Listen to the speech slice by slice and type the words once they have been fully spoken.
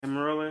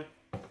Camera rolling.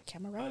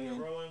 Camera Audio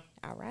rolling. rolling.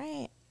 All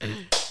right.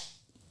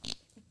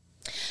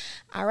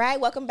 All right,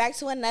 welcome back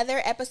to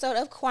another episode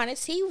of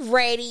Quantity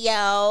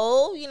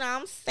Radio. You know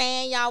what I'm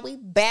saying, y'all, we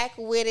back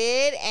with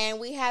it, and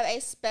we have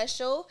a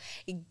special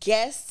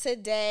guest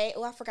today.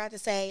 Oh, I forgot to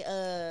say,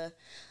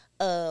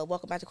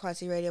 welcome back to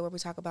Quantity Radio, where we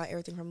talk about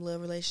everything from love,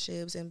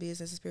 relationships, and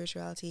business and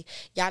spirituality.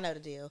 Y'all know the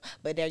deal,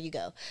 but there you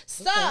go.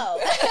 So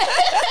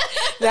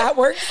that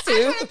works too.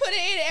 I try to put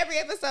it in every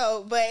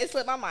episode, but it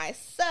slipped my mind.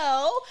 So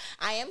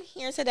I am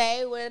here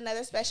today with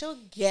another special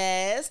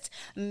guest,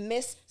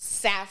 Miss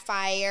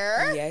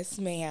Sapphire. Yes,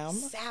 ma'am.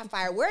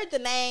 Sapphire. Where'd the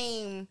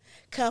name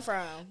come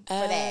from for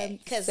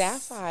that? 'Cause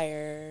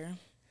Sapphire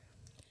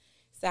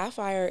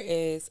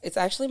is, it's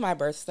actually my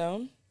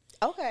birthstone.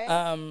 Okay.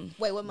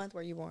 Wait, what month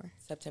were you born?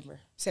 September.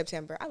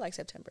 September. I like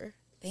September.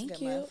 Thank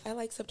Good you. month. I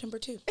like September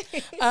too.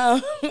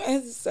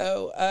 And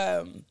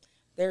so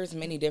there's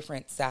many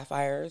different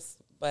sapphires,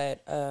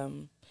 but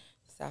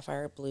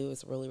sapphire blue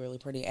is really, really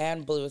pretty.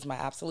 And blue is my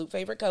absolute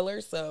favorite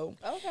color. So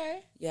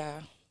Okay.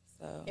 yeah.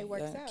 So It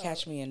works out.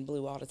 catch me in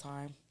blue all the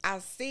time. I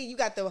see you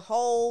got the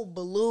whole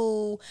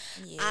blue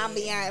Yeah.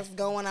 ambiance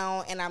going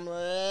on, and I'm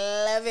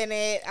loving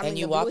it. And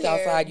you walked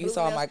outside, you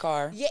saw my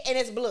car. Yeah, and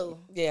it's blue.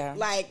 Yeah.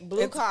 Like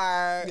blue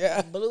car,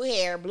 yeah. blue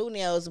hair, blue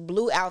nails,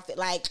 blue outfit.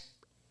 Like,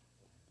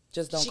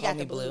 Just don't She call got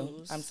me the blue.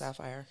 blues. I'm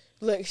sapphire.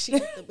 look, she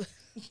got the.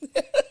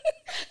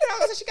 I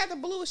was like, she got the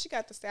blue. She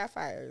got the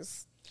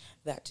sapphires.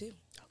 That too.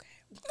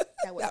 Okay,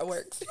 that works. That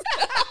works.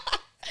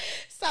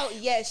 So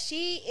yes,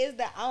 she is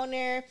the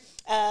owner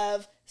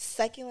of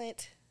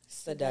Succulent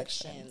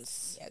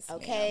Seductions. Yes,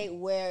 Okay, ma'am.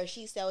 where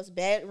she sells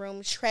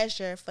bedroom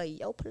treasure for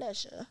your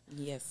pleasure.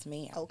 Yes,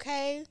 ma'am.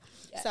 Okay,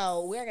 Yes.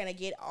 so we're gonna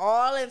get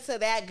all into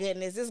that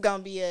goodness. This is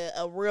gonna be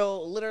a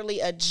real, literally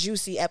a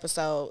juicy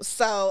episode.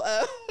 So,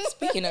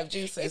 Speaking of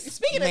juices,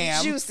 speaking ma'am.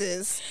 of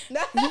juices,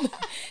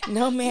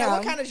 No, ma'am. now,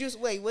 what kind of juice?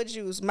 Wait, what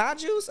juice? My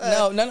juice?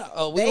 No.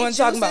 Oh, we they weren't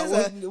talking about.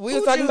 juices, We who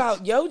were talking juice?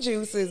 about your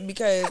juices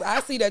because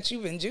I see that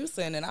you've been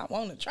juicing and I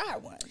want to try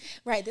one.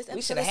 Right. This We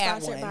episode shoulda is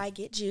had sponsored one. by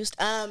Get Juiced.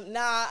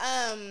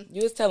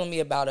 You was telling me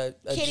about a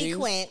Kitty juice.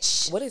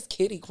 Quench. What is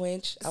Kitty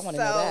Quench? I want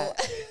to know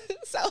that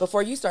so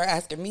before you start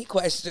asking me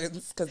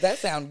questions because that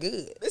sounds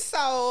good.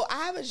 So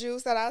I have a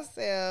juice that I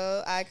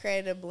sell. I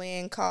created a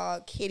blend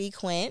called Kitty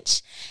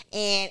Quench,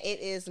 and it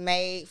is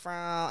made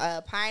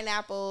from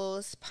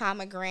pineapples,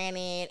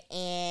 pomegranate,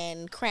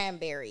 and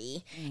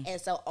cranberry. And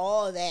so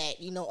all that,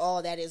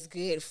 all that is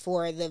good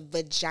for the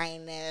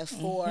vagina,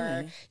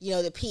 for,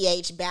 the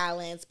pH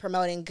balance,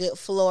 promoting good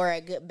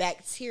flora, good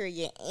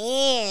bacteria,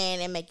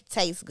 and it make it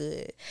taste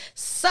good.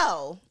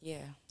 So Yeah.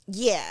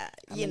 yeah,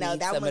 I'ma need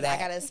that some one of I that.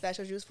 got a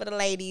special juice for the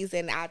ladies,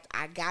 and I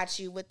got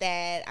you with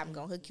that. I'm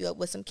gonna hook you up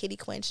with some Kitty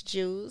Quench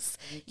juice,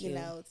 Thank you you.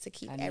 know, to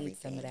keep I need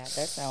everything some of that.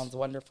 That sounds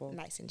wonderful.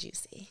 nice and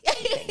juicy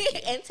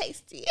and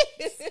tasty.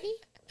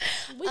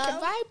 We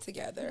can vibe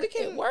together. we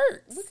can- It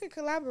works. We could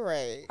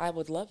collaborate. I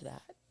would love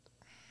that.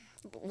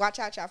 Watch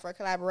out, y'all, for a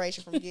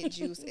collaboration from Get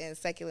Juice and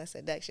Succulent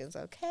Seductions.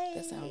 Okay,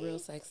 That sounds real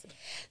sexy.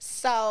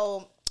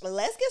 So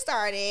let's get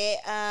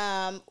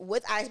started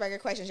with icebreaker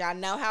questions. Y'all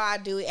know how I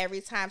do every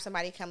time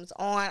somebody comes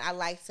on. I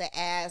like to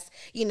ask,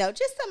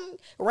 just some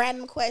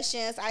random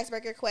questions,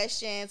 icebreaker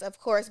questions, of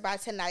course, by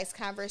tonight's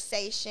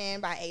conversation,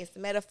 by Ace the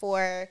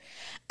Metaphor.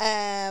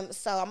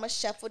 So I'm going to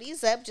shuffle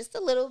these up just a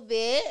little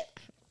bit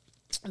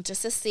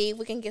just to see if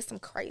we can get some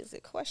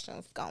crazy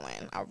questions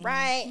going. All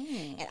right.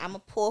 And I'm going to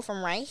pull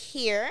from right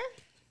here.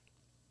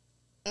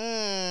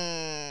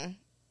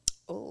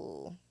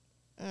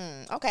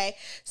 Okay.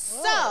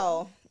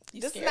 So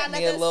You this is scared not me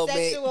a nothing little bit.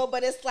 sexual,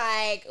 but it's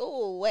like,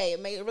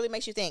 it really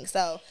makes you think.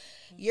 So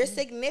your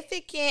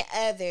significant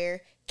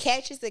other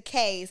catches the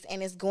case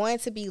and is going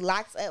to be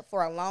locked up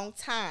for a long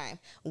time.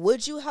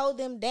 Would you hold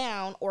them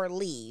down or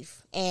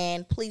leave?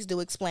 And please do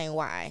explain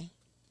why.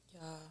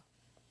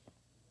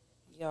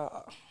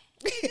 Y'all.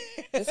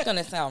 It's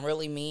gonna sound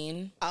really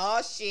mean.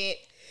 Oh, shit.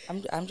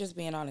 I'm just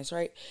being honest,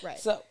 right? Right.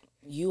 So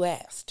you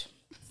asked.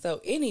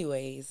 So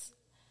anyways,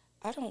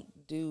 I don't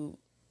do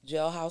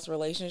jailhouse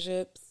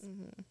relationships,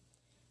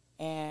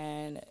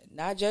 and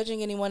not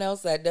judging anyone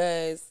else that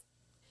does.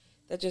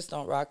 That just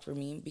don't rock for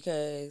me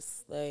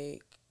because,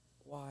 like,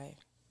 why?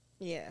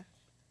 Yeah.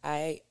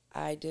 I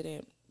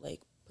didn't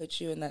put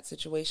you in that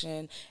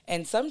situation,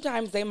 and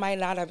sometimes they might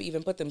not have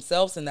even put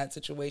themselves in that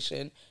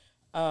situation.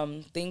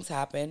 Things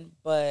happen,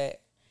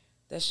 but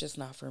that's just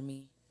not for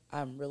me.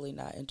 I'm really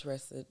not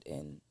interested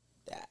in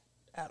that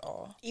at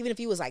all. Even if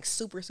you was like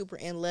super, super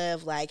in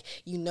love, like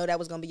that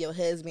was gonna be your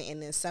husband,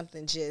 and then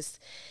something just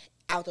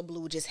out the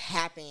blue just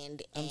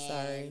happened.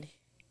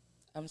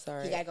 I'm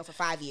sorry. You gotta go for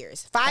 5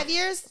 years. 5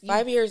 years?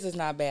 5 years is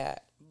not bad,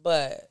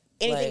 but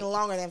Anything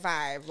longer than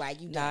 5,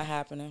 like you not done.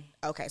 happening.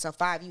 Okay, so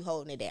 5, you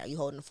holding it down. You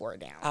holding the fort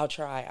down. I'll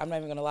try. I'm not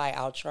even gonna lie.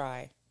 I'll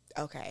try.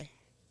 Okay.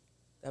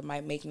 That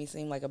might make me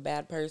seem like a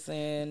bad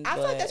person. I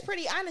feel like but that's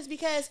pretty honest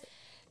because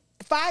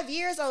 5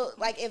 years,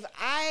 if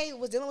I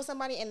was dealing with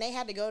somebody and they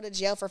had to go to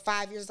jail for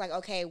 5 years, it's like,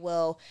 okay,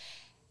 well,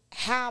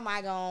 how am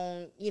I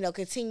going to, you know,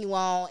 continue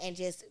on and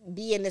just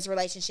be in this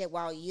relationship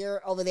while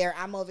you're over there,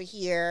 I'm over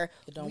here.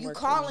 It don't You work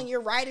for calling, me.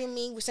 you're writing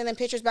me, we're sending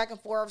pictures back and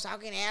forth,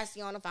 talking,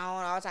 asking you on the phone,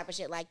 all type of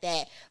shit like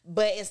that.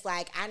 But it's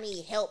like, I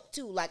need help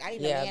too. Like, I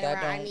need a man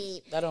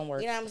around. That don't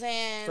work. You know what I'm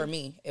saying? For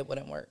me, it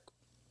wouldn't work.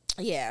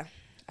 Yeah.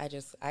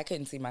 I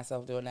couldn't see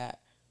myself doing that.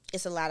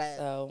 It's a lot of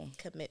So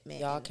commitment.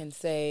 y'all can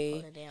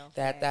say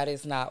that that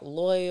is not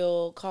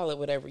loyal. Call it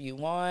whatever you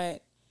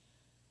want.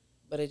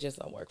 But it just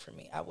don't work for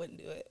me. I wouldn't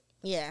do it.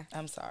 Yeah.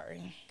 I'm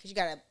sorry. Because you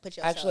got to put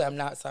yourself. Actually, I'm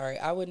not sorry.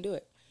 I wouldn't do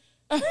it.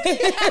 So.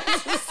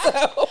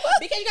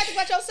 Because you got to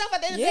put yourself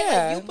at the end of the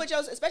day. Like, you put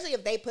especially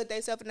if they put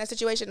themselves in that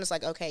situation, it's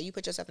like, okay, you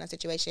put yourself in that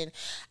situation.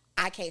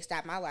 I can't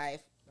stop my life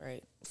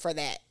for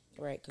that.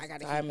 Right.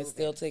 Because time is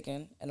still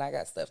ticking and I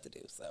got stuff to do.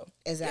 So,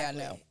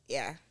 exactly. Yeah, I know.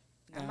 Yeah.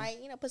 I might,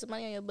 put some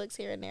money on your books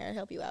here and there and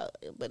help you out.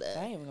 But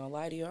I ain't even going to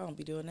lie to you. I don't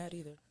be doing that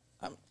either.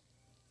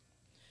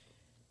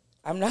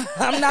 I'm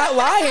not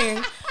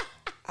lying.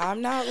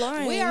 I'm not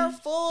lying. We are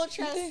full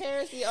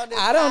transparency on this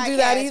I don't do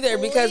that either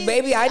because,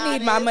 baby, I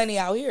need my honest. money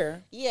out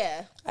here.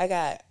 Yeah. I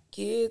got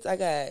kids. I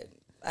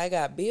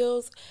got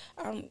bills.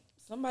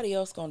 Somebody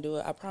else going to do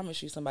it. I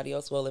promise you somebody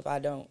else will if I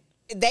don't.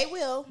 They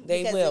will.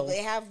 They will.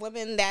 They have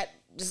women that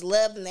just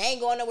love them. They ain't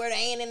going nowhere. They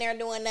ain't in there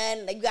doing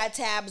nothing. You got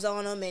tabs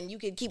on them, and you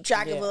can keep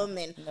track of them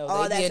and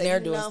all that. They be in there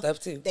doing stuff,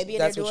 too. They be in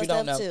there doing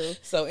stuff, too.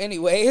 So,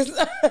 anyways.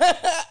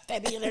 They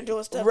be in there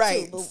doing stuff,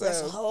 right, too. But so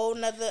that's a whole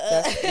nother...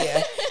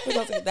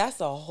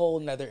 that's a whole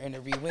nother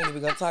interview. We ain't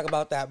even going to talk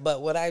about that.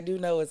 But what I do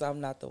know is I'm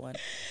not the one.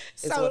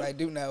 It's what I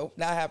do know.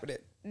 Not happening.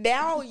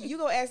 Now, you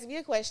going to ask me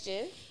a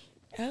question.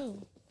 Oh.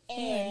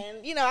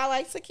 And, I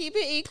like to keep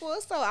it equal,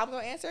 so I'm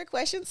going to answer a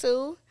question,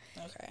 too.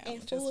 Okay.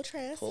 In full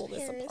transparency. Pull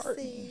this apart.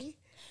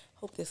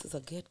 Hope this is a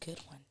good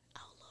one.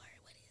 Oh, Lord,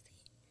 what is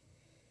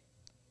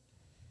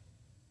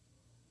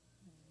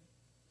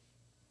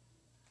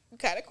it?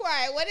 Kind of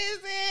quiet. What is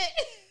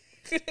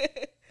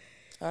it?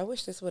 I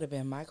wish this would have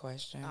been my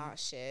question. Oh,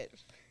 shit.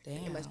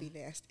 Damn. It must be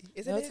nasty.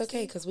 It's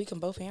okay because we can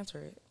both answer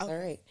it. Okay. All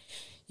right.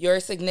 Your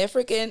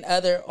significant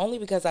other, only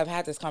because I've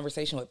had this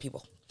conversation with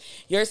people.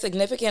 Your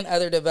significant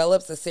other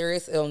develops a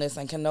serious illness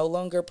and can no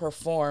longer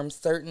perform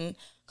certain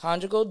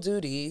conjugal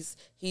duties.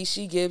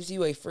 She gives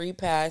you a free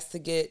pass to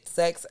get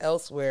sex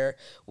elsewhere.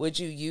 Would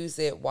you use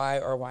it? Why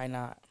or why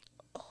not?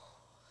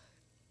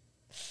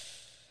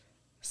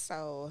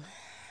 So,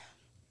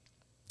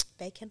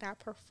 they cannot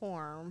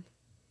perform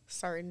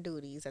certain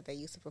duties that they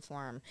used to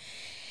perform,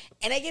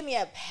 and they give me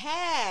a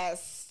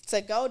pass to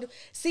go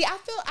see, I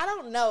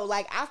don't know,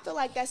 like, I feel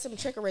like that's some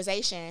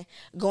trickerization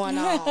going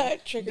on.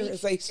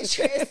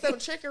 Trickerization. Some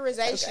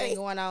trickerization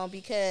going on,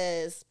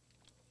 because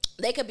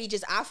they could be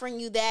just offering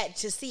you that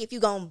to see if you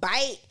gonna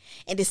bite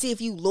and to see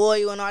if you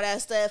loyal and all that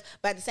stuff,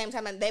 but at the same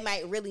time they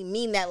might really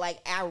mean that, like,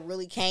 I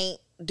really can't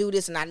do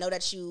this, and I know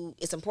that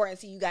it's important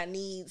to you, got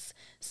needs,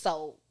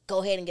 so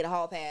go ahead and get a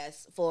hall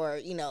pass for,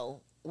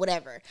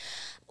 whatever.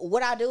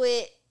 Would I do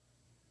it?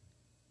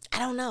 I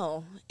don't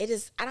know.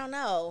 I don't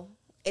know.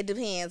 It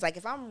depends. Like,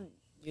 if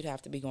you'd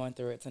have to be going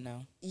through it to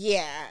know.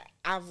 Yeah,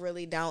 I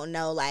really don't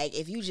know. Like,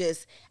 if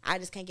I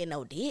just can't get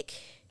no dick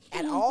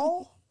at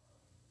all.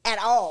 At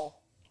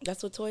all.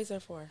 That's what toys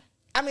are for.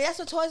 I mean, that's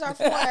what toys are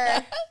for.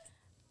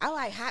 I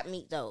like hot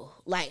meat, though.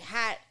 Like,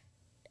 hot,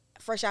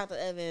 fresh out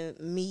the oven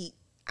meat.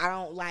 I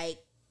don't like.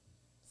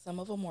 Some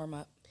of them warm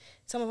up.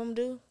 Some of them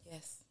do?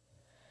 Yes.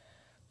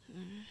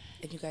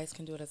 And you guys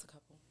can do it as a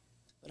couple.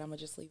 But I'm going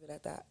to just leave it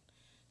at that.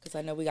 Because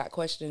I know we got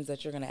questions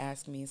that you're going to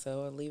ask me,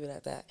 so I'll leave it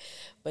at that.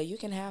 But you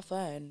can have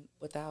fun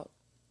without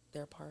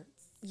their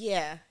parts.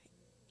 Yeah.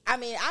 I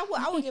mean,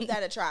 I would give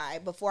that a try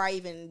before I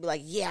even be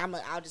like, yeah,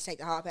 I'll just take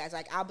the hall pass.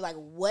 Like, I'll be like,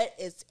 what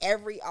is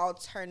every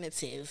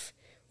alternative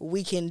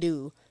we can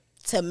do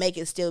to make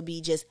it still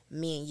be just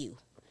me and you?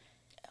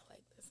 I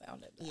like the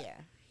sound of that. Yeah.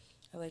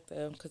 I like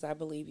them because I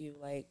believe you.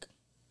 Like,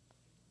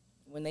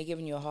 when they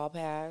giving you a hall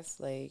pass,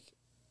 like,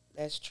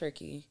 that's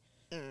tricky.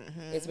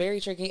 Mm-hmm. It's very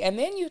tricky. And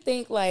then you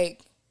think,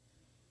 like,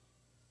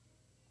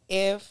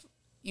 if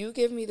you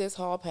give me this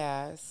hall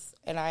pass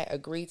and I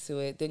agree to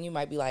it, then you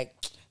might be like,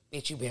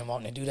 bitch, you been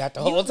wanting to do that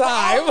the whole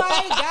time. Oh,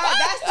 my God.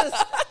 That's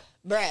just,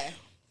 bruh.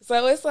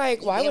 So it's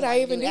like, why would I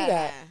even do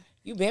that?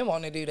 You been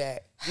wanting to do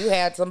that. You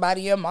had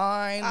somebody in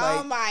mind.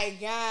 Oh, my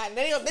God.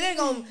 Then they're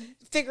going to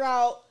figure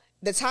out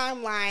the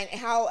timeline,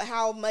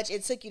 how much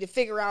it took you to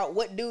figure out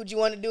what dude you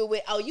want to do it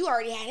with. Oh, you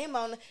already had him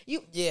on.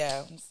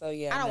 Yeah. So,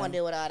 yeah. I don't want to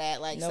deal with all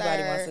that. Like,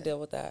 nobody wants to deal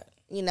with that.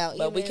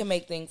 But we can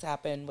make things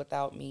happen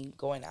without me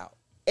going out.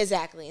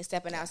 Exactly. And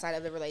stepping outside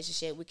of the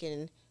relationship, we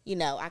can,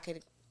 I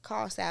could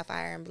call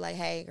Sapphire and be like,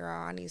 hey, girl,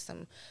 I need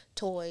some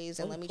toys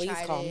and let me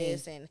try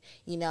this. And,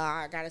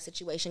 I got a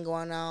situation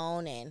going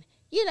on. And,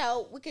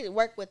 we could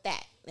work with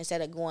that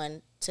instead of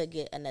going to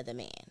get another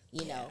man,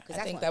 Cause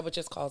I think that would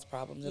just cause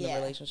problems in the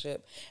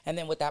relationship. And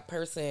then with that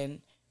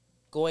person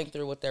going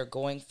through what they're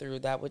going through,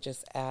 that would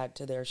just add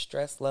to their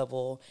stress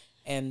level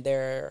and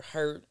their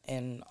hurt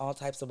and all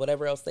types of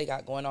whatever else they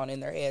got going on in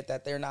their head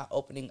that they're not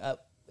opening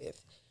up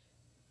with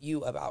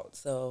you about.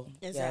 So,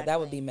 yeah, that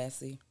would be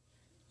messy.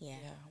 Yeah.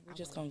 We're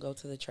just going to go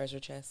to the treasure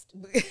chest.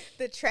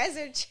 The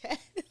treasure chest.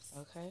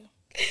 Okay.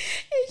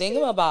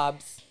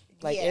 Thingamabobs.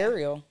 Like Yeah.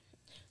 Ariel.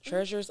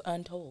 Treasures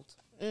untold.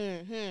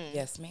 Mm-hmm.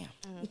 Yes, ma'am.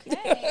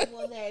 Okay,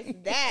 well, there's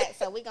that.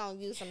 So we're going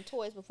to use some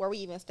toys before we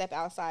even step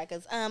outside.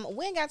 Because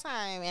we ain't got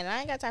time. And I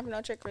ain't got time for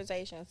no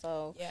trickerization.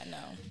 So, Yeah, no.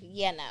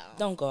 yeah, no.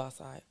 Don't go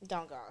outside.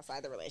 Don't go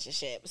outside the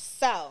relationship.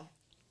 So,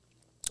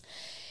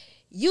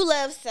 you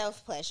love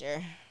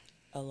self-pleasure.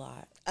 A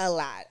lot. A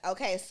lot.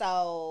 Okay,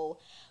 so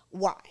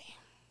why?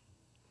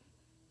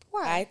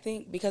 I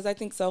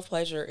think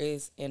self-pleasure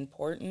is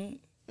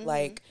important.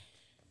 Like,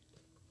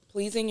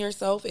 pleasing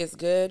yourself is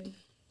good.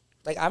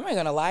 Like, I'm not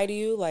going to lie to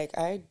you. Like,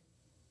 I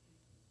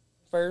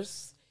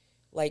first,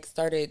 like,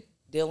 started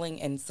dealing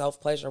in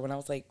self-pleasure when I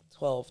was, like,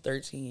 12,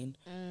 13.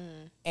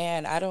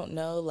 And I don't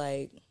know,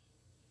 like,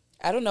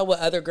 I don't know what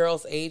other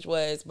girls' age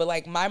was, but,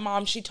 like, my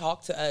mom, she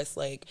talked to us.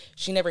 Like,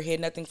 she never hid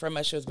nothing from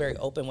us. She was very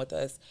open with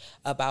us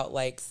about,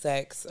 like,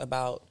 sex,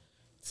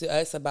 to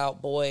us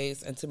about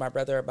boys, and to my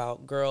brother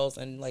about girls.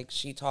 And, like,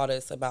 she taught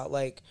us about,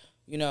 like,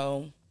 you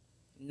know,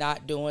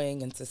 not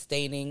doing and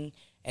sustaining.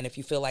 And if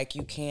you feel like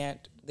you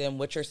can't, then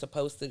what you're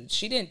supposed to.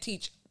 She didn't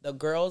teach the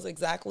girls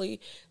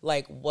exactly,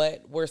 like,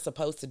 what we're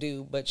supposed to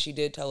do, but she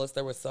did tell us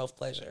there was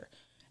self-pleasure.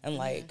 And,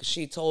 like,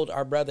 she told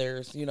our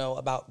brothers, you know,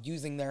 about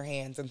using their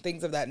hands and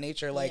things of that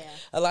nature. Like,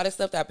 a lot of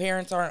stuff that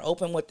parents aren't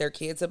open with their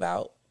kids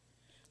about.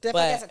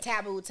 Definitely, that's a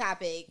taboo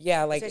topic.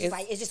 Yeah, like,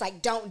 it's just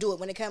like don't do it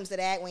when it comes to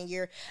that. When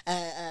you're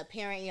a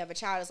parent, you have a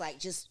child, it's like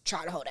just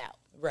try to hold out.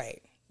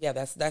 Right. Yeah,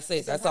 that's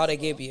it. That's all they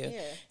give you.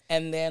 Yeah.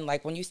 And then,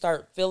 like, when you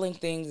start feeling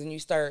things and you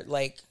start,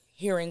 like,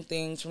 hearing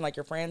things from, like,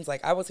 your friends,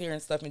 like, I was hearing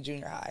stuff in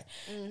junior high.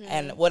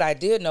 And what I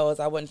did know is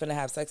I wasn't finna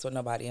have sex with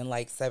nobody in,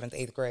 like, 7th,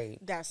 8th grade.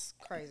 That's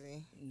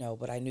crazy. No,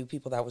 but I knew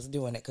people that was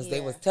doing it because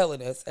they was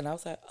telling us. And I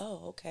was like,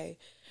 oh,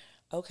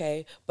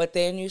 okay. But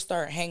then you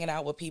start hanging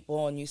out with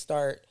people and you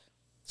start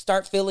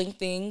feeling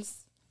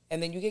things,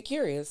 and then you get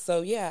curious.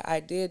 So, yeah,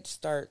 I did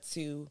start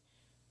to,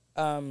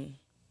 I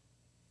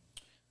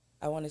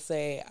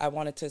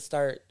wanted to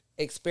start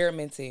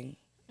experimenting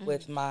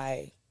with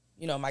my,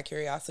 you know, my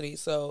curiosity.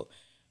 So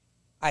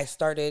I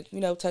started,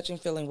 you know, touching,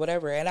 feeling,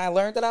 whatever. And I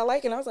learned that I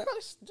like it. And I was like,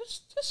 oh,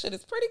 this shit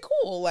is pretty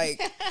cool.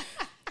 Like,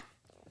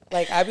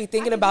 like I be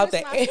thinking about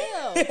the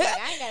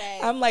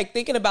I'm like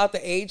thinking about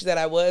the age that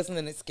I was, and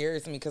then it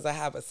scares me because I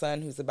have a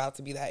son who's about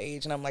to be that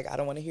age, and I'm like, I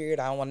don't want to hear it.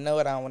 I don't want to know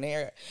it. I don't want to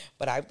hear it.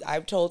 But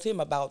I've told him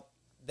about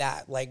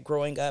that, like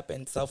growing up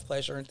and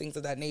self-pleasure and things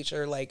of that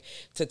nature, like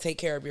to take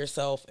care of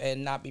yourself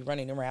and not be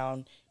running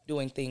around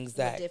doing things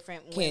that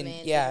different can,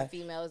 women, different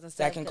females and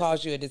stuff that can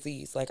cause you a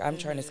disease. Like, I'm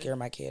trying to scare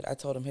my kid. I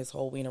told him his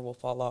whole wiener will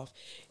fall off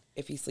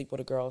if he sleep with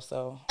a girl.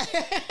 So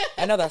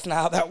I know that's not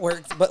how that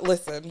works, but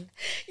listen,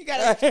 you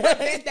gotta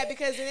prevent that,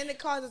 because then it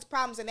causes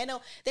problems, and they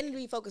need to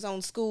be focused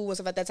on school and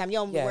stuff at that time. You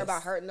don't worry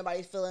about hurting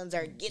nobody's feelings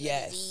or getting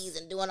a disease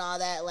and doing all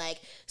that. Like,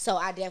 so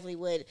I definitely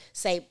would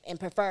say and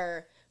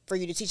prefer for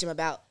you to teach them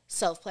about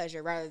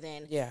self-pleasure rather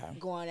than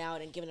going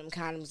out and giving them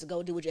condoms to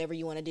go do whatever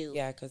you want to do.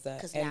 Yeah,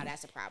 because now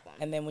that's a problem.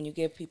 And then when you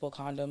give people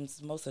condoms,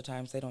 most of the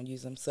times they don't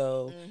use them.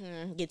 So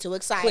get too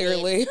excited.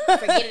 Clearly.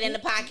 Forget it in the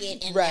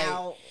pocket, and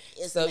now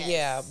it's so,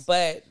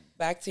 but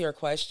back to your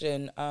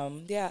question.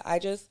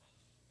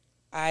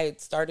 I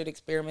started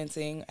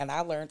experimenting, and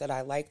I learned that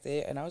I liked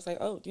it, and I was like,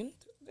 oh,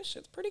 this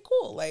shit's pretty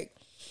cool. Like,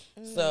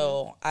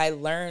 so I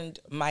learned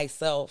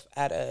myself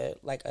at a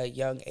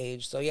young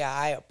age. So yeah,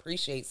 I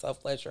appreciate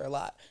self-pleasure a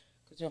lot,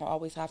 because you don't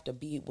always have to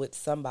be with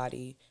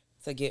somebody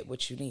to get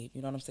what you need.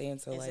 You know what I'm saying?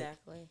 So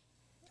exactly.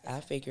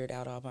 I figured it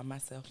out all by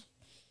myself.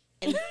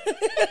 And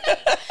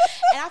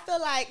I feel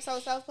like, so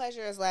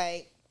self-pleasure is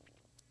like,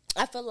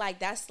 I feel like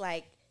that's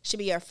like, should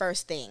be your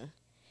first thing.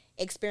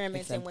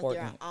 Experimenting with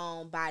your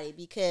own body,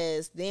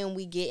 because then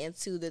we get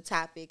into the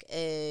topic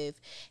of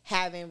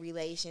having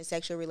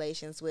sexual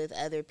relations with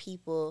other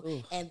people.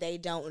 Oof. And they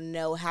don't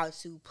know how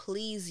to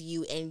please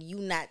you, and you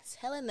not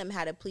telling them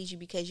how to please you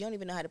because you don't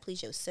even know how to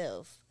please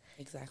yourself.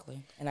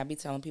 Exactly. And I be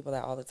telling people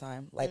that all the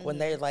time. Like, when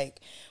they're like,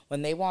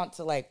 when they want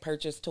to like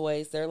purchase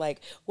toys, they're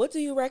like, what do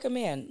you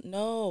recommend?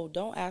 No,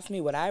 don't ask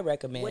me what I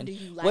recommend. What do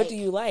you like? What do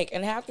you like?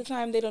 And half the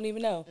time they don't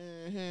even know.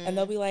 And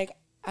they'll be like,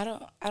 I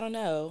don't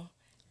know.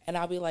 And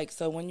I'll be like,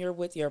 so when you're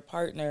with your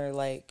partner,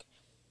 like,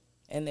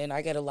 and then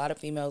I get a lot of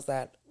females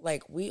that,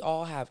 like, we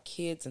all have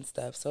kids and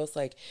stuff. So it's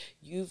like,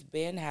 you've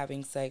been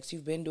having sex,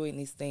 you've been doing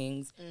these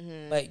things,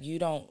 but you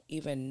don't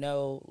even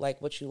know,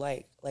 like, what you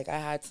like. Like, I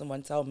had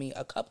someone tell me,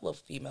 a couple of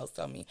females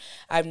tell me,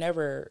 I've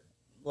never,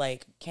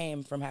 like,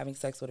 came from having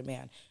sex with a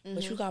man,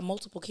 but you got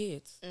multiple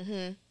kids.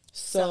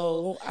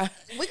 So we're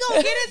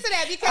going to get into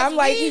that, because I'm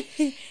like,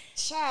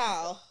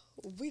 child.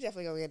 We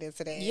definitely gonna get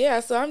into that.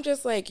 Yeah, so I'm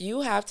just like, you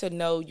have to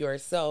know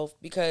yourself,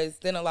 because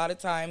then a lot of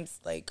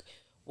times, like,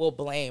 we'll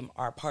blame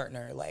our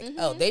partner. Like,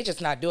 oh, they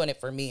just not doing it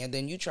for me. And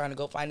then you trying to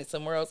go find it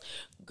somewhere else.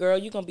 Girl,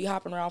 you're going to be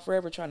hopping around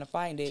forever trying to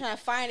find it. Trying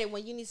to find it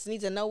when you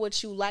need to know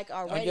what you like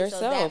already.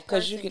 Yourself, so that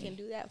person can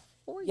do that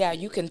for you. Yeah,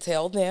 you can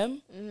tell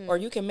them, or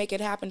you can make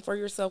it happen for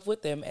yourself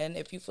with them. And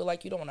if you feel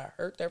like you don't want to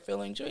hurt their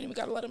feelings, you ain't even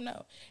got to let them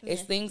know. Yeah.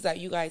 It's things that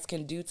you guys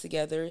can do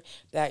together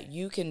that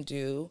you can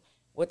do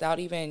without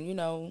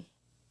even,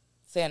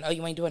 saying, oh,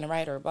 you ain't doing it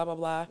right or blah, blah,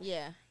 blah.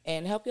 Yeah.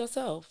 And help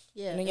yourself.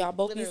 Yeah. And then y'all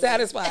both be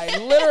satisfied.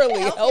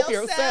 Literally, help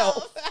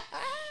yourself.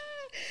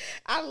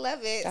 I love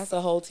it. That's a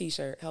whole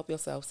t-shirt. Help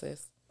yourself,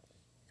 sis.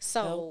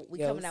 So we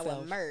coming out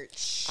with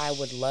merch. I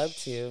would love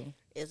to.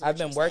 I've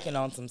been working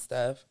on some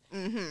stuff.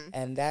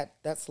 And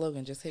that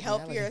slogan just hit me.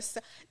 Help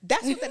yourself.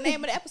 That's what the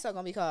name of the episode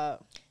going to be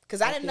called.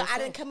 Because I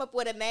didn't come up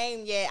with a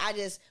name yet. I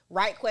just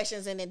write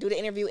questions and then do the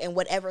interview, and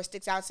whatever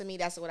sticks out to me,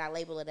 that's what I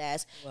label it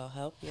as. Well,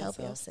 help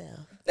yourself.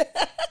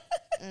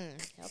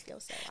 Help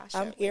yourself.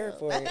 I'm here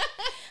for it.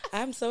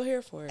 I'm so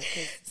here for it.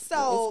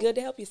 So it's good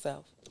to help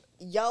yourself.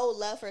 Your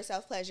love for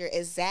self-pleasure,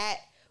 is that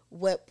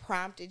what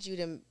prompted you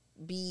to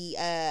be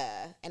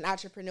an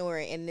entrepreneur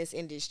in this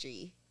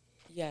industry?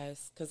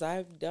 Yes, because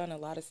I've done a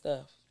lot of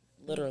stuff.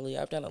 Literally,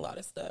 I've done a lot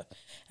of stuff.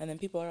 And then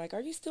people are like,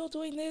 are you still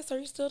doing this? Are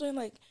you still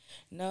doing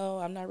no,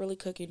 I'm not really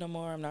cooking no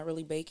more. I'm not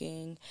really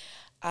baking.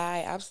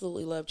 I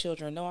absolutely love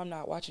children. No, I'm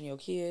not watching your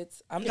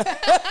kids. I'm not.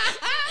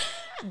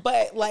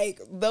 But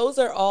those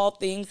are all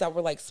things that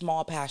were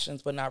small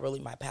passions, but not really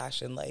my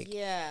passion.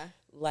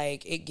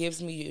 It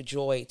gives me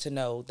joy to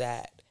know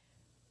that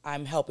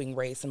I'm helping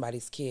raise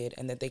somebody's kid,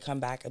 and that they come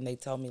back and they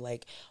tell me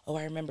oh,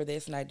 I remember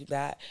this and I do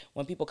that.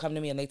 When people come to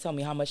me and they tell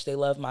me how much they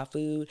love my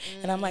food,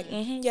 and I'm like,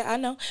 yeah, I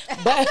know.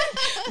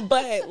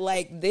 But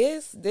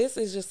this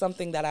is just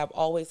something that I've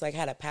always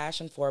had a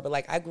passion for.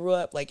 But I grew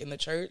up in the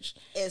church.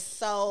 It's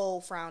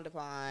so frowned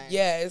upon.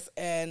 Yes,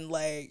 and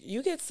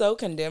you get so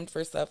condemned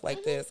for stuff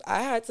like this.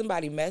 I had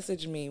somebody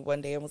message me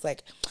one day and was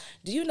like,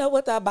 do you know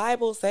what the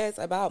Bible says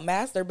about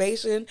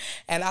masturbation?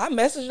 And I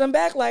messaged them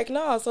back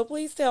no, so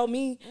please tell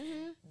me.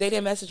 They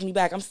didn't message me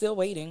back. I'm still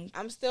waiting.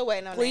 I'm still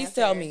waiting on Please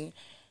tell me.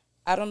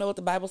 I don't know what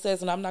the Bible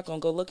says, and I'm not going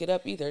to go look it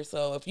up either.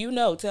 So if you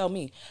know, tell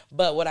me.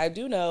 But what I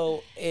do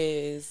know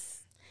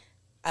is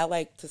I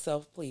like to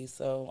self-please,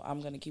 so I'm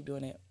going to keep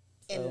doing it.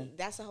 And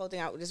that's the whole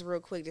thing. Just real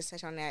quick, just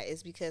touch on that,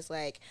 is because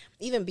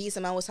even B,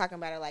 Simone was talking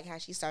about it, how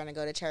she's starting to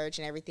go to church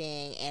and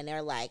everything, and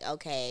they're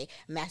okay,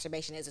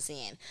 masturbation is a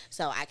sin,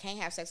 so I can't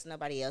have sex with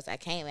nobody else. I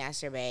can't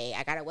masturbate.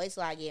 I gotta wait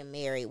till I get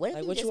married. What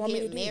if you just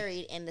get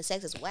married and the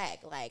sex is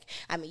whack?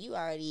 You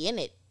already in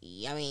it.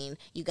 I mean,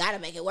 you gotta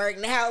make it work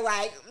now.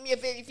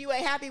 If you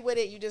ain't happy with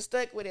it, you just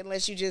stuck with it,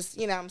 unless you just,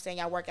 what I'm saying,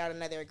 y'all work out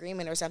another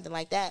agreement or something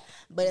like that.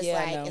 But it's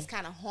it's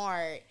kind of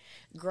hard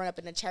growing up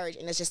in the church,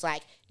 and it's just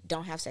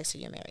don't have sex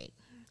till you're married.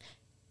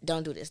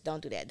 Don't do this.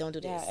 Don't do that. Don't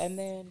do this. Yeah, and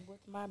then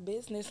with my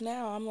business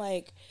now, I'm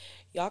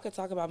y'all could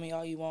talk about me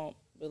all you want,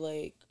 but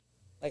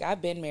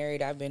I've been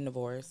married, I've been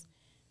divorced.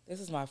 This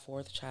is my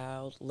 4th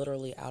child,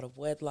 literally out of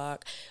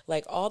wedlock.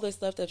 All this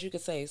stuff that you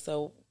could say.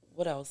 So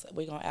what else?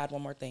 We're going to add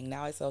one more thing.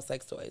 Now I sell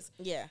sex toys.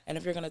 Yeah. And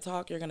if you're going to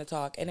talk, you're going to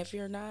talk. And if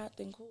you're not,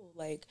 then cool.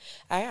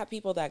 I have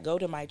people that go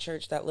to my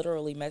church that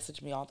literally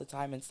message me all the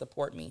time and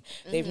support me.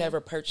 They've never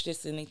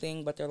purchased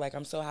anything, but they're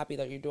I'm so happy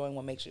that you're doing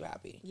what makes you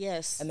happy.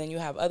 Yes. And then you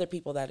have other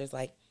people that is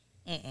see,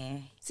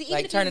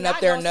 even if turning you're up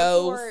their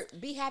nose. Support,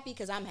 be happy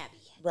because I'm happy.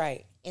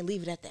 Right. And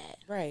leave it at that.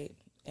 Right.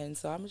 And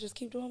so I'm going to just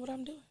keep doing what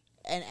I'm doing.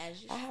 And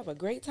I have a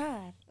great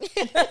time.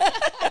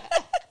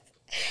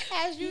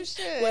 As you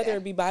should. Whether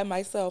it be by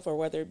myself or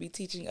whether it be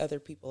teaching other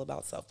people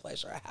about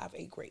self-pleasure, I have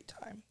a great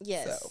time.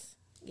 Yes. So,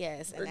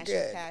 yes, and that's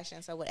your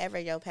passion. So whatever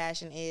your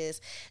passion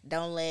is,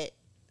 don't let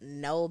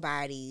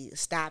nobody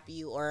stop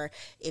you. Or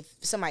if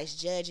somebody's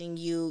judging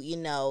you,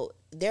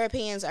 their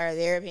opinions are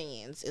their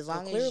opinions. As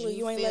long as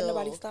you ain't letting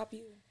nobody stop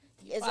you.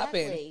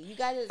 Exactly. You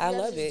gotta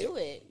just do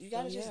it. You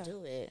gotta just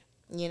do it.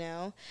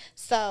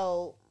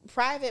 So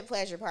private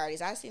pleasure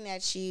parties. I've seen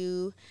that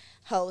you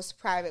host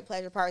private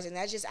pleasure parties, and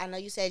that's just, I know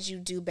you said you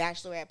do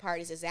bachelorette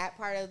parties. Is that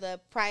part of the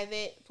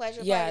private pleasure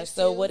parties? Yeah,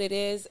 so what it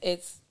is,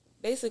 it's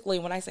basically,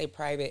 when I say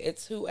private,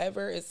 it's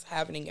whoever is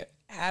having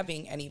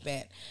an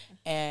event,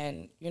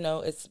 and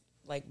it's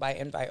by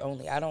invite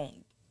only. I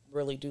don't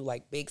really do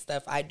big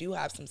stuff. I do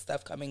have some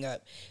stuff coming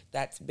up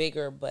that's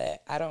bigger,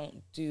 but I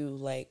don't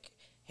do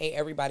hey,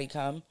 everybody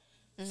come.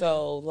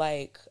 So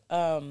I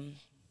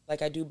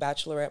do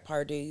bachelorette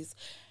parties.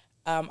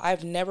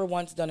 I've never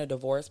once done a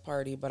divorce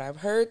party, but I've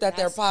heard that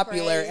they're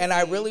popular, crazy. And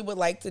I really would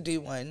like to do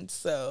one.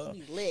 So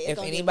if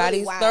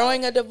anybody's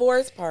throwing a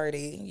divorce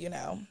party,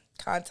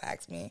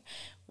 contact me.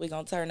 We're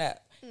going to turn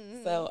up.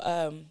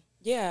 So,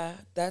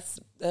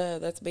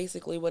 that's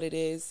basically what it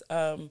is.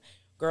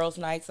 Girls'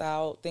 nights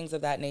out, things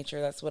of that nature.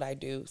 That's what I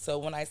do. So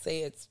when I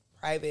say it's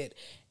private,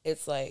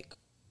 it's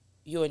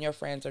you and your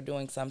friends are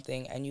doing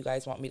something and you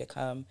guys want me to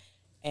come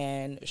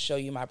and show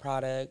you my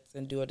products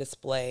and do a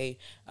display,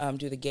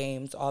 do the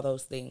games, all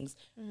those things,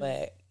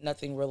 but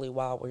nothing really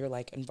wild where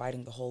you're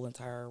inviting the whole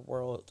entire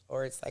world,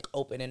 or it's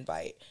open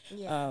invite.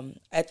 Yeah.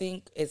 I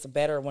think it's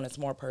better when it's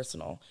more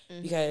personal,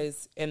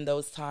 because in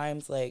those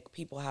times,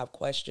 people have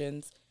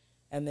questions,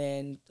 and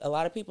then a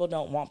lot of people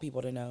don't want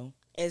people to know.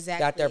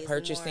 Exactly. that they're It's more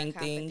purchasing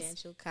things.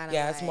 confidential, kinda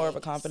Yeah, it's more of a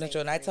like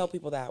confidential. And I tell sacred.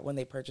 people that when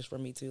they purchase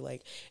from me too,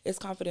 like, it's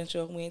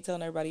confidential. We ain't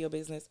telling everybody your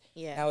business.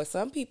 Yeah. Now, with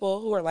some people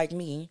who are like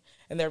me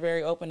and they're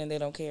very open and they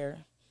don't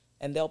care,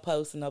 and they'll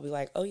post and they'll be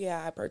like, oh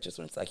yeah, I purchased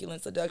from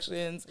Succulent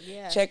Seductions.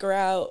 Yeah. Check her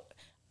out.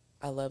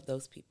 I love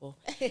those people.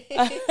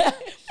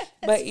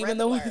 But even Spread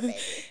the word, the baby.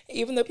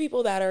 even the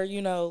people that are,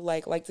 you know,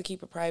 like to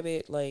keep it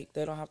private, like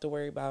they don't have to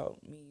worry about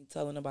me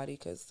telling nobody,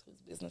 because whose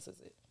business is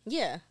it?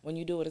 Yeah. When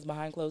you do it, it's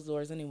behind closed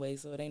doors anyway,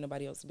 so it ain't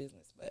nobody else's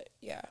business. But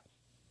yeah.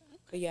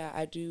 But yeah,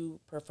 I do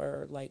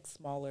prefer like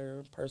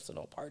smaller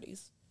personal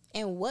parties.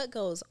 And what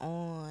goes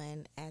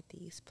on at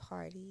these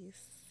parties?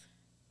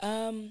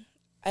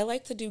 I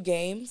like to do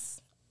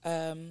games.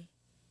 What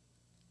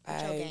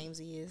your games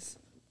is?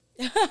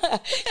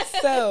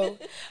 So,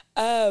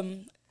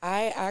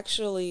 I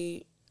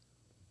actually,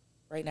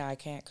 right now I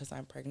can't because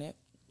I'm pregnant.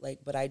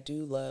 Like, but I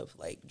do love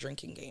like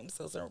drinking games.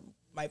 Those are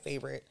my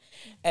favorite.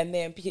 And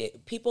then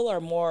people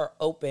are more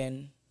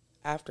open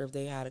after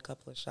they had a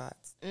couple of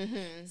shots.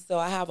 Mm-hmm. So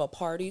I have a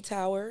party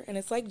tower, and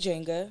it's like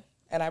Jenga,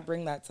 and I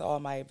bring that to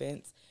all my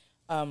events.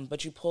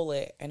 But you pull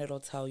it, and it'll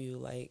tell you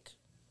like,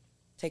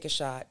 take a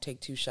shot, take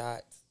 2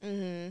 shots.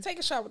 Mm-hmm. Take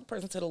a shot with the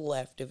person to the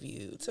left of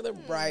you, to the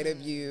right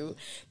of you,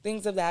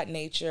 things of that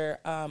nature.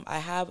 I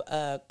have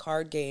a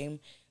card game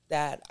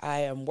that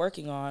I am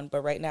working on,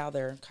 but right now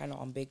they're kind of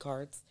on big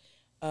cards.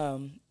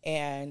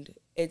 And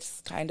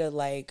it's kind of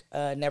like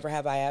Never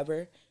Have I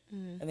Ever.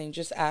 And then you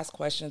just ask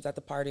questions at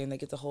the party, and they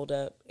get to hold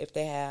up if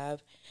they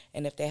have,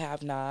 and if they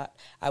have not.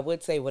 I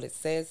would say what it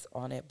says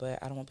on it, but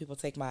I don't want people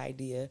to take my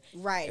idea.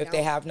 Right. If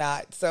they have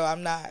not. So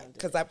I'm not,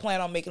 because I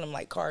plan on making them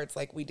like cards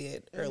like we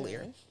did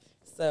earlier.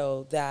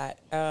 So that,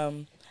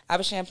 I have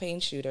a champagne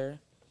shooter.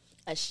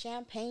 A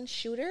champagne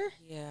shooter?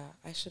 Yeah,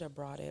 I should have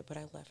brought it, but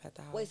I left at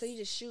the house. Wait, so you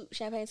just shoot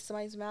champagne to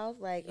somebody's mouth?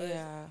 Like,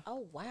 yeah.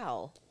 Oh,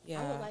 wow.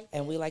 Yeah, I would like that.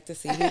 and we like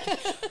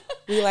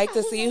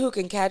to see who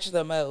can catch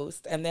the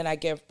most, and then I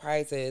give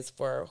prizes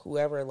for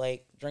whoever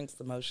like drinks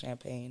the most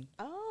champagne.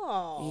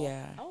 Oh.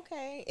 Yeah.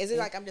 Okay. Is it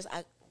like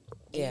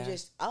Yeah. You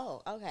just,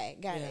 oh, okay.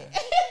 Got Yeah. it.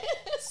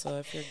 So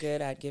if you're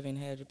good at giving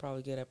head, you're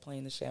probably good at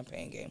playing the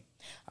champagne game.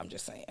 I'm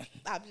just saying.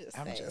 I'm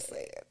just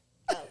saying.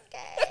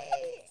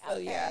 Okay. So,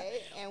 yeah.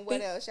 And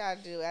what else y'all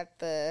do at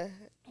the...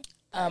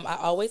 I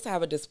always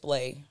have a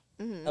display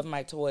of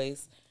my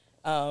toys.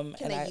 Can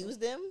they use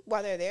them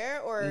while they're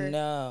there, or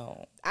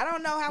no? I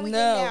don't know how we get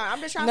down. I'm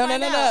just trying to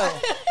find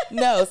out.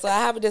 No. So I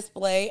have a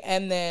display,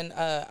 and then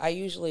I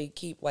usually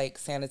keep like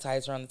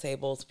sanitizer on the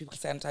table so people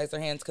can sanitize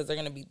their hands because they're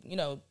gonna be,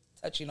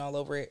 touching all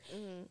over it.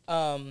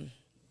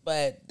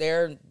 But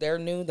they're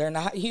new, they're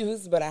not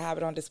used, but I have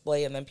it on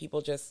display, and then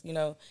people just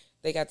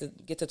they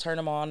get to turn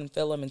them on and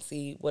feel them and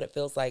see what it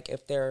feels like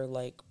if they're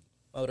like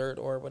motored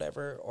or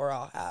whatever. Or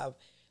I'll have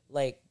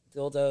like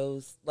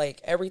dildos,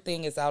 like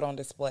everything is out on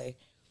display.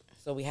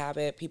 So we have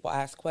it. People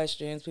ask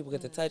questions. People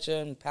get to touch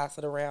them and pass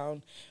it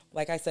around.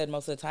 Like I said,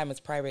 most of the time it's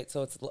private,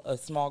 so it's a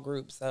small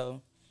group.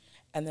 So,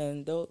 and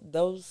then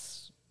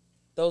those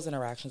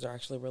interactions are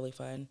actually really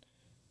fun.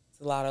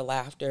 It's a lot of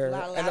laughter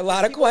and a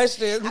lot of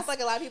questions. I feel like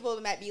a lot of people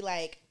might be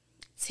like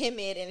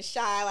timid and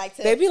shy. Like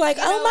they'd be like,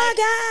 "Oh my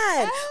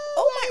God,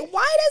 oh my,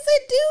 why does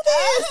it do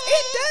this?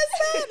 It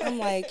does that." I'm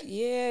like,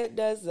 "Yeah, it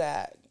does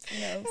that."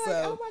 Like,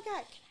 oh my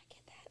God.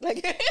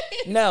 Like,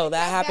 no,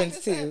 that happens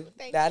too.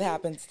 That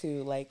happens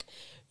too. Like,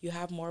 you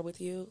have more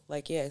with you?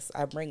 Like, yes,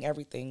 I bring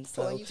everything.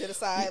 So pulling you to the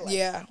side. Like,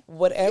 yeah,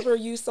 whatever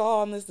you saw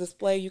on this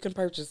display, you can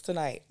purchase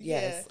tonight.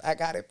 Yes, I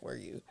got it for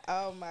you.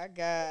 Oh my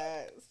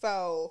God.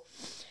 So,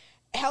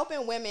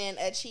 helping women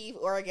achieve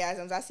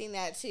orgasms, I've seen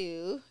that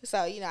too. So,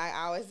 I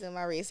always do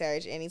my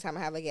research anytime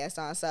I have a guest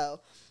on. So,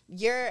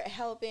 you're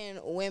helping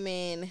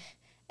women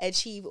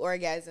achieve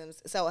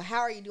orgasms. So how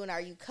are you doing? Are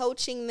you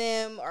coaching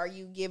them? Are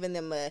you giving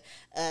them a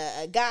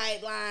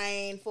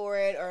guideline for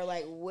it? Or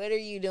like, what are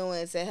you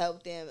doing to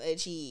help them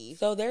achieve?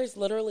 So there's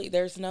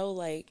no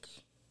like,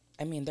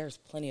 there's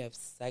plenty of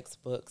sex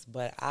books,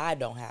 but I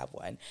don't have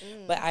one.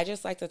 But I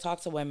just like to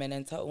talk to women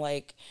and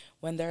like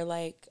when they're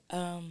like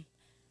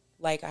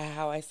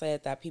how I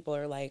said that people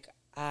are like,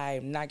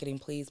 I'm not getting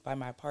pleased by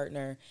my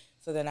partner.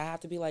 So then I have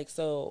to be like,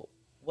 so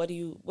what do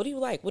you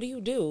like? What do you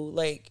do?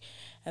 Like,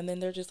 and then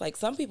they're just like,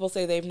 some people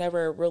say they've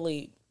never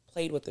really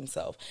played with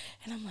themselves.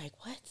 And I'm like,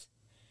 what?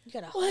 You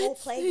got a whole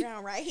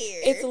playground right here.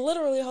 It's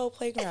literally a whole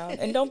playground.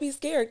 And don't be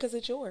scared because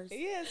it's yours.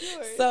 Yeah, it's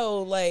yours.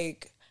 So,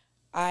 like,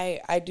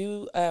 I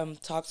do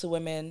talk to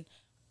women.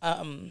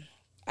 I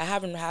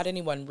haven't had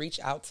anyone reach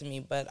out to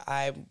me, but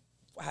I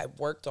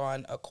worked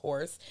on a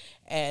course.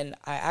 And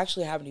I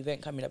actually have an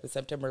event coming up in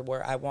September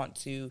where I want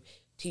to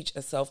teach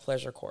a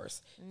self-pleasure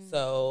course.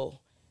 So...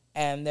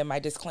 And then my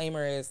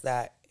disclaimer is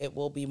that it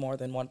will be more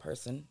than one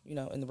person,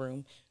 in the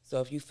room. So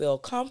if you feel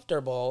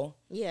comfortable,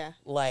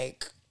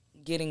 like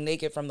getting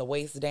naked from the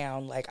waist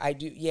down, like I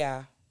do,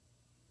 yeah.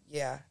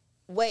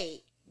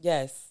 Wait.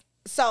 Yes.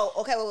 So,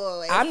 okay,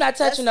 wait. I'm not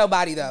touching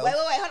nobody, though. Wait,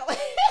 hold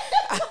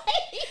on.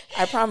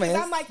 I promise.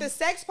 I'm like, the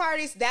sex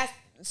parties, that's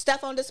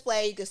stuff on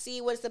display. You can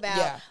see what it's about.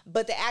 Yeah.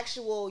 But the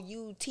actual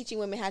you teaching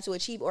women how to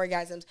achieve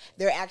orgasms,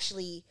 they're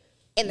actually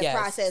in the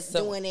process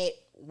doing it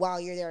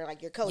while you're there,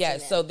 like you're coaching them.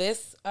 So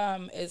this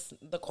is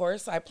the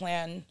course I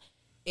plan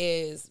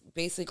is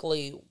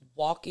basically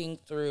walking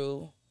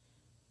through,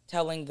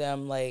 telling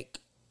them like,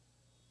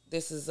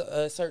 this is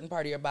a certain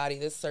part of your body,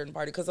 this certain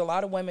part, because a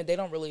lot of women, they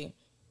don't really,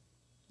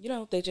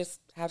 they just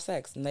have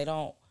sex and they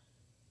don't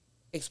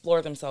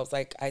explore themselves,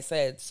 like I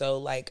said. So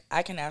like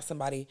I can ask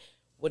somebody,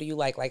 what do you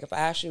like? Like if I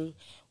ask you,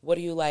 what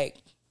do you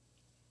like?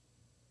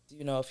 Do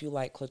you know if you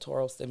like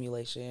clitoral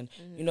stimulation?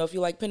 You know if you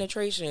like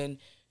penetration?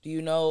 Do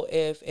you know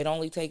if it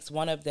only takes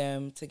one of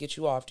them to get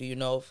you off? Do you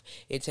know if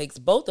it takes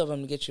both of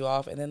them to get you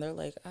off? And then they're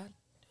like, I don't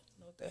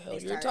know what the hell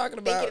you're talking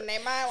about. Thinking in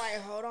their mind,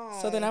 like, hold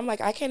on. So then I'm like,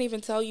 I can't even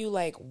tell you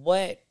like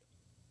what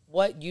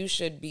you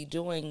should be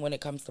doing when it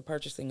comes to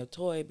purchasing a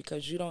toy,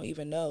 because you don't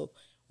even know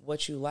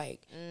what you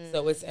like.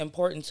 So it's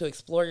important to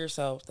explore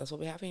yourself. That's what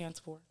we have hands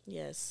for.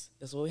 Yes.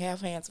 That's what we have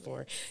hands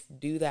for.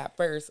 Do that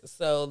first.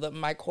 So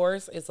my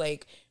course is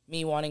like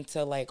me wanting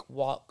to like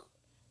walk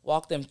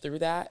them through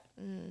that.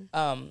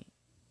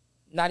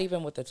 Not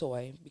even with the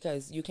toy,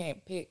 because you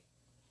can't pick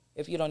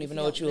if you don't even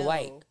know what you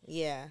like.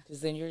 Yeah. Because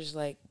then you're just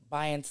like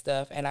buying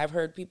stuff. And I've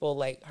heard of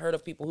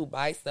people who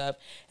buy stuff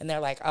and they're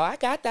like, oh, I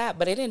got that,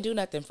 but it didn't do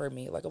nothing for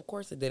me. Like, of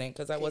course it didn't,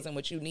 because that wasn't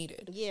what you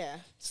needed. Yeah.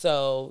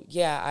 So,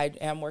 yeah, I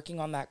am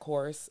working on that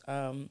course.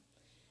 And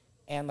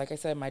like I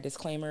said, my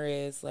disclaimer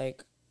is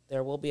like,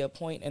 there will be a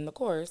point in the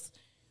course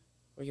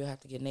where you'll have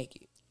to get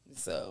naked.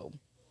 So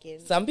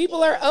some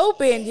people are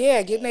open.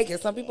 Yeah, get naked.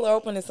 Some people are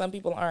open and some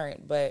people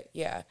aren't. But,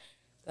 yeah.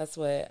 That's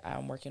what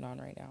I'm working on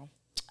right now.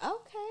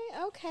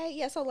 Okay.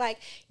 Yeah, so like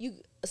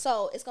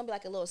so it's going to be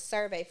like a little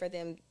survey for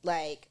them,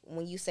 like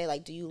when you say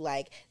like, do you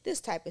like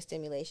this type of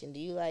stimulation? Do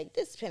you like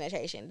this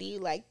penetration? Do you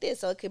like this?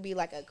 So it could be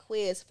like a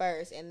quiz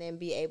first and then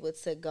be able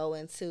to go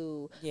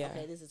into,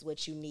 okay, this is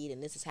what you need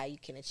and this is how you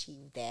can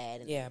achieve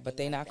that. And but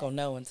they're not going to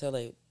know until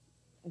they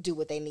do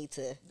what they need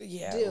to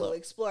do,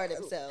 explore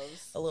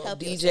themselves. A little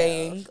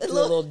DJing. A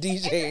little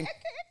DJing.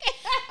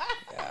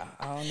 Yeah,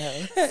 I don't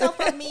know. So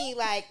for me,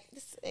 like,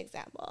 this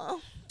example.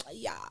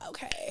 Yeah,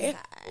 okay.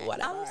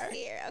 Whatever. I'm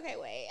scared. Okay,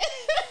 wait.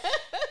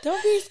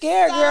 Don't be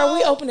scared, girl.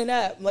 We opening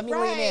up. Let me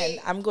lean in.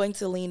 I'm going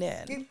to lean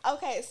in.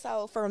 Okay,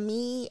 so for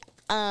me,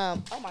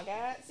 oh my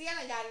God. See, I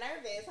done got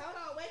nervous. Hold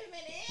on, wait a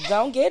minute.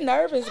 Don't get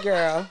nervous,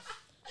 girl.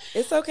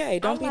 It's okay.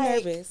 Don't be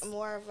like nervous.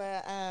 More of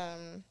a,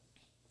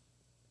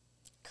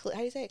 how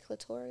do you say it?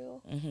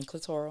 Clitoral?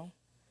 Clitoral.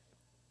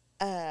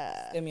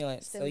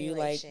 Stimulant. So you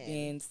like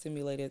being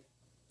stimulated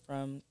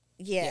from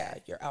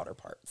your outer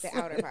parts. The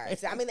outer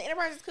parts. I mean, the inner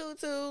parts is cool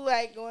too,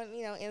 like going,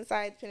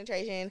 inside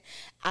penetration.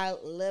 I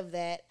love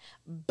that.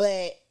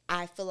 But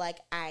I feel like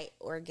I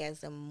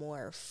orgasm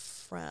more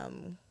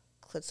from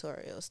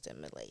clitoral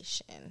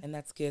stimulation. And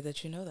that's good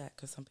that you know that,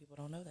 because some people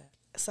don't know that.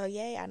 So,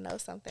 yay, I know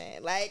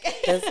something. Like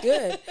that's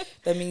good.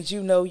 That means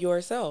you know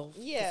yourself.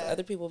 Yeah.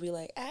 Other people be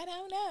like, I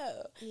don't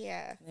know.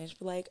 Yeah. And then she'll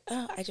be like,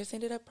 oh, I just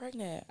ended up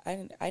pregnant.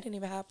 I didn't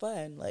even have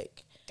fun.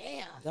 Like,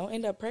 damn. Don't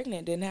end up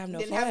pregnant. Didn't have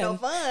no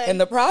fun in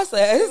the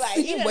process. Like,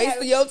 you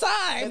wasting your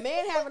time. The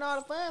man having all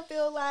the fun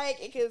feel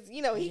like, because,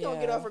 he going to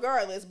get off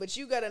regardless, but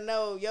you got to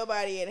know your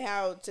body and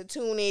how to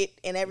tune it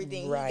and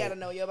everything. Right. You got to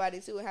know your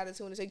body too and how to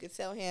tune it so you can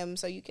tell him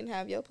so you can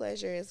have your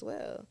pleasure as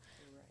well.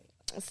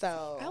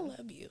 So I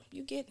love you.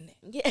 You getting it?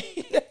 Yeah,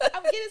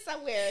 I'm getting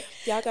somewhere.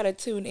 Y'all gotta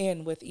tune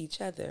in with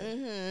each other,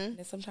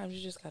 and sometimes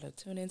you just gotta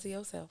tune into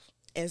yourself.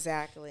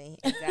 Exactly.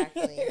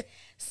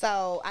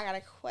 So I got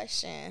a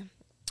question,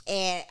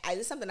 and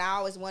this is something I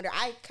always wonder.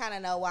 I kind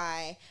of know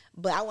why,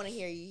 but I want to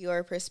hear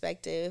your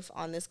perspective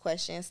on this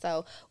question.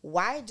 So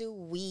why do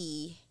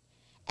we,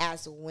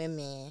 as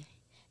women,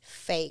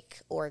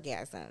 fake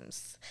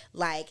orgasms?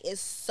 Like,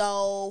 it's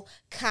so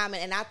common.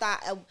 And I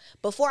thought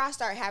before I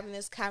started having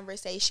this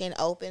conversation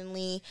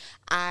openly,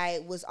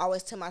 I was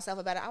always to myself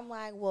about it. I'm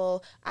like,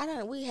 well,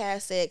 we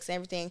had sex and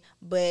everything,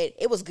 but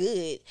it was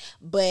good,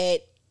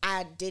 but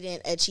I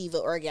didn't achieve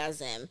an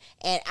orgasm,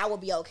 and I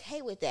would be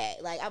okay with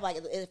that. Like, I'm like,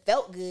 it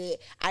felt good.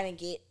 I didn't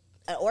get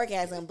an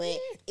orgasm, but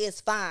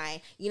it's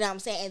fine. You know what I'm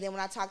saying? And then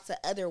when I talk to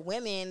other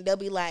women, they'll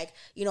be like,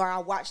 or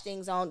I'll watch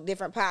things on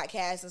different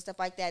podcasts and stuff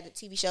like that, the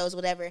TV shows,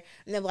 whatever, and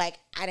they'll be like,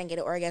 I didn't get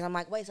an orgasm. I'm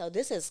like, wait, so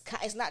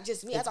it's not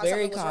just me. It's I thought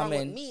something was wrong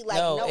with me. Like,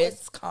 no,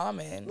 it's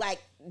common. Like,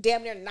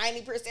 damn near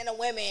 90% of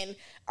women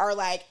are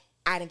like,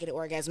 I didn't get an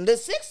orgasm. The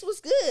sex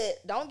was good.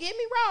 Don't get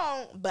me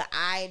wrong, but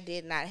I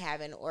did not have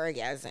an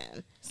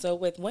orgasm. So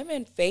with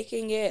women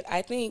faking it,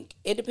 I think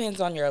it depends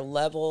on your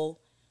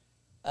level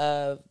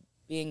of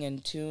being in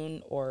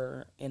tune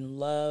or in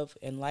love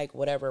and like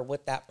whatever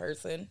with that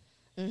person.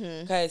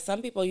 Because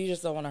some people, you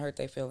just don't want to hurt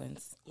their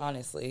feelings,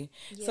 honestly.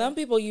 Yeah. Some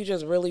people, you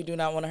just really do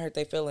not want to hurt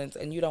their feelings,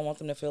 and you don't want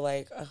them to feel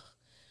like,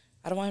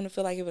 I don't want him to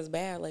feel like it was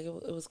bad, like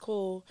it was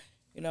cool,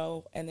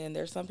 and then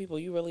there's some people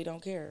you really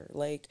don't care.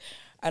 Like,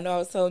 I know I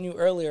was telling you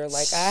earlier,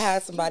 like, I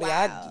had somebody,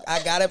 wow.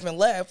 I got up and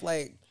left,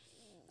 like,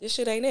 this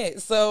shit ain't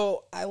it.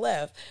 So I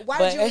left. Why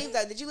did you leave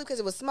though? Did you leave because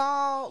it was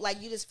small?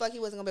 Like you just felt like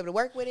you wasn't gonna be able to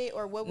work with it,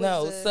 or what was?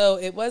 No, so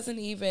it wasn't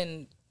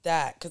even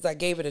that because I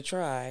gave it a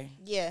try.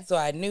 Yeah. So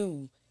I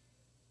knew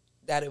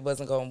that it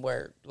wasn't gonna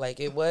work.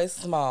 Like it was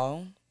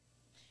small,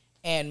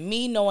 and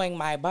me knowing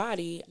my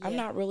body, I'm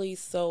not really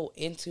so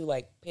into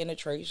like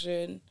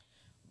penetration.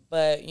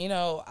 But, you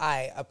know,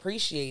 I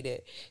appreciate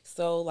it.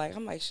 So, like,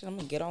 I'm like, shit, I'm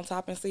going to get on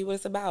top and see what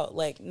it's about.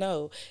 Like,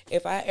 no,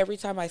 every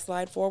time I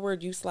slide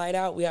forward, you slide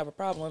out, we have a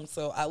problem.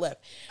 So I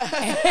left.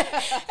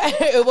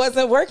 It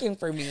wasn't working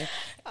for me.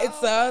 And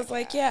so I was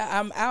like, yeah,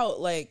 I'm out.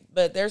 Like,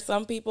 but there's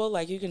some people,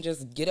 like, you can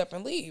just get up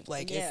and leave.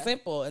 Like, it's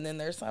simple. And then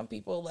there's some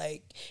people,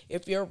 like,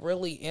 if you're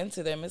really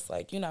into them, it's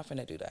like, you're not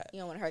finna do that.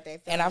 You don't want to hurt their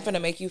feelings. And I'm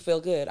finna make you feel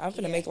good. I'm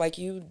finna make like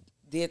you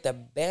did the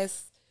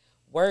best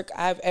work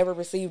I've ever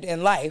received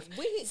in life.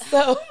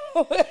 So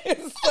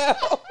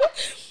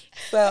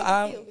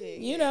I'm,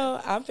 you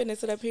know, I'm finna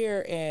sit up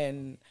here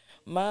and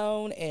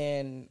moan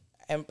and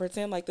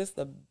pretend like this is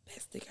the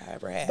best thing I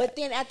ever had. But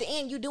then at the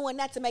end, you doing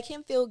that to make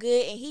him feel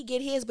good, and he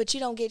get his, but you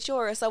don't get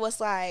yours. So it's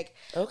like,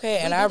 okay,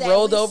 and I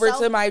rolled over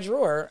to my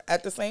drawer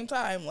at the same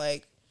time,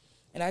 like,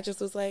 and I just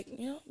was like,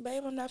 you know,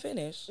 babe, I'm not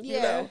finished. Yeah.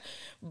 You know,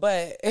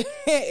 but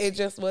it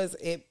just was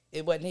it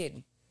wasn't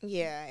hidden.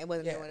 Yeah, it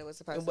wasn't doing what it was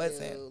supposed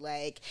to do.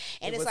 Like,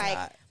 and it's like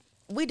not.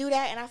 We do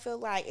that, and I feel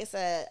like it's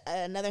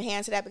another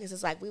hand to that because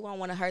it's like we won't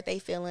want to hurt their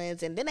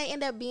feelings, and then they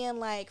end up being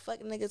like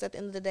fucking niggas at the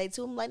end of the day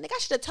too. I'm like, nigga, I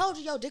should have told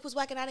you your dick was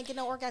whacking. I didn't get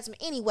no orgasm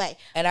anyway.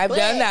 And I've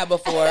done that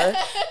before.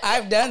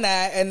 I've done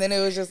that, and then it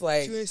was just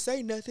like you ain't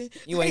say nothing.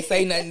 You ain't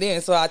say nothing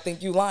then, so I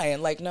think you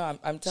lying. Like, no,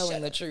 I'm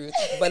telling the truth,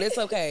 but it's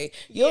okay.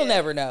 You'll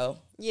never know.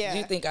 Yeah,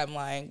 you think I'm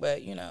lying,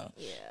 but you know,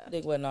 I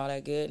think it wasn't all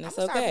that good, and it's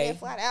okay. Being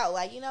flat out,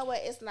 like, you know what,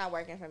 it's not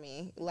working for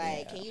me.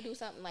 Like, can you do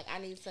something? Like, I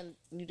need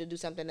you to do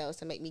something else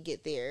to make me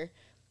get there,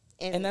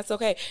 and that's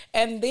okay.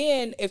 And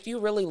then if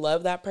you really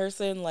love that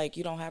person, like,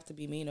 you don't have to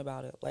be mean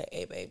about it. Like,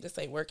 hey, babe, this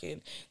ain't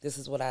working. This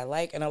is what I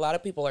like, and a lot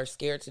of people are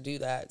scared to do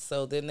that,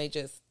 so then they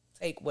just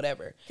take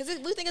whatever. Because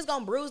we think it's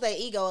going to bruise their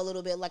ego a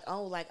little bit. Like,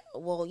 oh, like,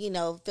 well, you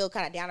know, feel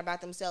kind of down about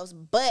themselves.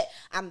 But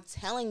I'm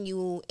telling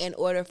you, in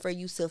order for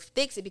you to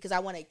fix it, because I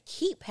want to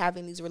keep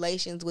having these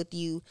relations with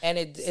you. And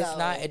it's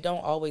not, it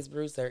don't always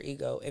bruise their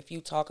ego. If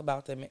you talk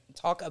about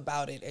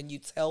it and you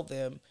tell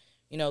them,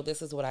 you know,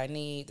 this is what I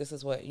need. This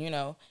is what, you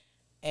know,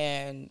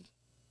 and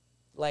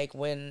like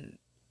when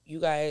you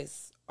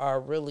guys are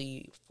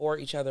really for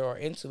each other or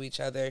into each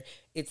other,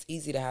 it's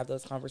easy to have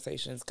those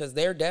conversations because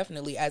they're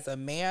definitely, as a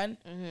man,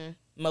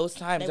 most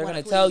times they're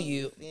going to tell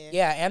you,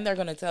 and they're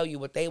going to tell you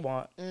what they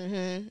want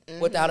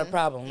without a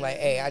problem. Like,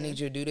 hey, I need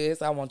you to do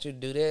this. I want you to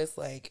do this.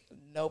 Like,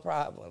 no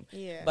problem.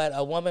 Yeah. But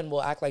a woman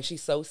will act like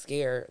she's so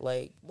scared.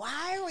 Like,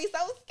 why are we so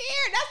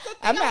scared? That's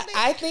the thing.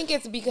 I think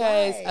it's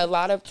because a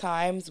lot of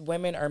times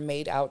women are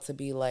made out to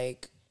be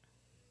like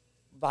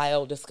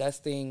vile,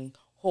 disgusting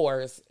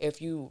whores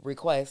if you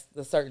request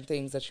the certain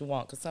things that you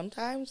want, because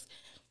sometimes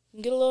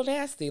you get a little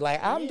nasty.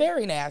 Like, I'm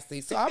very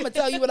nasty, so I'm gonna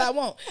tell you what I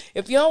want.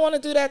 If you don't want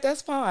to do that,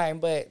 that's fine,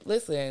 but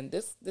listen,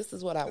 this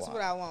is what I want. This is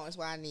what I want. It's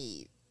what I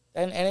need.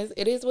 And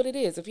it is what it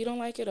is. If you don't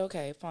like it,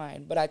 okay,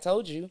 fine, but I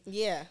told you.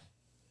 Yeah.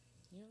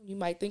 You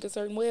might think a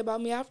certain way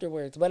about me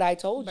afterwards, but I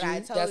told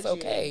you that's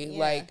okay. Yeah.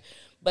 Like,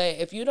 but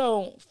if you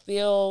don't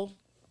feel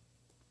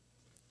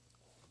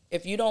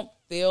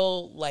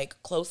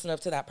like close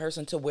enough to that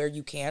person to where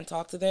you can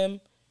talk to them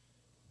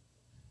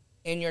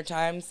in your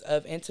times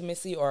of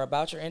intimacy or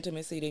about your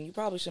intimacy, then you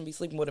probably shouldn't be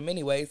sleeping with them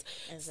anyways.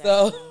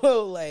 Exactly.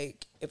 So,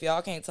 like, if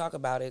y'all can't talk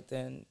about it,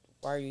 then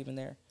why are you even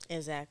there?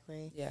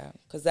 Exactly. Yeah,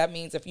 because that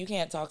means if you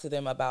can't talk to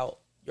them about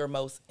your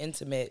most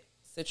intimate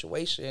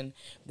situation,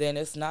 then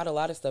it's not a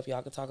lot of stuff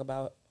y'all could talk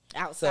about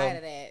outside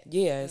of that.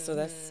 Yeah, so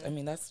that's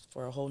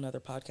for a whole nother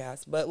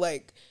podcast. But,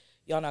 like,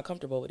 y'all not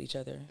comfortable with each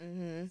other.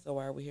 So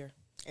why are we here?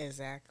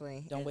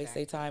 Exactly. Don't waste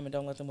their time and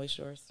don't let them waste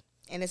yours.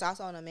 And it's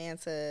also on a man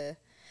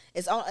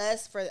it's on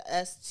us for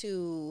us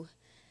to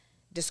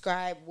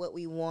describe what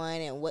we want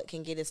and what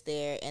can get us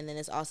there. And then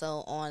it's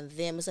also on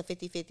them. It's a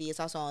 50-50. It's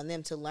also on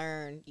them to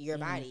learn your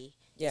body.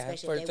 Yeah,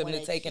 for them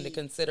to take into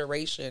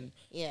consideration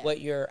what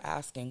you're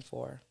asking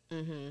for.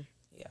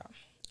 Yeah.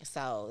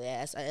 So,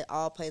 it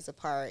all plays a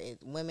part.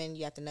 Women,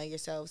 you have to know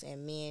yourselves.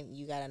 And men,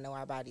 you got to know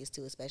our bodies,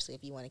 too, especially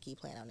if you want to keep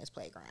playing on this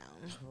playground.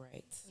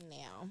 Right.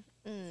 Now.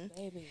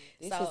 Baby,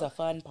 this is a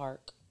fun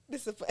park.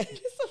 This is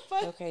a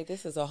fun. Okay,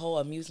 this is a whole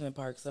amusement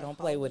park, so don't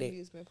play with it.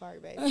 Amusement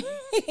park, baby.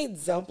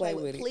 Don't play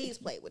with it. Please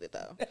play with it,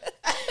 though.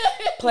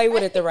 Play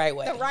with it the right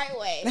way. The right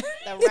way.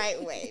 The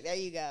right way. There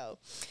you go.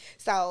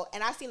 So,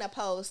 and I seen a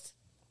post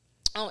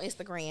on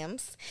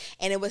Instagrams,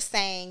 and it was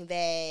saying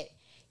that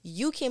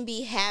you can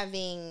be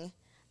having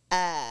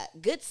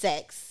good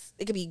sex.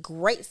 It could be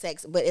great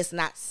sex, but it's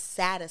not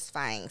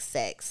satisfying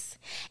sex.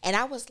 And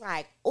I was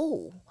like,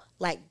 ooh,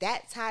 like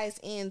that ties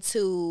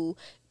into,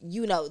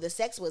 you know, the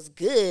sex was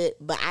good,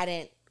 but I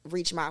didn't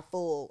reach I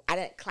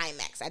didn't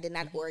climax. I did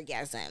not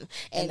orgasm.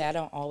 And that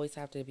don't always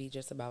have to be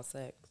just about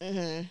sex.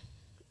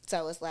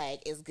 So it's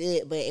like, it's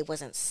good, but it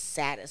wasn't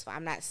satisfied.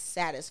 I'm not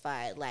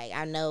satisfied. Like,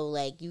 I know,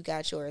 like, you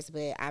got yours,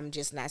 but I'm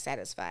just not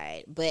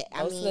satisfied. But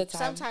I Most of mean, the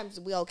time- sometimes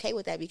we're okay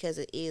with that because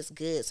it is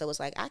good. So it's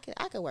like, I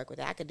could work with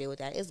that. I could deal with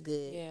that. It's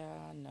good. Yeah,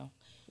 I know.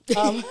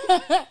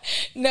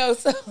 No,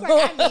 so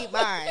Like, I need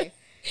mine.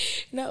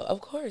 no, of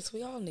course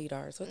we all need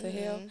ours. What the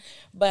hell? Mm-hmm.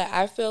 But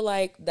I feel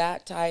like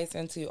that ties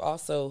into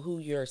also who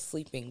you're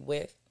sleeping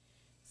with.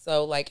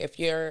 So like if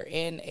you're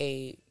in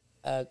a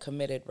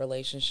committed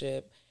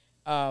relationship,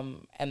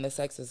 and the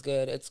sex is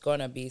good, it's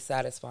gonna be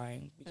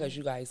satisfying because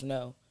you guys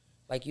know,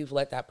 like you've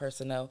let that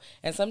person know.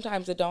 And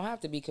sometimes it don't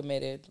have to be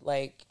committed.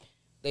 Like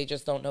they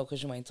just don't know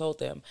because you ain't told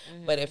them.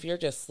 But if you're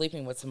just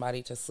sleeping with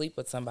somebody to sleep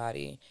with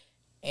somebody,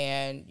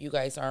 and you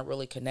guys aren't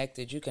really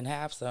connected, you can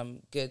have some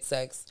good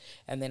sex,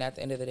 and then at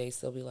the end of the day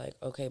still be like,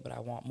 okay, but I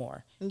want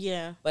more.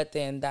 Yeah. But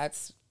then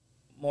that's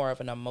more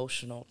of an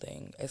emotional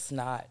thing. It's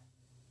not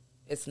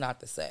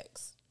the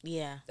sex.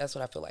 Yeah. That's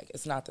what I feel like.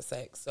 It's not the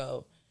sex.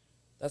 So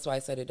that's why I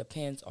said it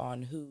depends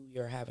on who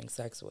you're having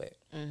sex with.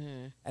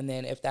 Mm-hmm. And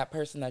then if that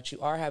person that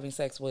you are having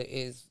sex with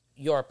is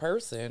your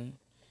person,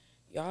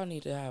 y'all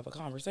need to have a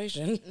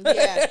conversation.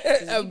 Yeah.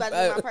 'Cause you about to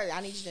be my person.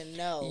 I need you to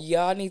know.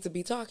 Y'all need to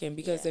be talking,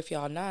 because if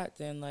y'all not,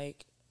 then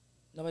like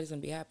nobody's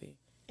gonna be happy.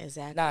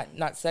 Exactly.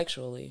 Not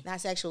sexually.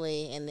 Not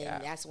sexually, and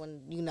then that's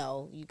when, you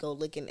know, you go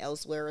looking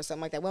elsewhere or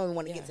something like that. We don't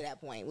want to get to that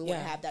point. We want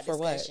to have that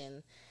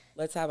discussion.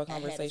 Let's have a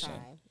conversation.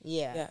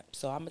 Yeah. Yeah.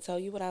 So I'm gonna tell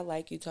you what I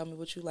like. You tell me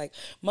what you like.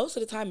 Most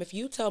of the time, if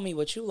you tell me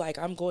what you like,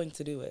 I'm going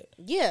to do it.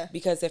 Yeah.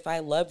 Because if I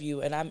love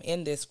you and I'm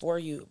in this for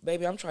you,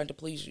 baby, I'm trying to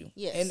please you.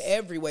 Yes. In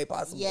every way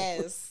possible.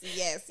 Yes.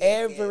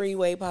 Every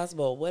way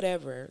possible.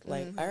 Whatever.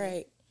 Like, all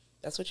right.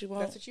 That's what you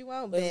want? That's what you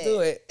want. Let's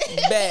do it.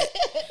 Bet.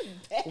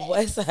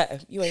 What's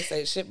up? You ain't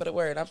say shit but a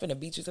word. I'm finna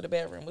beat you to the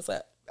bedroom. What's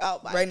up? Oh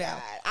my right God.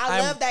 now. I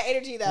love that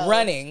energy though.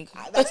 Running.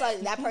 That's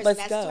like that person. Let's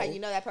That's go. why you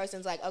know that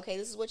person's like, okay,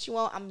 this is what you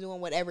want. I'm doing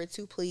whatever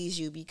to please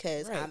you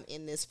because I'm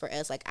in this for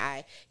us. Like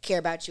I care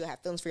about you. I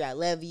have feelings for you. I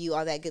love you.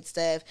 All that good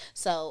stuff.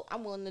 So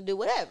I'm willing to do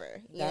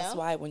whatever. That's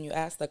why when you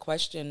asked the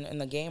question in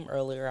the game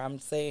earlier, I'm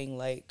saying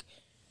like,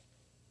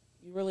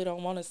 you really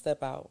don't want to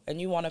step out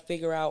and you want to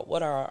figure out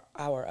what are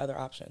our other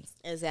options.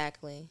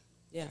 Exactly.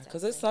 Yeah,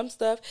 because it's some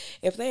stuff,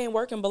 if they ain't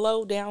working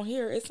below down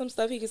here, it's some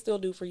stuff he can still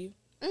do for you.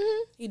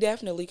 Mm-hmm. He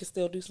definitely can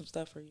still do some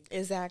stuff for you.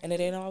 Exactly. And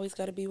it ain't always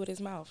got to be with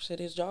his mouth. Shit,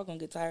 his jaw going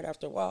to get tired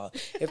after a while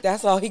if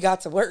that's all he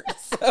got to work.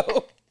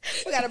 So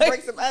we got to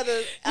bring some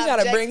other you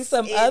got to bring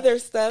some other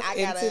stuff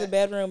into the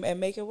bedroom and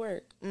make it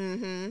work.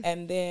 Mm-hmm.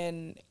 And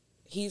then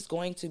he's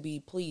going to be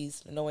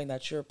pleased knowing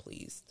that you're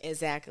pleased.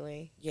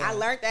 Exactly. Yeah. I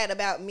learned that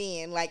about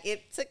men. Like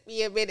it took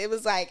me a bit. It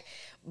was like,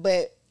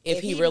 but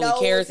if he really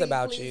cares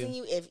about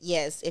you.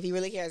 If he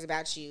really cares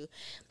about you,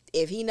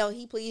 if he know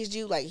he pleased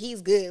you, like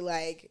he's good.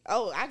 Like,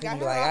 oh, I got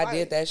her. Like I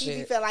did that he shit.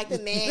 He feel like the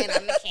man.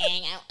 I'm the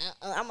king.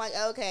 I'm like,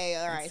 okay,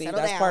 all right. See, settle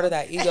that's down. part of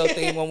that ego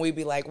thing when we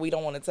be like, we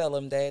don't want to tell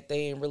them that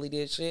they ain't really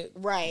did shit.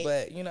 Right.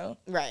 But you know.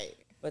 Right.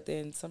 But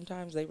then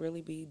sometimes they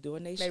really be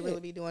doing their shit. They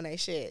really be doing their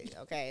shit.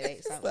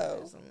 Okay.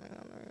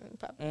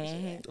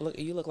 Look,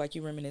 you look like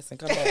you reminiscing.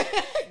 Come back.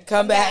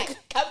 Come back.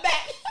 Come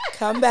back.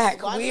 Come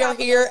back. We are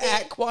here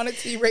at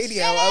Quantity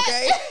Radio,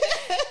 okay?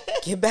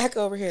 Get back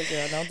over here,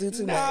 girl. Don't do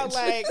too much.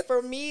 Like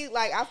for me,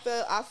 like I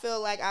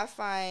feel like I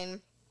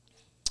find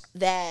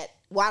that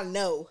I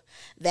know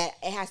that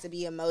it has to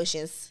be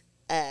emotions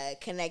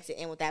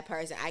connected in with that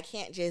person. I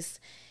can't just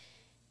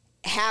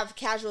have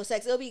casual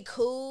sex. It'll be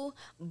cool,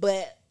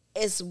 but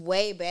it's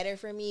way better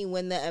for me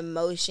when the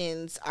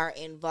emotions are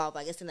involved.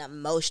 Like it's an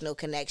emotional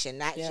connection,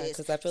 not just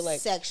 'cause I feel like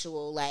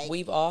sexual. Like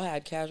we've all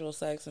had casual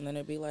sex, and then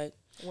it'd be like,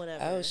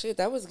 whatever. Oh shit,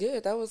 that was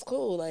good. That was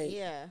cool. Like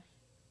yeah.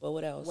 But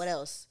what else? What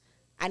else?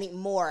 I need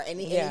more, and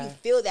you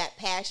feel that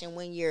passion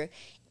when you're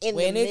in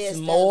when the midst it's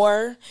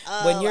more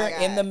of, when you're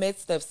in the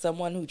midst of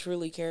someone who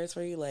truly cares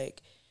for you.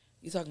 Like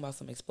you talking about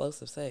some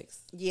explosive sex.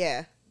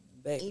 Yeah.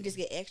 Baby. You just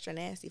get extra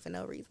nasty for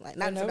no reason. Like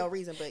not for no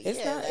reason, but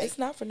it's not. Like, it's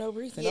not for no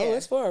reason. Yeah, no,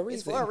 it's for a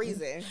reason. It's for a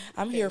reason.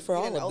 I'm here for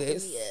all of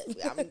this.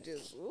 I'm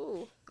just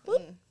ooh.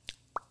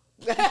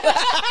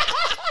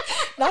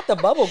 Not the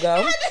bubble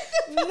gum.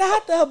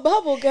 Not the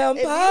bubble gum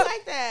It be pop.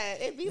 like that.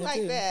 It be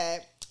like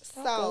that.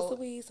 Stop goes So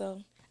the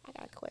weasel. I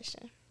got a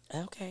question.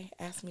 Okay,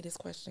 ask me this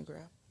question,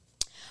 girl.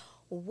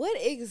 What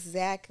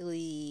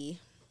exactly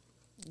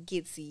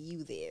gets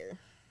you there?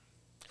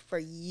 For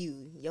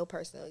you, your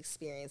personal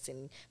experience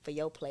and for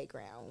your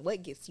playground,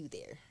 what gets you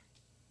there?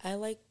 I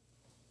like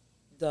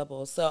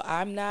doubles. So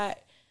I'm not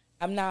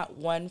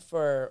one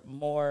for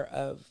more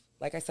of,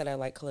 like I said, I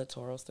like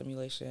clitoral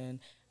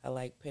stimulation. I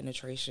like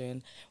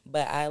penetration,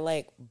 but I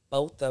like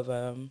both of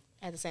them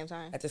At the same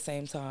time? at the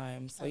same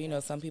time. So, you know,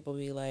 some people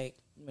be like,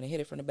 you want to hit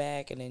it from the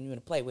back and then you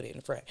want to play with it in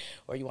the front.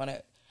 Or you want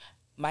to,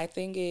 my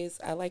thing is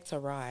I like to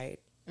ride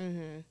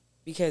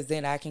because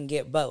then I can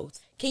get both.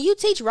 Can you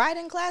teach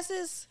riding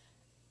classes?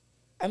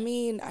 I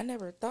mean, I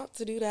never thought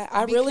to do that.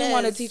 I really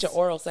want to teach an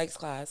oral sex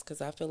class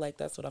because I feel like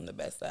that's what I'm the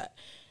best at.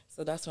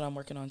 So that's what I'm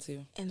working on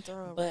too. And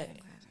throw a But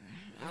riding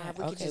class.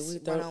 We could just we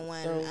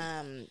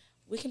one-on-one.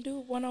 we can do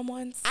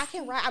one-on-ones. I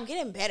can ride. I'm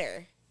getting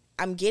better.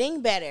 I'm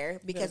getting better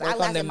because I work on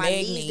laughed them my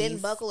leg knees didn't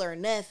knees. buckle or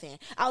nothing.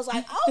 I was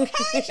like,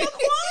 okay,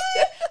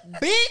 Shaquan,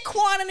 big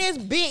Quan in this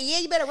big. Yeah,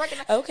 you better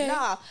recognize. Okay.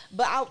 Nah,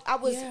 but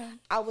Yeah.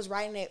 I was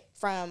writing it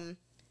from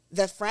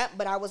the front,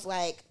 but I was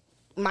like,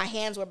 my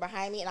hands were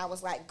behind me, and I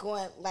was like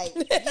going like,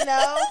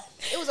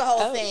 it was a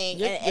whole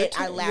thing.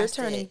 I laughed. You're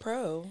turning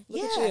pro.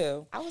 Look at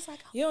you. I was like,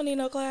 You don't need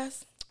no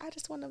class. I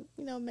just want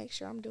to, make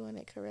sure I'm doing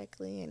it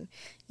correctly and,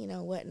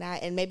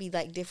 whatnot. And maybe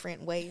like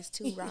different ways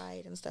to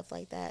ride and stuff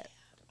like that.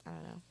 I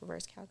don't know.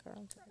 Reverse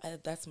cowgirl.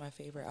 That's my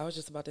favorite. I was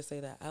just about to say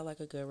that. I like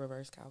a good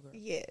reverse cowgirl.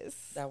 Yes.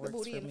 That works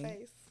booty for in the me.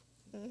 face.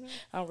 Mm-hmm.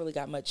 I don't really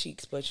got much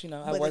cheeks, but, I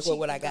But work the with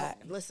what I cheeks got.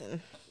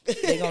 Listen.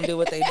 They going to do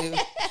what they do.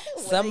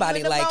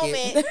 Somebody like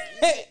it.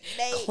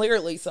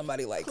 Clearly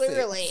somebody likes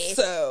it.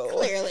 So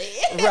Clearly.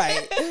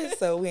 Right.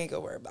 So we ain't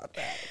going to worry about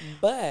that.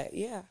 But,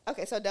 yeah.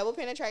 Okay, so double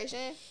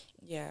penetration.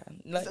 Yeah.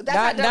 So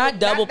Not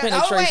double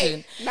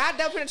penetration. Not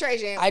double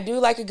penetration. I do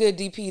like a good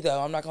DP,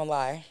 though. I'm not going to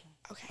lie.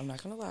 Okay. I'm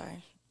not going to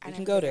lie. I You never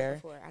can go did that there.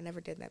 before. I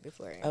never did that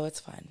before. Oh, it's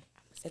fun.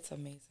 It's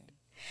amazing.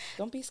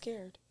 Don't be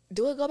scared.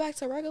 Do it go back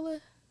to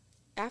regular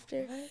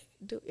after? What?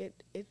 Do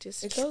it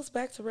just It goes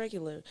back to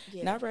regular.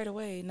 Yeah. Not right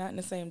away. Not in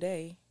the same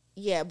day.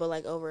 Yeah, but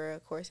like over a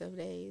course of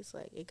days,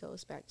 like it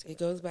goes back to. It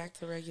goes back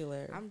to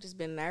regular. I'm just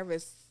been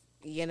nervous,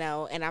 and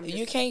I'm. Just,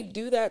 You can't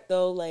do that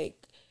though. Like,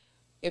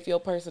 if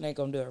your person ain't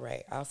gonna do it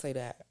right, I'll say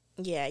that.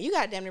 Yeah, you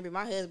got damn near be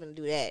my husband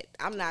to do that.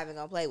 I'm not even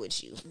gonna play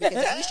with you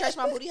because if you stretch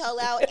my booty hole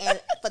out,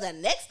 and for the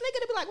next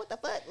nigga to be like, "What the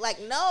fuck?" Like,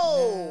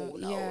 no.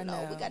 We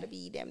got to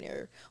be damn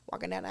near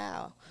walking down the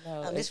aisle.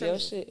 No, this if for your me.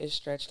 shit is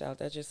stretched out,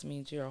 that just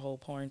means you're a whole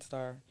porn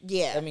star.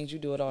 Yeah, That means you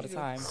do it all the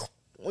time.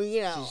 well,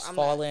 Just I'm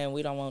fall not. in.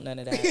 We don't want none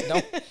of that.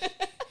 Don't.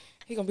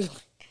 He gonna be like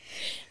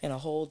in a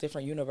whole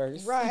different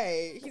universe,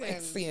 Right. He Like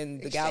done seeing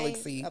the exchanged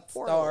galaxy, a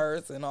portal.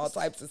 stars, and all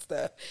types of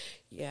stuff.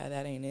 Yeah,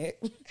 that ain't it.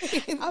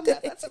 I'm not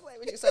about to play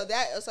with you.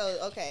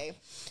 Okay.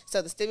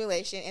 So the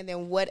stimulation, and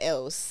then what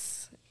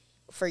else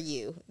for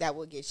you that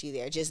will get you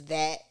there? Just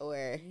that,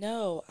 or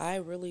No, I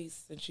really,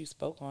 since you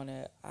spoke on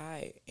it,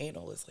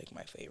 anal is like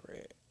my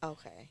favorite.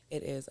 okay?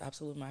 It is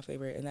absolutely my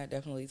favorite, and that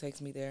definitely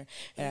takes me there.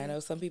 And I know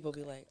some people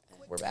be like,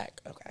 "We're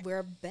back." Okay,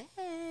 We're back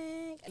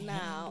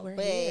now, we're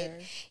but here.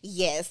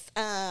 yes.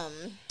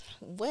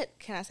 What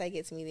can I say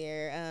gets me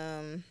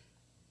there?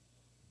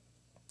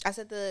 I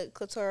said the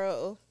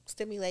clitoral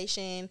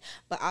stimulation,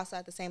 but also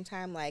at the same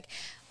time, like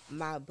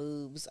my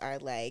boobs are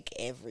like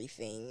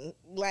everything.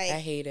 Like I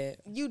hate it.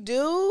 you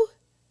do,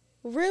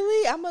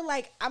 really? They're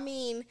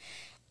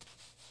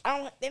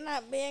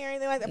not big or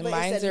anything like that. But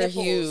Mines it's the are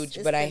nipples. huge,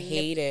 It's but the I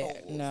hate it.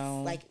 nipples.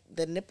 No. Like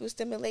the nipple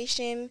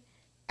stimulation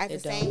at the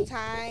It same don't.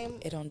 time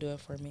It don't do it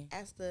for me.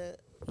 as the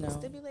No.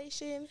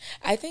 stimulation.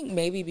 I think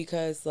maybe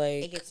because It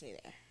like gets me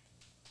there.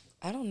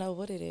 I don't know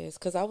what it is,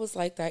 because I was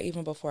like that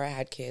even before I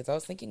had kids. I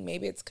was thinking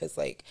maybe it's because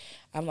like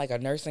I'm like a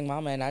nursing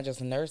mama and I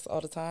just nurse all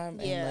the time,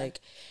 Yeah. and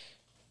like,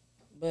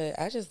 but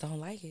I just don't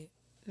like it.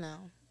 No.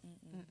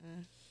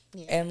 Mm-mm.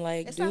 Yeah. And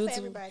like It's not for dudes,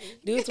 everybody.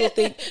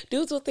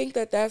 dudes will think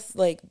that that's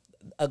like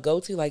a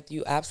go-to, like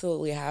you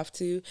absolutely have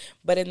to.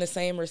 But in the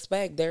same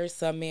respect, there's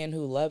some men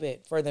who love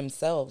it for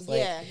themselves. Like,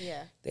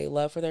 yeah. they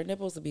love for their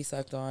nipples to be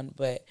sucked on,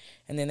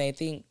 and then they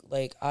think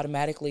like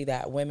automatically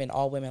that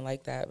all women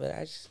like that. But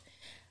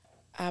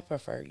I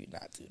prefer you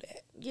not do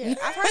that. Yeah,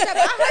 I've heard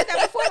that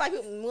before. Like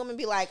women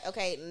be like,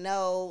 okay,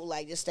 no,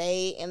 like just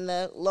stay in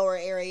the lower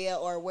area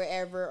or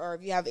wherever. Or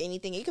if you have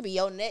anything, it could be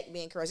your neck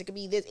being caressed. It could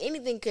be this.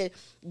 Anything could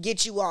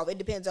get you off. It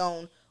depends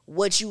on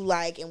what you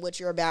like and what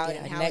you're about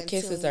and how neck in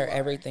kisses tune you are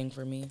everything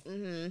for me.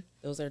 Mm-hmm.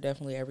 Those are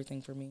definitely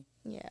everything for me.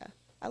 Yeah,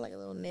 I like a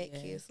little neck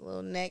kiss, a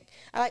little neck.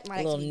 I like my A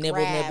neck little to be nibble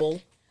grabbed,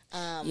 nibble.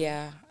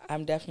 Yeah,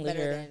 I'm definitely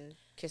better here. than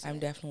kissing. I'm it.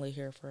 definitely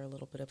here for a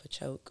little bit of a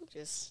choke.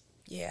 Just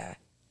Yeah.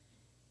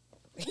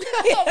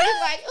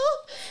 like,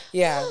 ooh.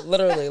 Yeah,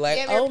 literally. Like,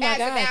 Damn near oh my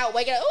passing God. out,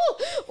 waking up.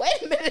 Ooh,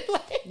 wait a minute.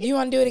 Like, You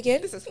want to do it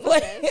again? This is fun.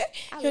 Like, I you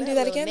want love to do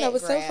that a again? little That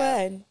was neck so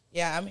grab. fun.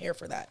 Yeah, I'm here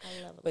for that.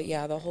 I love a But little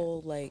yeah, the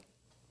whole like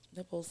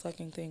nipple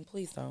sucking thing,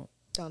 please don't.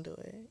 Don't do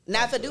it.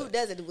 Now, if a dude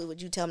does it,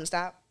 would you tell him to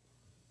stop?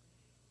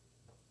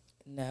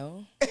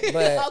 No.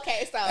 But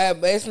Okay, so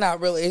but it's not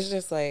really. It's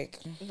just like,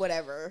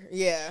 whatever.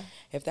 Yeah.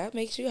 if that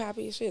makes you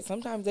happy as shit,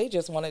 sometimes they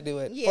just want to do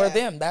it Yeah. for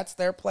them. That's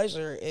their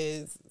pleasure,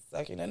 is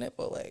sucking a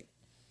nipple. Like,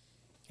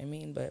 I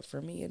mean, but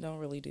for me, it don't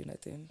really do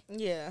nothing.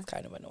 Yeah. It's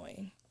kind of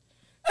annoying.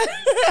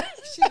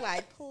 She's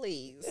like,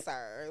 please,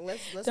 sir.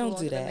 Let's Don't move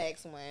on do to that. the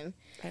next one.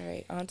 All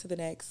right, on to the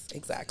next.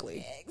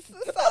 Exactly.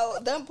 So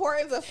the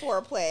importance of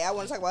foreplay. I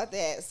want to talk about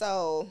that.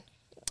 So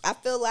I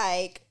feel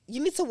like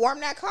you need to warm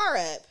that car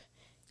up.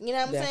 You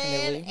know what I'm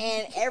saying? Definitely.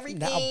 And everything.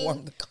 Not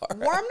warm the car up.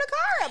 Warm the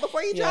car up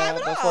before you drive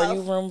it before off.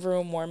 you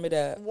vroom, warm it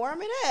up. Warm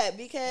it up,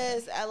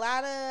 because a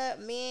lot of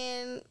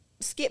men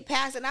skip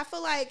past it. And I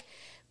feel like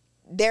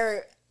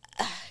they're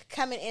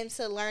coming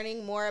into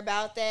learning more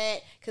about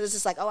that because it's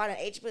just like, oh, I done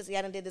ate your pussy,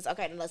 I done did this.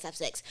 Okay, then let's have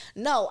sex.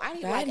 No, I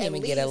need I didn't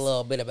even get a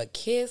little bit of a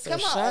kiss or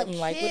something.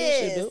 Like, what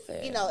is you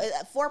doing? You know,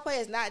 foreplay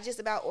is not just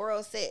about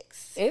oral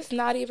sex. It's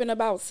not even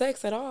about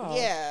sex at all.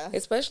 Yeah,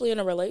 especially in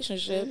a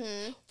relationship,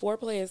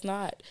 foreplay is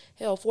not.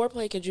 Hell,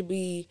 foreplay could you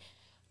be?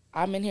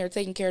 I'm in here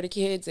taking care of the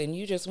kids, and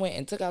you just went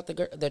and took out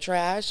the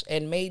trash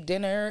and made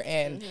dinner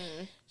and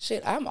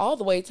shit. I'm all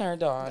the way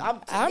turned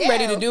on. I'm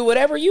ready to do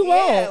whatever you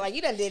want. Like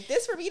you done did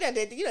this for me. You done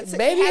took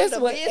baby, it's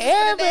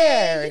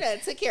whatever. You done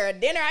took care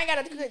of dinner. I ain't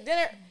got to cook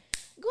dinner.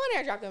 Go in there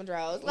and drop them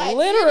drawers. Like,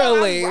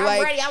 literally, you know,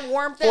 I'm ready. I'm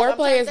warmed up.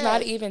 Foreplay is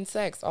not even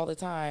sex all the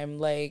time.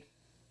 Like,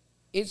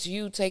 it's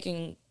you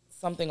taking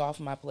something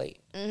off my plate.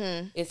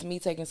 It's me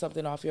taking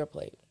something off your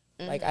plate.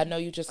 Like, I know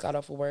you just got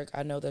off of work.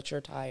 I know that you're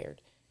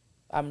tired.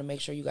 I'm going to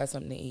make sure you got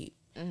something to eat.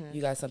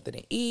 You got something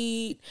to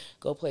eat.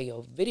 Go play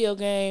your video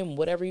game.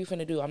 Whatever you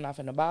finna do, I'm not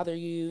finna bother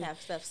you. Have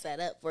stuff set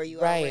up for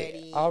you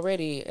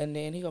already. And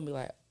then he going to be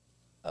like,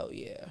 oh,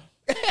 yeah.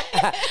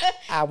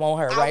 I want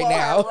her right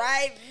now.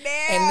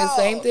 And the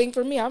same thing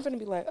for me. I'm finna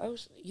be like, oh,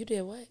 you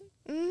did what?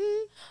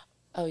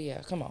 Oh, yeah,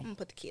 come on. I'm going to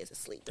put the kids to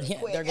sleep real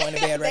quick. They're going to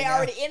bed right now. They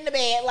already in the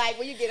bed. Like,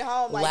 when you get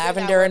home. Like,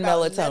 lavender and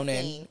melatonin.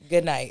 Nothing.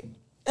 Good night.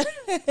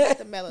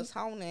 The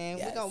melatonin.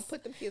 We're gonna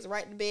put them kids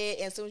right to bed,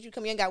 and as soon as you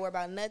come, you ain't gotta worry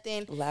about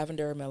nothing.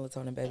 Lavender or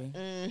melatonin, baby.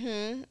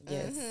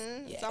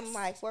 Yes. So I'm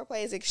like,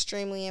 foreplay is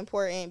extremely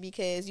important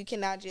because you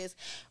cannot just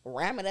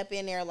ram it up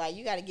in there. Like,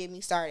 you gotta get me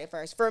started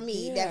first. For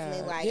me,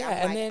 definitely. Like,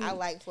 I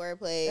like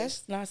foreplay.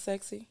 That's not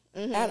sexy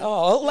at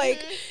all.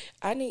 Like,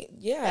 I need.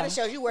 That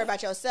shows you worry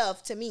about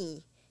yourself. To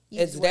me,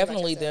 it's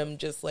definitely them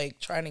just like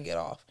trying to get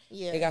off.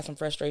 Yeah, they got some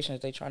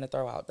frustrations they trying to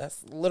throw out.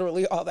 That's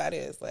literally all that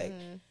is. Like.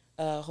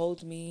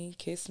 Hold me,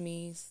 kiss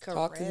me,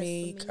 talk to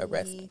me,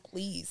 caress me,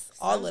 please.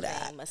 All of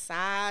that.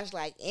 Massage,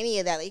 like any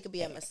of that. Like, it could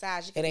be a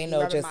massage. It ain't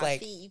no just like,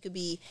 feet. You could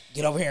be.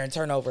 Get over here and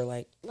turn over.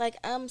 Like,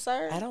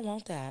 sir. I don't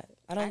want that.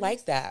 I don't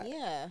like that.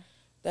 Yeah.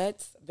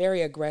 That's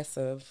very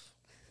aggressive.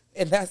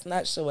 And that's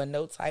not showing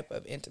no type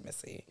of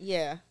intimacy.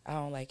 Yeah. I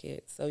don't like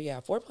it. So, yeah,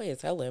 foreplay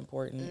is hella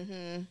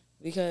important.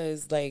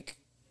 Because, like,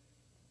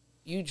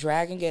 you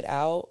dragging it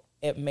out.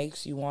 It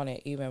makes you want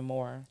it even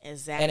more.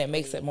 Exactly. And it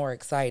makes it more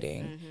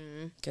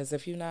exciting. Because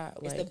if you're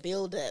not, like... It's the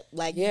build-up.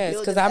 Like, yes,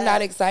 because I'm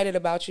not excited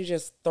about you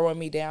just throwing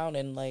me down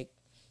and, like,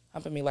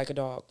 humping me like a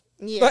dog.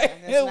 Yeah,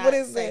 like, that's what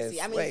is sexy.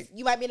 this? I mean, like,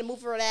 you might be in the mood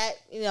for that,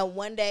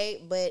 one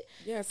day, but...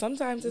 Yeah,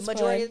 sometimes it's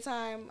majority of the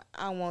time,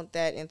 I want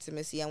that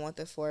intimacy. I want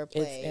the foreplay.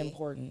 It's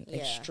important. Yeah.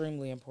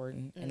 Extremely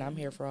important. And I'm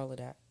here for all of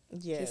that.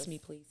 Yes. Kiss me,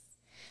 please.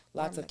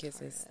 Lots of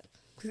kisses.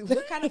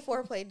 What kind of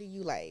foreplay do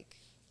you like?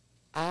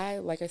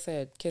 Like I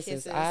said,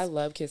 kisses. I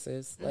love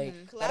kisses.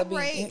 Like,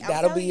 collaborate.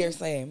 That'll be your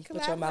same.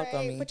 Put your mouth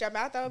on me. Put your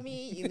mouth on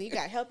me. You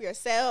got to help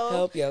yourself.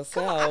 Help yourself.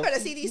 Come on, I better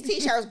see these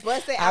t-shirts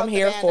busted out. I'm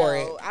here for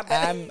it.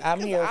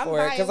 I'm here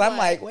for it because I'm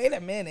like, wait a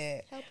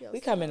minute. We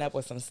coming up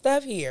with some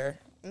stuff here.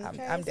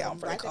 Okay, I'm down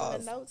for the cause.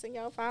 Write the notes in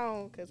your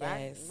phone because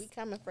we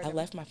coming for them. I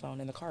left my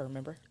phone in the car.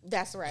 Remember?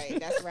 That's right.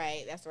 That's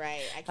right. That's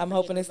right. I'm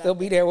hoping it still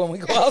be there when we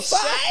go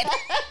outside.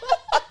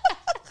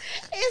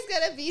 It's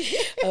gonna be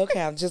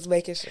okay. I'm just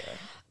making sure.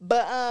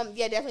 But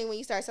yeah, definitely when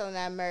you start selling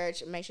that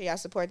merch, make sure y'all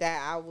support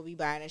that. I will be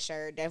buying a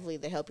shirt, definitely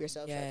the help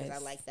yourself shirt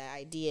because I like that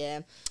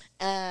idea.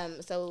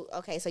 So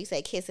you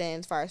say kissing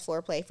as far as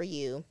foreplay for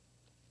you,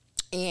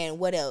 and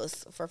what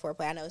else for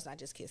foreplay? I know it's not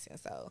just kissing,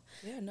 so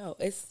yeah, no,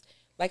 it's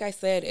like I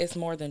said, it's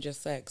more than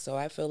just sex. So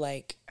I feel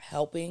like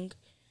helping,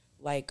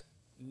 like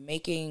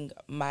making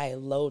my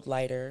load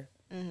lighter.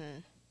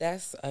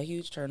 That's a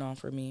huge turn on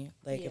for me.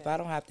 Like if I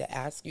don't have to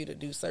ask you to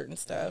do certain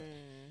stuff,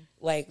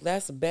 like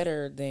that's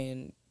better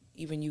than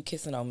even you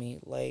kissing on me.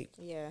 Like,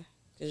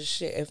 cause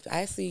shit, if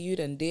I see you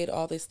done did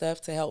all this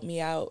stuff to help me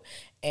out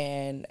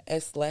and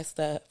it's less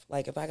stuff,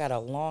 like if I got a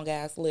long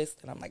ass list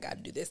and I'm like, I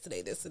gotta do this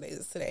today, this today,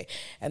 this today.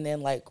 And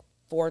then like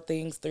 3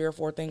 or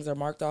 4 things are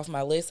marked off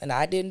my list and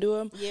I didn't do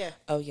them. Yeah.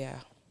 Oh yeah.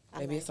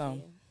 Maybe it's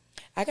on.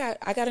 I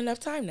got enough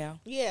time now.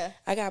 Yeah.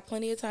 I got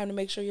plenty of time to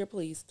make sure you're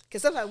pleased.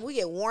 Because sometimes we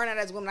get worn out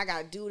as women. I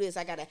got to do this.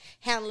 I got to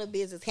handle the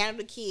business, handle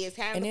the kids,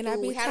 handle the food. And then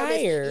I be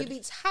tired. You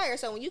be tired.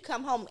 So when you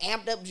come home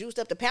amped up, juiced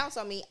up to pounce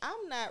on me,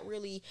 I'm not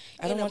really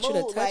I don't want you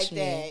to touch like me.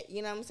 That.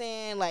 You know what I'm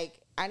saying? Like,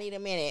 I need a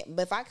minute.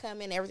 But if I come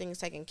in, everything's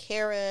taken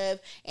care of,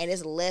 and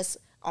it's less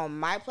on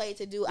my plate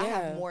to do, I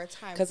have more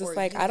time. Because it's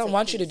like, I don't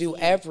want you to do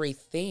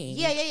everything.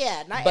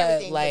 Yeah. Not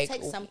everything, but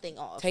take something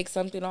off. Take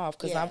something off,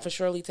 because I'm for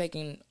surely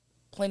taking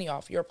plenty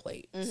off your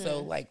plate.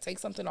 So like take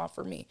something off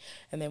for me.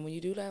 And then when you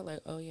do that,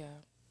 like, oh yeah,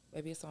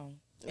 maybe it's on.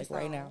 Like it's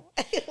right on. Now.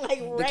 Like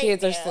the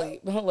kids are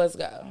asleep. Let's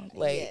go.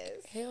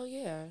 Like hell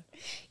yeah.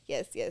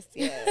 Yes.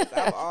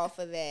 I'm all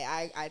for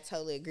that. I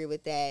totally agree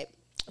with that.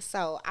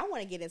 So I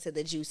want to get into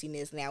the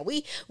juiciness now.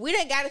 We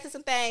done got into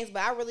some things,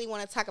 but I really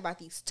want to talk about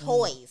these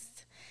toys.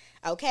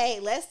 Okay,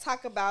 let's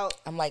talk about.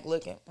 I'm like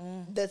looking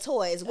the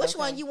toys. Which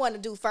one you want to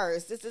do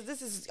first?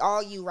 This is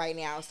all you right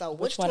now. So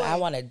which one I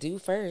want to do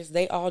first?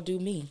 They all do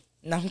me.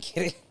 No, I'm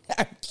kidding.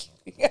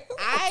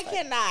 I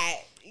cannot.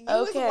 You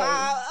was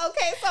wild.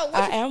 Okay, so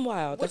I am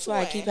wild. That's why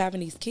I keep having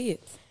these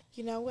kids.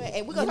 You know what?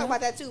 And we're gonna talk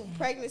about that too.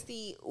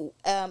 Pregnancy,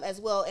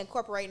 as well,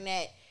 incorporating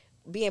that,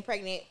 being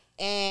pregnant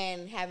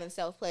and having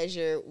self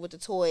pleasure with the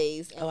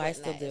toys. And I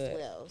still do as it.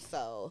 well.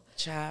 So,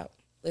 Child,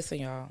 listen,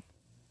 y'all.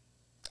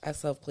 I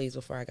self pleased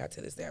before I got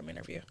to this damn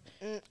interview.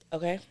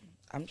 Okay,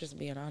 I'm just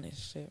being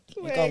honest. Shit,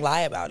 you ain't gonna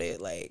lie about it.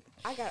 Like,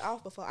 I got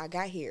off before I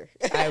got here.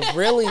 I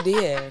really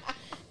did.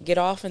 Get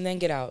off and then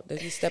get out. Then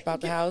you step out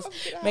the house.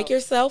 Make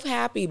yourself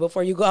happy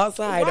before you go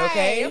outside, right.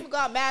 okay? I'm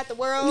going mad at the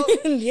world.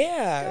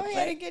 Yeah. Go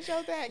ahead and get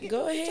your back.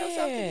 Go ahead. Get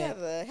yourself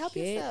together. Help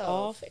get yourself.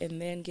 off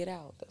and then get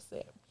out. That's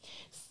it.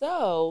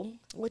 So.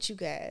 What you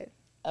got?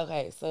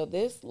 Okay, so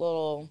this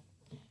little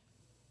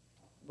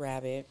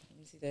rabbit.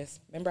 You see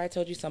this? Remember I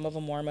told you some of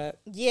them warm up?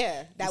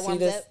 Yeah. That warms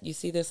this, up? You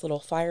see this little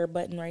fire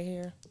button right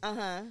here?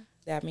 Uh-huh.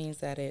 That means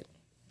that it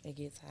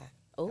gets hot.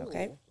 Ooh.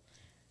 Okay?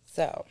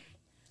 So.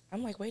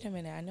 I'm like, wait a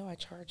minute. I know I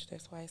charged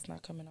this. Why it's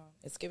not coming on?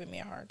 It's giving me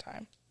a hard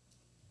time.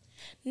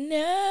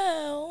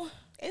 No.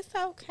 It's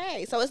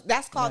okay. So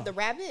that's called the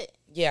rabbit?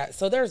 Yeah.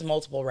 So there's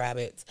multiple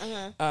rabbits.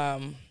 Uh-huh.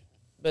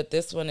 But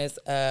this one is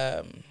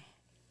a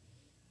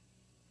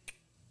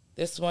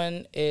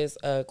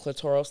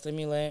clitoral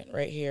stimulant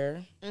right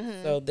here.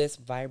 Mm-hmm. So this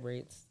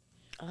vibrates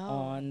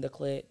on the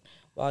clit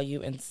while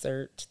you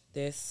insert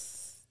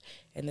this.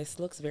 And this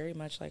looks very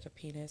much like a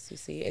penis. You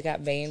see? It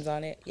got veins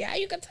on it. Yeah,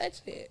 you can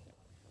touch it.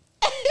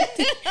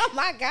 Oh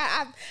my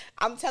God.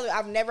 I'm telling you,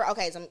 I've never,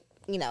 okay, so,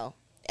 you know,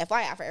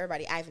 FYI for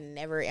everybody, I've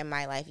never in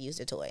my life used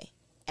a toy.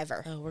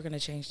 Ever. Oh, we're going to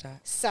change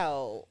that.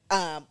 So,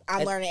 I'm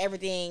learning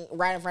everything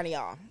right in front of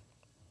y'all.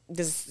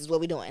 This is what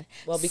we're doing.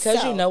 Well,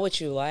 because you know what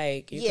you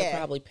like, you could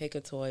probably pick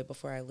a toy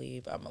before I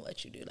leave. I'm going to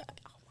let you do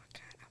that. Oh my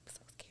God, I'm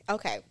so scared.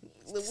 Okay.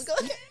 We go,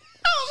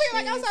 oh,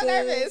 man, like, I'm so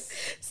nervous.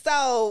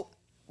 So,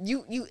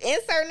 you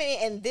inserting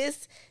it in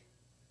this,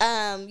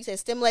 you said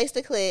stimulates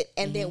the clit,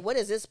 and then what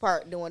is this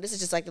part doing? This is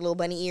just like the little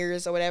bunny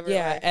ears or whatever.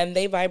 Yeah, right? and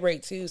they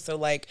vibrate too. So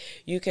like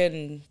you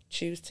can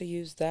choose to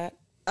use that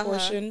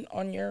portion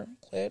on your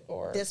clit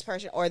or this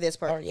portion or this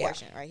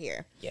portion right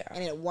here. Yeah,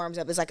 and it warms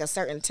up. It's like a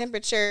certain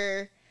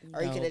temperature,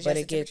 or you can adjust. But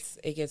it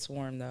gets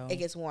warm though. It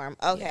gets warm.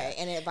 Okay,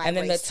 and it vibrates. And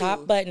then the top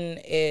too. button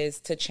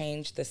is to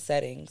change the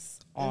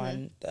settings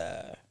on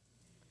the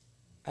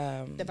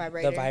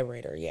vibrator. The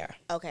vibrator, yeah.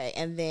 Okay,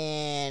 and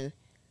then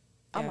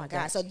oh my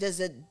God, so does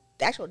the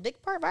actual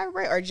dick part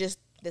vibrate or just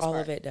this all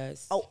part? of it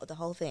does? Oh, the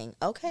whole thing.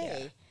 Okay.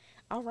 Yeah.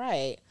 All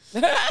right.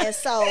 And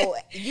so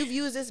you've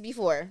used this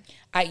before?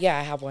 I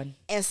have one.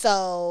 And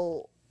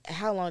so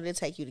how long did it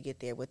take you to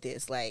get there with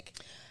this? Like,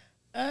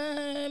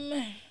 that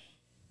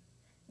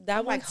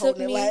one like took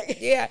me.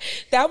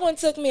 That one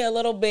took me a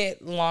little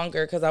bit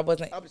longer because I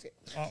wasn't. I'm just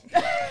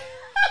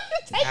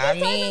I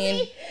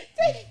mean,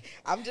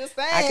 I'm just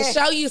saying. I can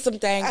show you some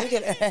things.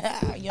 You know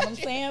what I'm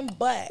saying?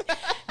 But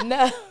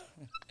no.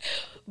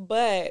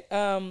 But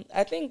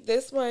I think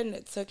this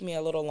one took me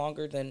a little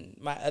longer than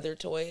my other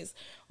toys,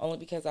 only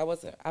because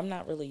I'm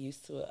not really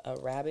used to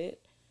a rabbit,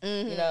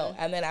 you know,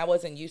 and then I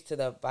wasn't used to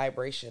the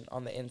vibration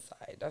on the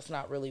inside. That's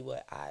not really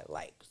what I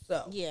like.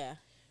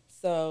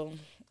 So,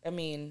 I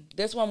mean,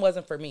 this one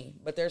wasn't for me,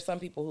 but there's some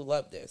people who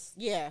love this.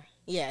 Yeah,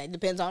 it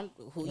depends on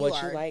who you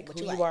are.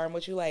 Who you are and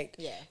what you like.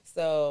 Yeah.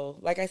 So,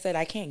 like I said,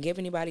 I can't give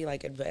anybody,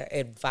 like,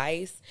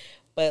 advice,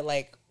 but,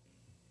 like,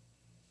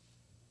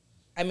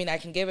 I mean, I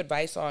can give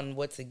advice on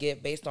what to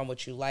get based on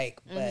what you like,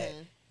 but,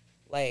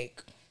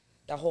 like,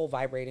 the whole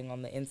vibrating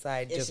on the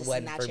inside just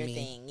wasn't not for your me.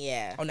 Thing.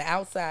 Yeah. On the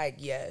outside,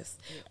 yes.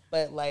 Yeah.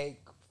 But,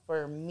 like,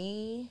 for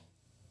me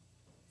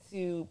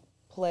to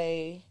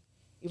play,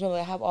 even though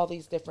I have all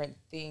these different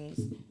things,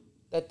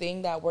 the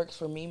thing that works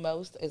for me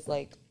most is,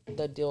 like,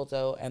 the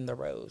dildo and the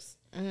rose.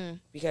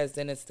 Because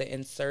then it's the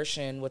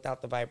insertion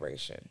without the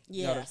vibration.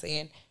 Yeah. You know what I'm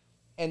saying?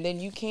 And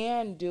then you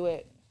can do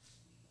it.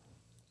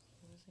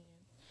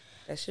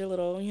 That's your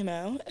little, you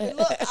know. Look,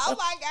 oh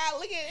my God,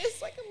 look at it.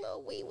 It's like a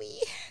little wee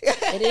wee.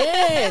 It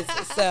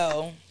is.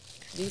 So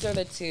these are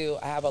the two.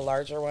 I have a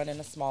larger one and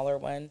a smaller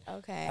one.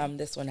 Okay.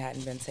 This one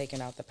hadn't been taken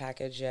out the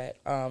package yet.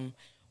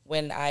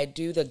 When I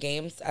do the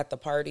games at the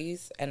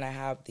parties and I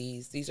have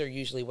these are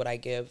usually what I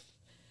give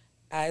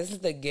as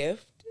the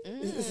gift.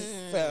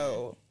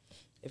 So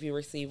if you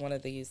receive one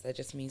of these, that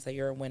just means that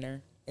you're a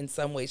winner in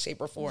some way,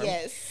 shape, or form.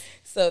 Yes.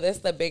 So that's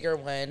the bigger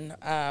one.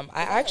 I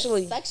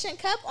actually suction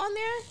cup on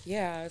there.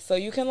 Yeah. So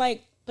you can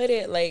like put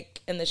it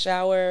like in the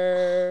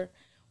shower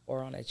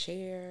or on a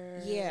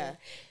chair. Yeah.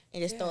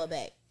 And just throw it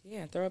back.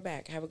 Yeah, throw it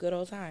back. Have a good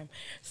old time.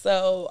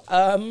 So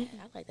I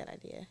like that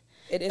idea.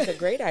 It is a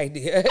great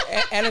idea,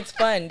 and it's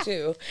fun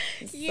too.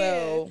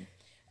 Yeah.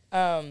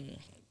 So,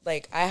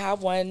 like I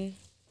have one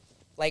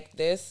like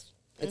this.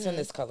 It's in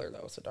this color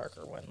though. It's a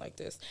darker one like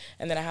this,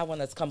 and then I have one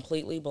that's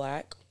completely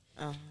black.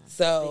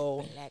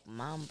 So Black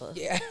Mamba.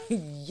 Yeah.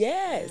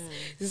 Yes.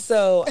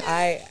 So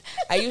I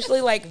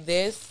usually like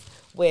this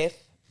with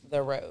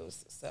the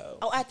rose. So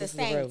at the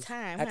same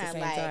time. At the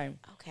same time.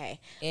 Okay.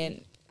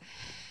 And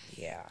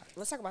yeah.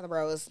 Let's talk about the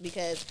rose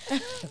because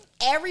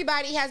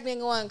everybody has been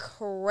going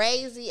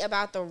crazy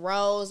about the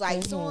rose. Like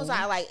as soon as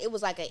it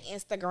was like an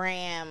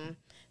Instagram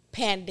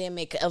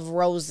pandemic of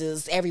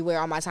roses everywhere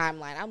on my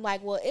timeline. I'm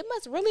like, well, it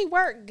must really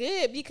work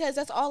good because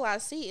that's all I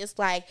see. It's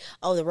like,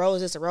 oh, the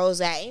rose is a rose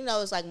that, you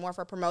know, it's like more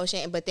for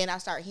promotion. But then I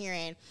start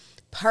hearing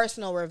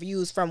personal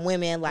reviews from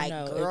women like,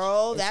 No,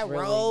 girl, it's that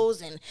really,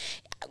 rose, and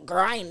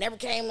girl, I ain't never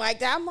came like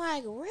that. I'm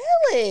like,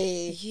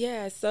 really?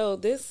 Yeah, so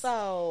this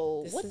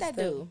What that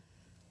do?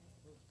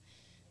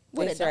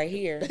 What this it right do?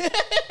 here.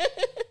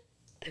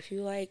 If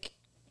you like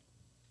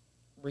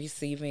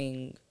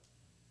receiving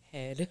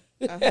head,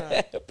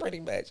 pretty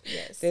much.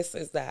 Yes. This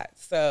is that.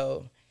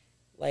 So,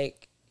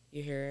 like,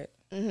 you hear it.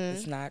 Mm-hmm.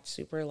 It's not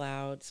super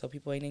loud, so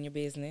people ain't in your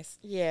business.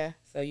 Yeah.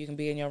 So you can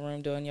be in your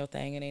room doing your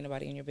thing, and ain't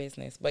nobody in your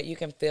business. But you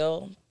can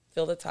feel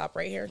the top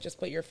right here. Just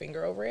put your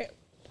finger over it.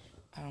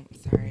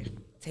 Sorry.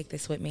 Take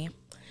this with me.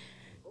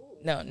 Ooh.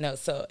 No.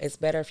 So it's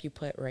better if you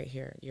put right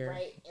here.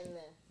 Right in the.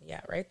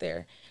 Yeah, right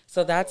there.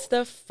 So that's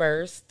the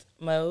first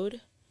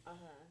mode.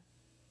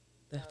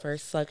 The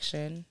first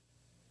suction.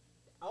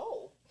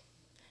 Oh.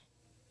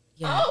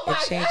 Yeah, Oh my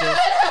it changes.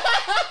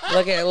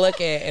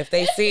 Look at. If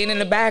they see it in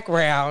the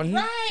background.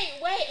 Right.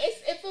 Wait.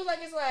 It feels like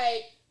it's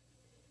like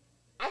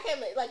I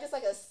can't like it's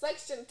like a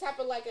suction type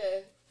of like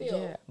a feel.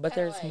 Yeah, but Kinda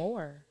there's like,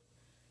 more.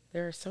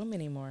 There are so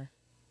many more.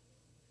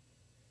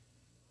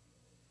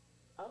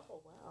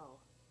 oh wow.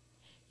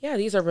 Yeah,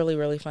 these are really,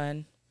 really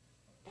fun.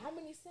 How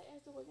many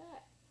settings do we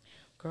got?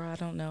 Girl, I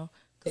don't know.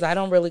 Because I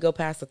don't really go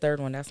past the third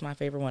one. That's my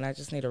favorite one. I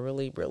just need a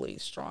really, really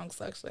strong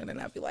suction.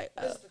 And I'd be like,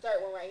 oh. This is the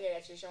third one right here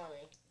that you're showing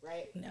me,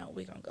 right? No,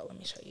 we're going to go. Let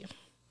me show you.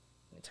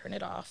 Let me turn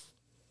it off.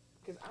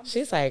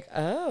 She's like,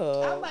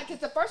 oh. I'm like,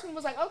 because the first one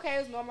was like, okay, it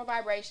was normal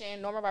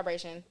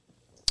vibration.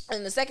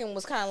 And the second one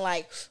was kind of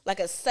like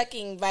a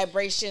sucking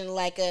vibration,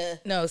 like a.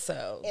 No,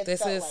 so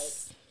this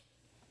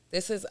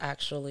is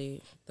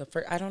actually the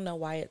first. I don't know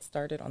why it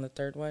started on the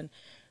third one.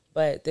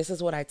 But this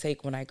is what I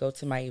take when I go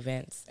to my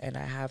events and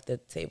I have the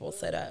table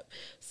set up.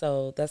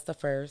 So that's the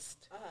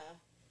first.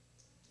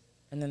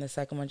 And then the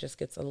second one just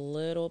gets a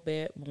little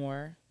bit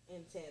more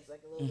intense,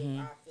 like a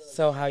little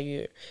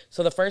bit.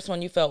 So the first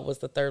one you felt was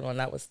the third one.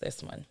 That was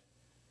this one.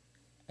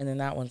 And then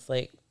that one's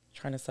like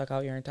trying to suck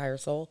out your entire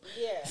soul.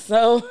 Yeah.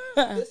 So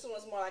this one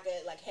was more like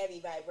a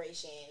heavy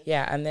vibration.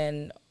 Yeah, and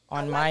then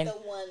on mine, the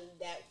one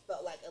that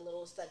felt like a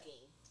little sucking.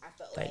 I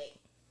felt like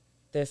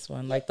this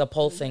one, like the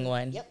pulsing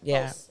one. Yep.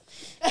 Yeah. Pulse.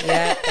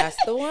 Yeah, that's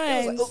the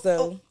one.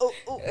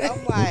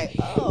 I'm like,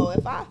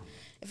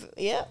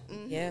 yeah,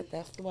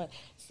 that's the one.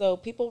 So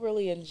people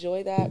really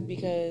enjoy that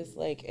because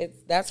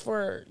that's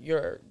for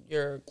your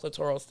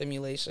clitoral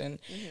stimulation,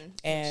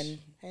 and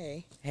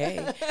hey,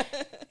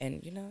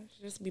 and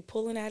just be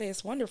pulling at it.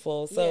 It's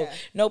wonderful. So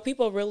no,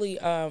 people really.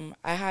 I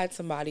had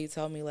somebody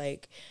tell me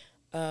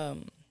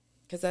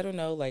because I don't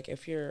know,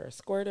 if you're a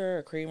squirter,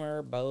 a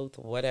creamer, both,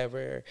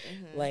 whatever,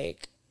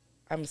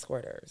 I'm a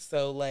squirter.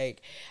 So,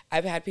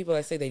 I've had people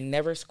that say they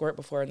never squirt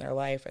before in their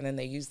life, and then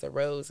they use the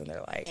rose, and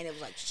they're like... And it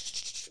was like...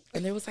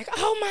 And it was like,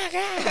 oh, my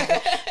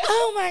God.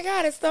 Oh, my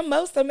God. It's the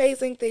most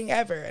amazing thing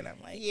ever. And I'm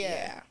like,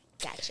 yeah.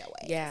 Gotcha.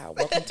 Yeah,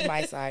 welcome to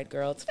my side,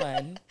 girl. It's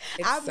fun.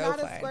 I'm so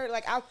not fun. A squirter.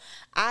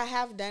 I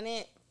have done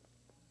it,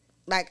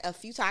 a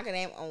few times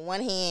on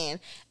one hand,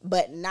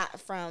 but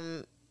not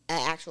from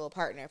an actual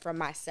partner, from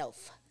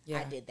myself.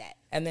 Yeah. I did that.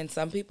 And then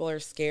some people are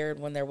scared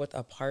when they're with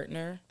a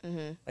partner.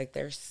 Mm-hmm.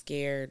 They're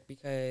scared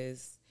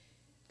because,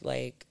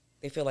 they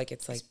feel like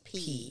it's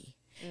pee.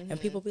 Mm-hmm.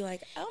 And people be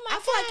like, oh, my God.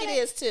 I feel like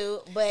it is, too.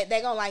 But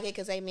they going to like it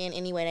because they men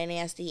anyway. They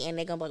nasty. And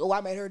they going to be like, oh,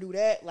 I made her do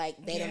that.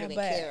 They don't even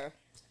care.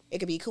 It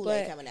could be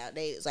Kool-Aid coming out.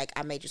 It's like,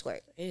 I made you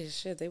squirt.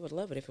 Shit, they would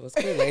love it if it was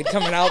Kool-Aid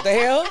coming out the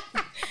hell.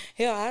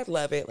 Hell, I'd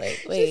love it.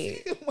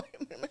 Wait.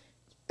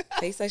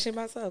 Taste that shit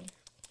myself.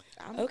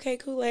 Okay,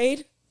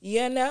 Kool-Aid.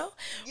 Yeah.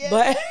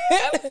 But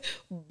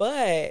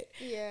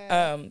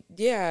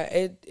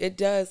it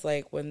does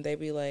when they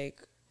be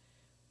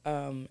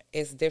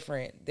it's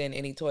different than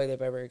any toy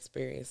they've ever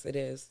experienced. It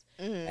is.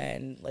 Mm-hmm.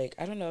 And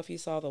I don't know if you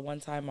saw the one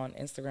time on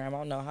Instagram, I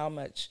don't know how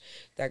much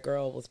that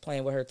girl was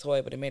playing with her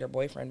toy, but it made her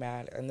boyfriend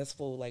mad, and this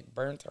fool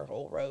burnt her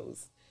whole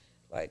rose,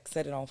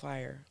 set it on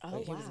fire.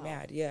 He was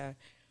mad. Yeah.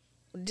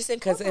 Just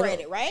incorporate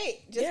it, right?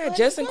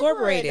 Just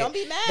incorporate it. Don't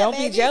be mad. Don't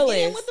baby. be jealous.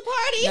 Get in with the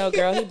party. No,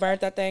 girl, he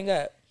burnt that thing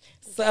up.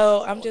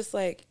 So I'm just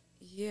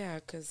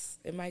because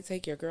it might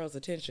take your girl's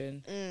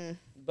attention. Mm.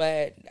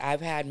 But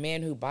I've had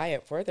men who buy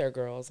it for their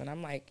girls, and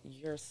I'm like,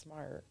 you're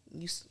smart.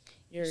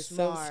 You're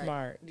so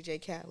smart.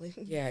 DJ Khaled.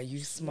 Yeah, you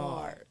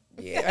smart.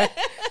 Yeah.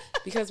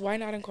 Because why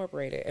not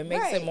incorporate it? It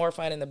makes it more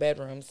fun in the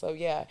bedroom. So,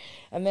 yeah.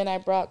 And then I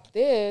brought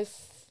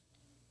this.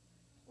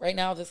 Right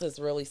now, this is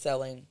really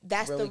selling.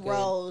 That's really the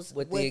rose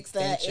with the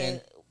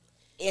extension.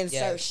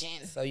 Insertion.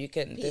 Yes. So you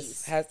can,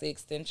 this has the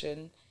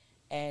extension,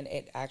 and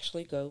it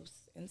actually goes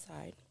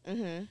inside.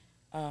 Mm-hmm.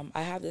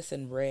 I have this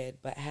in red,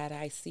 but had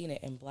I seen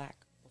it in black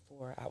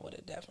before, I would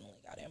have definitely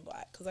got it in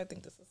black because I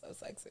think this is so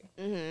sexy.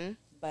 Mm-hmm.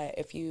 But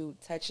if you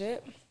touch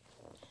it,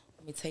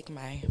 let me take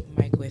my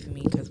mic with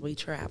me because we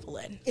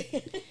traveling.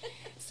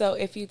 So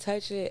if you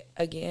touch it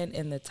again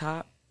in the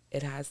top,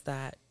 it has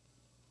the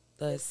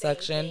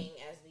suction. Same thing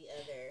as the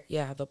other.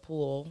 Yeah, the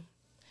pool.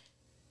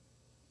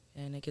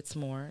 And then it gets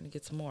more and it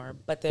gets more.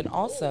 But then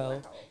also,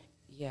 Ooh, wow.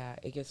 yeah,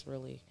 it gets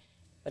really.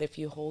 But if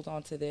you hold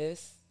on to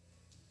this,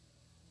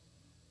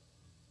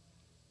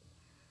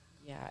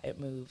 yeah, it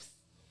moves.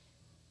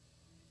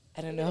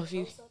 I don't know if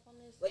you.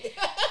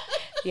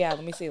 Yeah,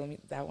 let me see.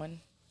 That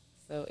one.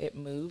 So it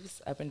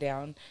moves up and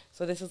down.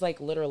 So this is like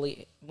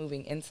literally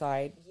moving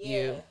inside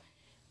you.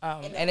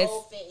 And the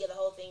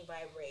whole thing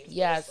vibrates.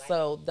 Yeah, like,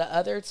 so the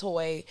other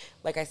toy,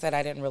 like I said,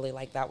 I didn't really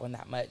like that one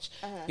that much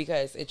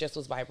because it just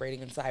was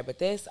vibrating inside. But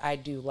this I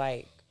do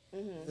like.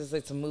 Because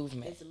it's a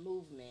movement. It's a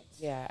movement.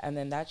 Yeah, and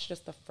then that's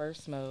just the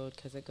first mode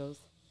because it goes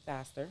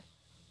faster.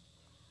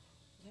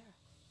 Yeah.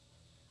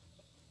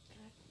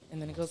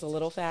 And then it goes a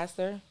little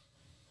faster.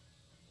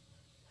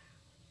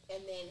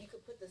 And then you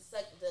could put the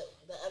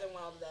other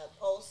one on the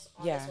pulse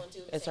on this one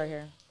too. It's right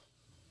here.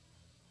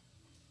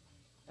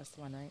 That's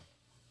the one, right?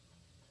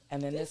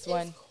 And then this is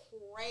one.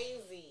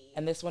 Crazy.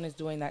 And this one is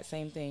doing that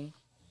same thing.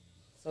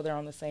 So they're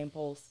on the same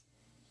pulse.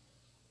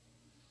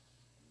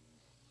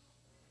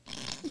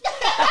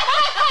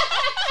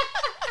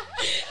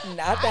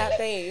 Not that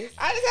face.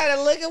 I just had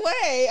to look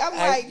away. I'm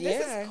like,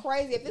 this yeah. is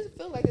crazy. If this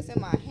feels like it's in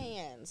my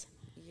hands.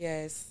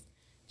 Yes.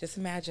 Just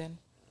imagine.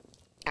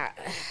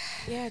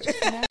 Yeah,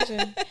 just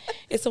imagine.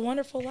 It's a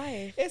wonderful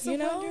life. It's a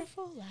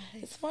wonderful life.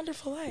 It's a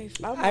wonderful life.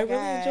 Oh I really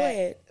God. enjoy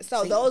it.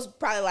 So those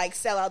probably like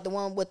sell out the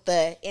one with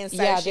the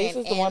insertion. Yeah, this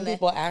is the one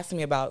people ask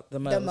me about the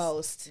most. The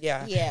most.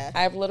 Yeah. Yeah.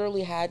 I've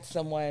literally had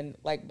someone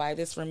like buy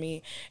this for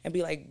me and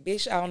be like,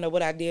 bitch, I don't know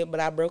what I did, but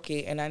I broke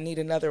it and I need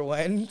another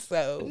one.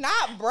 So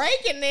not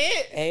breaking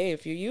it. Hey,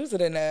 if you use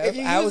it enough. If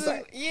you use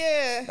it,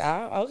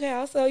 yeah. Okay,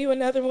 I'll sell you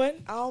another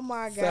one. Oh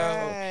my God. So,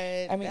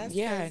 I mean, that's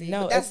yeah, crazy.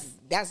 no, But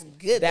that's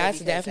good. That's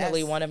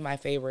definitely one of my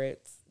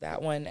favorites.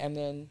 That one, and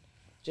then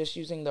just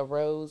using the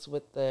rose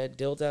with the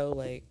dildo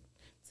like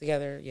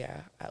together.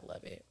 Yeah, I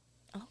love it.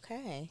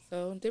 Okay.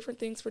 So different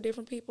things for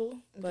different people,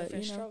 but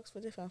different strokes for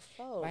different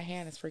folks. My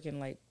hand is freaking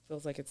like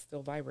feels like it's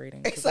still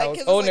vibrating It's because like, I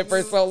was holding it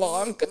for so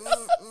long.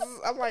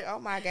 I'm like, oh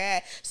my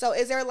God. So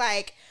is there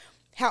like,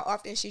 how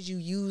often should you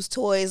use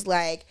toys?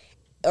 Like,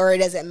 or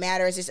does it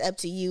matter? It's just up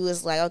to you.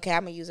 It's like, okay,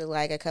 I'm gonna use it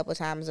like a couple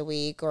times a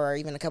week, or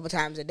even a couple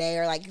times a day,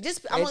 or like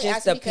just. I'm only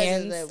asking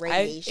because of the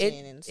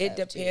radiation and stuff. It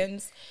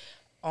depends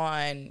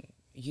on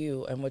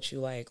you and what you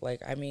like.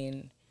 Like, I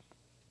mean,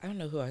 I don't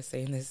know who I was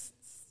saying this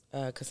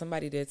because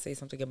somebody did say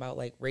something about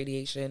like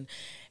radiation,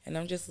 and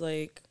I'm just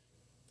like,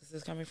 this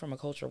is coming from a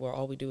culture where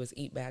all we do is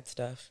eat bad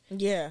stuff.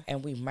 Yeah.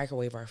 And we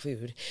microwave our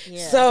food.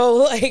 Yeah. So,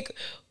 like,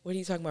 what are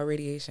you talking about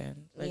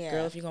radiation? Like, Yeah.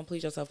 girl, if you're going to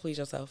please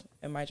yourself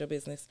and mind your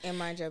business. And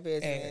mind your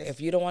business. And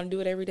if you don't want to do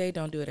it every day,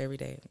 don't do it every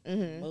day.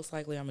 Mm-hmm. Most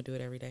likely, I'm going to do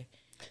it every day.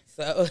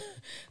 So,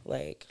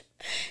 like,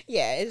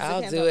 yeah,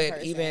 I'll do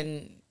it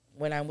even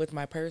when I'm with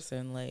my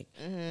person. Like,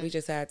 we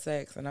just had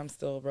sex and I'm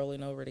still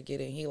rolling over to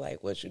get it. He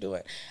like, what you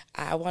doing?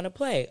 I want to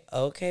play.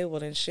 Okay, well,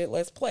 then shit,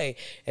 let's play.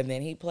 And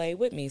then he played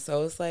with me.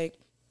 So, it's like,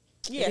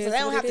 yeah, so they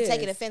don't have to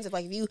take it offensive.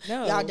 Like, if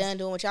y'all done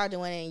doing what y'all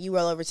doing and you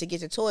roll over to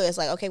get the toy, it's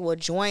like, okay, well,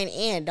 join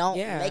in. Don't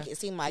make it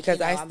seem like, because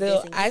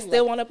I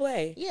still want to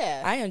play.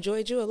 Yeah. I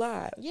enjoyed you a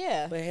lot.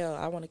 Yeah. But hell,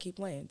 I want to keep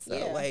playing. So,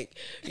 Yeah. like,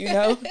 you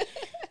know,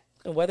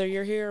 whether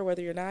you're here or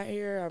whether you're not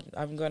here,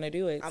 I'm going to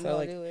do it. I'm so,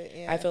 going to do it,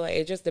 yeah. I feel like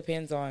it just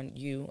depends on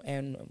you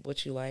and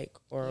what you like.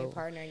 Or your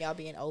partner, y'all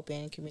being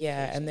open, communication.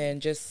 Yeah, and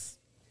then just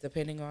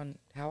depending on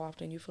how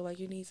often you feel like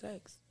you need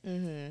sex.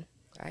 Mm-hmm.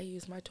 I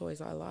use my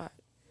toys a lot.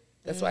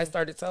 That's why I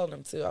started telling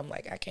them too. I'm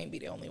like, I can't be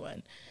the only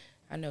one.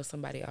 I know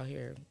somebody out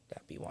here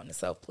that be wanting to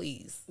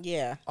self-please.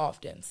 Yeah.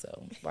 Often.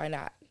 So why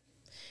not?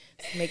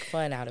 Let's make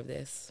fun out of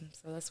this.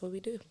 So that's what we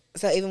do.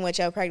 So even with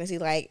your pregnancy,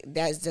 like,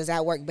 does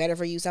that work better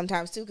for you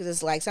sometimes too? Because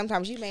it's like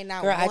sometimes you may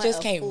not. Girl, want I just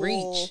a can't full,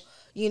 reach.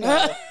 You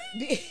know,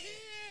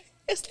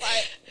 it's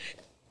like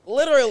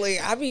literally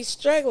I be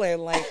struggling.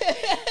 Like,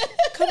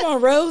 come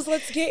on, Rose,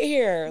 let's get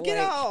here. Get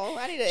like, on.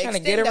 I need to trying to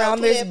get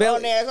around this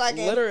belly. There so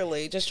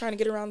literally, just trying to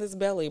get around this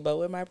belly. But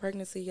with my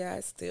pregnancy, yeah,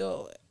 I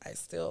still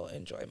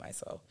enjoy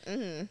myself.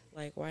 Mm-hmm.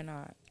 Like, why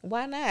not?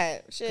 Why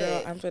not? Shit.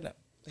 Girl, I'm finna.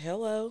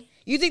 Hello.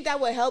 You think that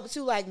would help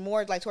too, like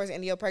more like towards the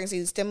end of your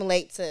pregnancy,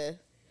 stimulate to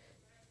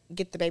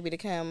get the baby to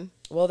come?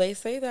 Well, they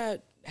say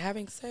that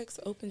having sex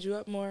opens you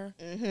up more.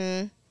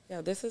 Mm-hmm.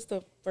 Yeah, this is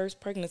the first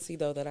pregnancy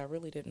though that I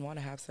really didn't want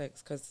to have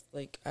sex because,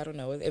 like, I don't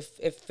know,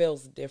 it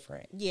feels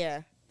different.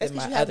 Yeah, that's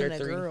because my you're other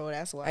having a three. Girl.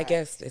 That's why. I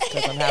guess it's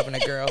because I'm having a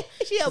girl.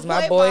 Because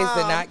my boys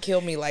did not kill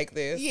me like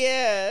this.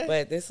 Yeah,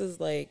 but this is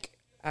like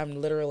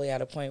I'm literally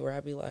at a point where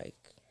I'd be like,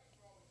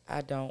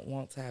 I don't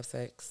want to have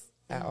sex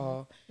at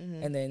all.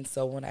 Mm-hmm. And then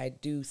so when I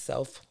do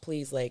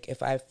self-please, like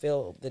if I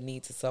feel the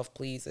need to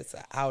self-please, it's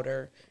an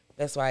outer.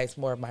 That's why it's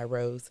more of my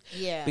rose.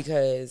 Yeah.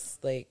 Because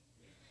like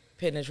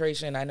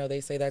penetration, I know they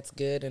say that's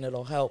good and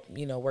it'll help,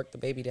 work the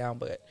baby down,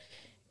 but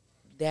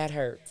that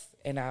hurts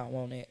and I don't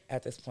want it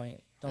at this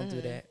point. Don't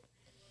do that.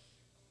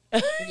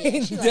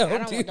 Yeah,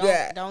 don't do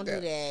that. Don't do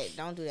that.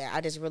 Don't do that.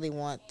 I just really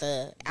want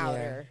the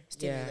outer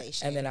stimulation.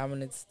 Yeah. And then I'm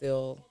going to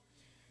still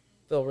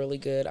feel really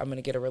good. I'm going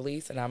to get a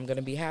release and I'm going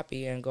to be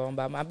happy and go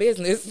about my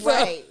business. So,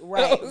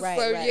 Right.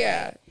 So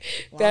yeah,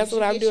 that's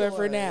what I'm doing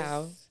for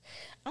now.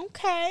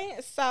 Okay,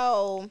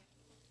 so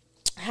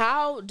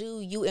how do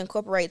you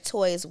incorporate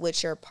toys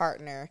with your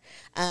partner?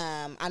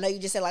 I know you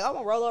just said like, oh, I'm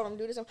gonna roll over and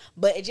do this,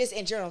 but it just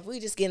in general, if we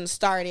just getting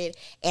started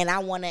and I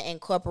want to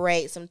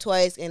incorporate some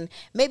toys, and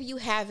maybe you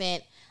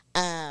haven't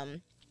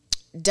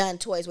done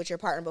toys with your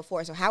partner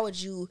before, so how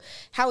would you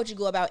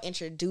go about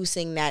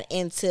introducing that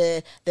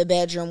into the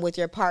bedroom with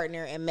your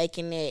partner and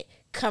making it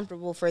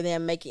comfortable for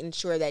them, making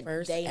sure that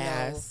First, they know,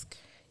 ask.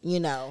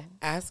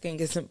 Asking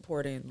is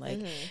important. Like,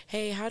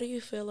 hey, how do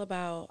you feel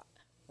about,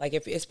 like,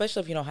 if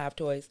especially if you don't have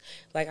toys,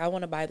 like, I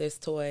want to buy this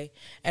toy,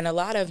 and a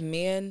lot of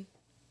men,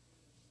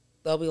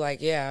 they'll be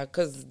like, yeah,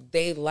 because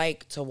they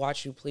like to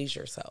watch you please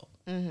yourself.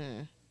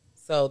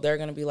 So they're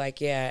gonna be like,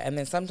 yeah, and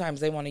then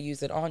sometimes they want to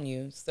use it on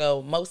you.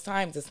 So most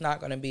times it's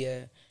not gonna be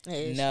a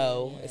issue,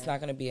 no. Yeah. It's not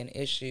gonna be an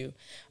issue.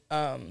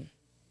 I've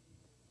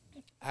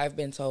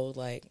been told,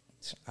 like,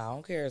 I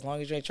don't care as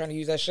long as you ain't trying to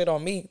use that shit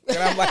on me. And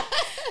I'm like,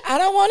 I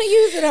don't want to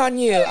use it on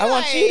you. Right. I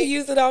want you to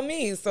use it on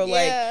me. So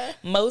like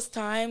most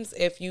times,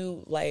 if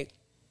you like,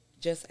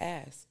 just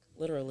ask.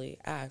 Literally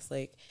ask,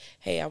 like,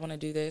 hey, I want to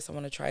do this. I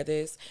want to try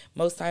this.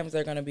 Most times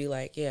they're gonna be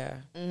like, yeah,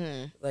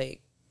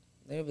 like.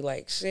 They'll be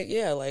like, shit,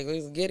 yeah, like,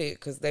 let's get it,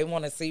 because they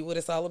want to see what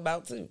it's all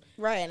about, too.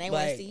 Right, and they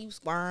want to see you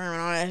squirm and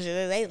all that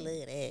shit. They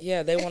love that.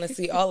 Yeah, they want to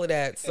see all of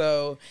that.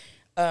 So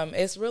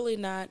it's really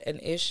not an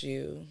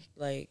issue,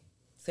 like,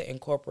 to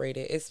incorporate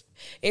it.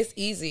 It's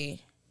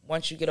easy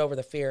once you get over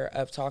the fear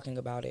of talking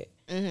about it.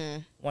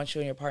 Once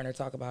you and your partner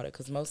talk about it,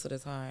 because most of the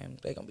time,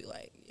 they're going to be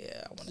like,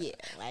 yeah,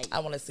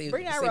 I want to see,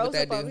 bring that see rose what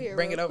that up do. Over here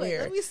Bring it over quick.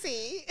 here. Let me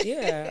see.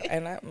 Yeah,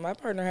 and my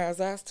partner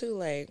has asked, too,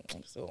 like,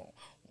 so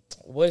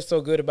what's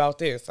so good about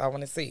this? I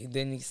want to see.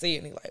 Then you see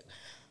it and you're like,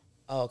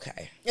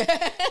 okay.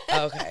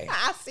 Okay.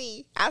 I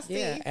see.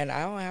 Yeah, and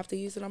I don't have to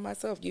use it on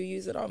myself. You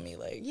use it on me.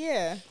 Like,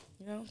 yeah.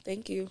 You know,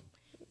 thank you.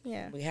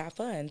 Yeah. We have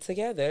fun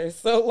together.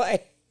 So,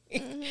 like,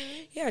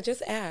 yeah,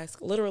 just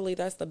ask. Literally,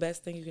 that's the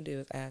best thing you can do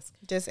is ask.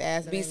 Just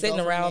ask. Be sitting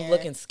around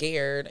looking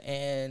scared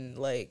and,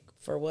 like,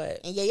 for what?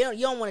 And yeah,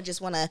 you don't want to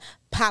just want to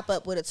pop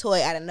up with a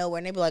toy out of nowhere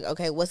and they be like,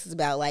 okay, what's this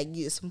about? Like,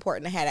 it's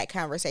important to have that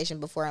conversation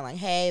before. I'm like,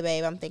 hey,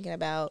 babe, I'm thinking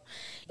about,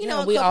 you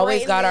know, we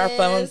always got our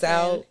phones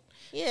out.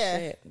 Yeah.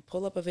 Shit,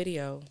 pull up a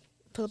video.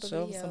 Show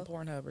them some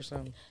Pornhub or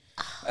something.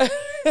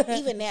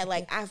 Even that,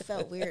 like, I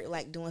felt weird,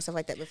 like, doing stuff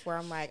like that before.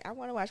 I'm like, I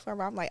want to watch porn,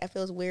 but I'm like, I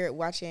feels weird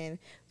watching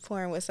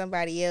porn with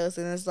somebody else.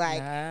 And it's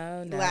like,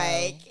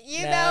 like,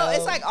 you know,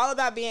 it's like all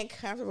about being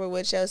comfortable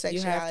with your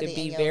sexuality. You have to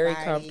be and very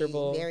body.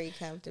 comfortable. Very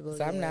comfortable.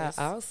 So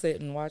I'll sit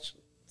and watch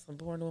some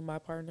porn with my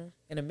partner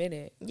in a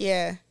minute.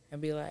 Yeah.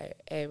 And be like,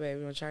 hey, babe,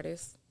 you want to try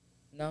this?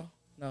 No?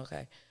 No,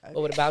 okay.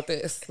 But what about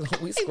this?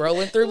 We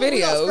scrolling through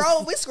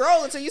videos. We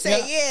scroll until you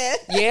say yeah.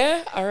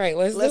 Yeah? All right,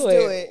 let's do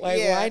it.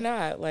 Like, why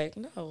not? Like,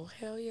 no,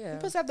 hell yeah. You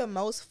supposed to have the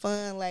most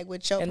fun, like,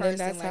 with your person. And then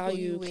that's like, how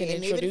you can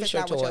introduce your even if it's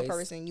not toys. with your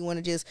person, you want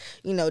to just,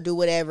 you know, do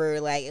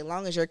whatever. Like, as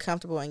long as you're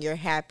comfortable and you're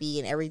happy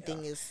and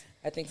everything is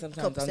I think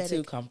sometimes I'm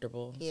too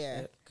comfortable.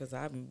 Yeah. Because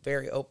I'm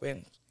very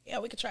open. Yeah,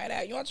 we can try it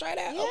out. You want to try it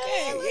out?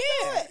 Okay,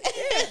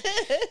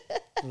 yeah.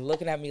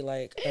 Looking at me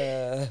like,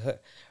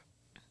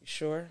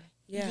 sure?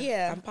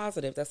 Yeah, I'm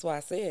positive. That's why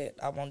I said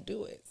I won't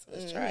do it. So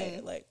let's try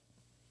it. Like,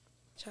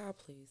 child,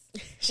 please.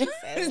 She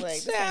says,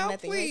 like, child,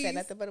 nothing. Please. You said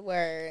nothing but a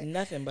word.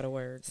 Nothing but a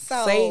word.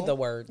 So, say the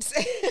words.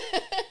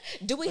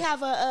 Do we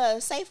have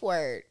a safe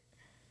word?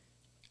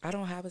 I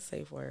don't have a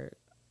safe word.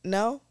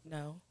 No?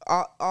 No.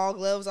 All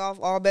gloves off,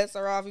 all bets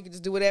are off. You can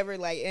just do whatever.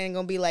 Like, it ain't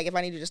gonna be like, if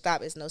I need you to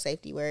stop, it's no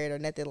safety word or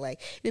nothing.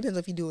 Like, it depends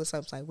if you're doing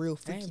something like real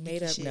freaky. I ain't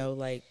made up shit. No,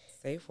 like,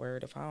 safe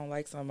word. If I don't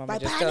like something, I'm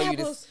like gonna just tell you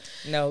this.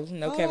 No,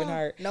 Kevin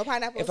Hart. No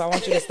pineapples. If I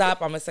want you to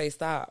stop, I'm gonna say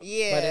stop.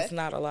 Yeah. But it's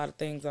not a lot of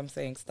things I'm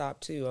saying stop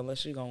to,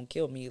 unless you're gonna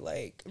kill me.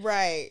 Like,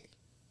 right.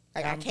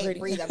 Like, I can't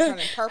breathe. I'm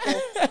turning purple.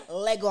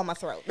 Leg go on my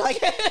throat. Like,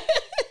 I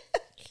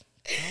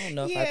don't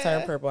know if I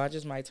turn purple. I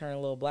just might turn a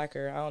little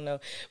blacker. I don't know.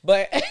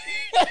 But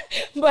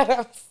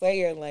I'm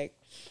saying, like,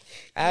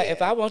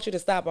 if I want you to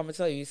stop, I'm gonna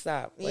tell you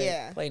stop.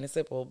 Like, plain and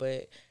simple.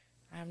 But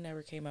I've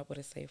never came up with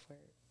a safe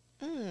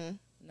word.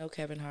 No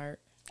Kevin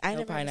Hart. I no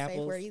never pineapples.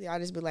 Safe word either. I'll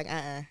just be like,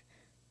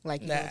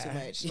 like, you're doing too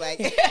much. Like,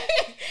 yeah,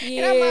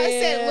 and I might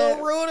say a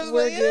little rude.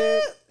 We're like,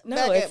 good.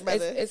 No,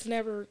 it's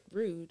never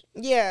rude.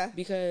 Yeah,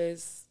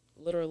 because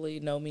literally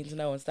no means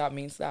no and stop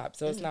means stop.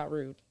 So it's not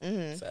rude.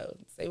 So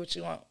say what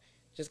you want.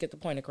 Just get the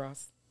point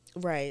across.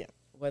 Right.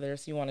 Whether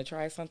it's you want to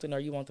try something or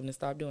you want them to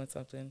stop doing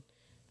something,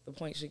 the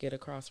point should get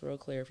across real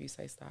clear if you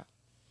say stop.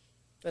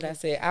 So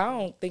that's it. I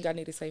don't think I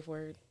need a safe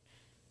word.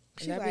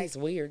 And that'd be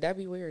weird. That'd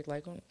be weird.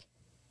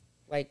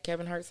 Like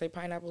Kevin Hart say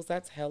pineapples,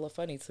 that's hella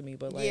funny to me.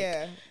 But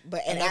like,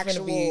 but an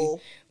actual be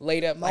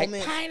laid up moment,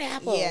 like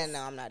pineapples. Yeah,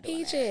 no, I'm not doing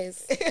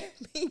peaches. That.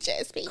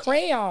 Peaches,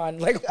 crayon.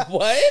 Like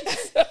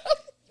what?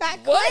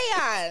 Not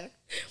crayon.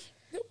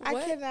 What? I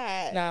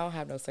cannot. No, I don't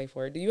have no safe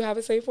word. Do you have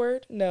a safe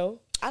word? No.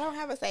 I don't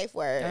have a safe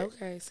word.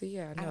 Okay, so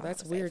yeah, no,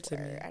 that's weird to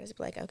me. I just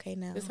be like, okay,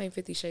 no. This ain't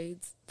 50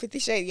 Shades. 50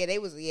 Shades,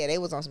 they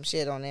was on some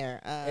shit on there.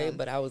 Hey,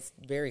 but I was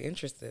very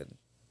interested.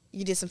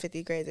 You did some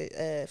 50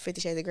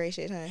 Shades of Grey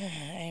shit, huh?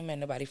 I ain't met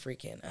nobody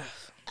freaking.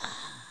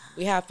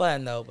 We have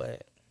fun though,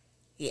 but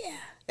yeah,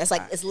 that's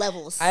like it's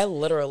levels. I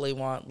literally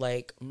want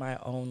like my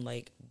own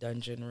like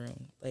dungeon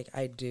room. Like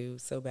I do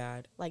so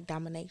bad. Like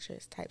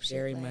dominatrix type shit.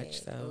 Very like,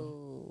 much so.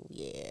 Oh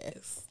yeah.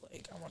 It's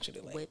like I want you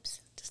to like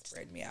Whips. just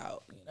spread me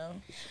out. You know.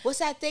 What's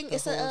that thing? The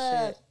It's whole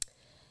a. shit.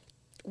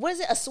 What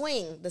is it? A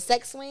swing? The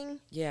sex swing?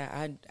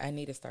 Yeah, I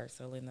need to start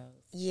selling those.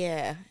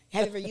 Yeah.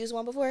 Have you ever used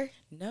one before?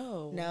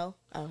 No. No.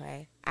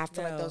 Okay. I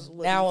feel like those.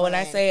 Would Now be when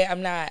I fun. say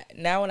I'm not.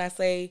 Now when I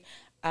say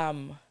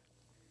I'm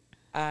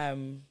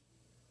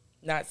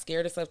not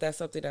scared of stuff, that's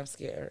something I'm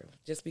scared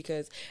of. Just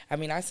because, I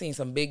mean, I've seen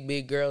some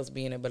big girls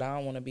be in it, but I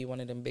don't want to be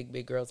one of them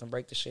big girls and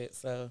break the shit,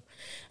 so.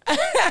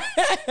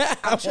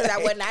 I'm sure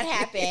that would not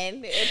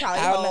happen. It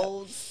probably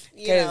holds,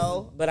 you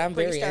know. But I'm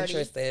very sturdy.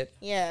 interested.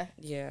 Yeah.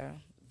 Yeah,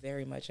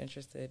 very much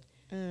interested.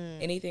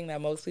 Anything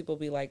that most people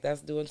be like,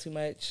 that's doing too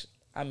much,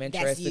 I'm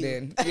interested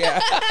in. Yeah.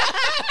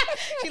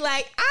 She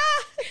like,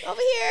 over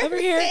here. Over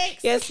here.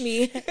 Thanks. Yes,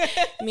 me.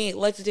 Me,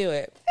 let's do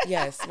it.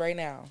 Yes, right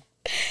now.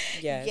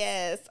 Yes.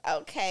 Yes.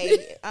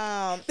 Okay.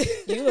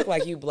 You look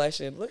like you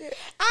blushing. Look at.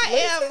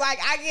 I am like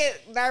I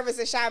get nervous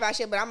and shy about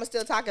shit, but I'm gonna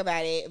still talk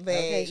about it. But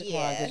Okay, Shaquan,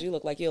 yeah, because you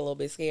look like you're a little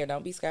bit scared.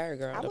 Don't be scared,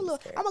 girl.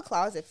 I'm a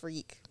closet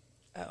freak.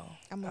 Oh, I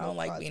I'm a don't little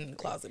like closet being in the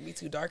closet. Be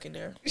too dark in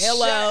there. Shut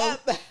Hello.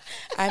 up.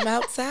 I'm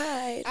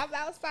outside. I'm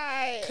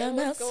outside. Come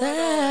What's going on?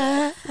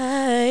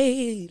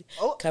 outside.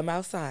 Oh. Come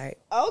outside.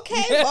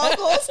 Okay,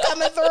 vocals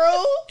coming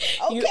through.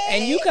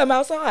 Okay, You come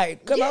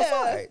outside. Come Yeah.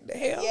 outside. The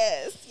hell.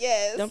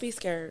 Yes. Don't be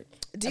scared.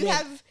 Do you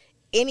have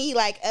any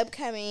like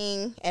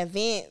upcoming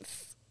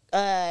events?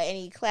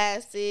 Any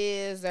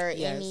classes or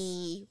Yes.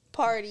 any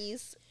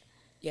parties?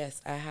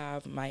 Yes, I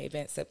have my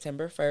event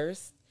September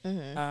 1st.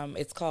 Mm-hmm.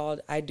 It's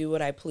called I Do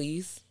What I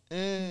Please.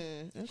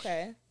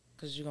 Okay.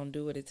 Because you're going to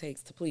do what it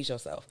takes to please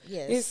yourself.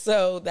 Yes.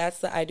 So that's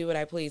the I Do What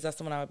I Please. That's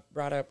the one I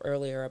brought up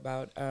earlier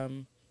about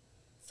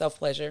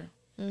self-pleasure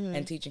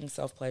and teaching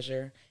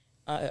self-pleasure.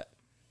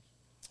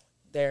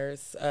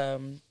 There's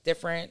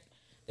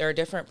there are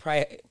different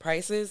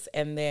prices,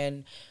 and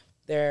then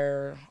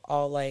they're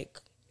all like,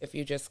 if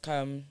you just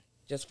come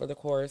just for the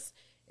course,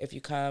 if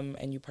you come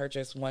and you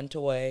purchase one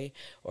toy,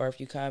 or if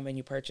you come and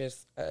you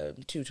purchase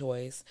 2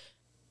 toys.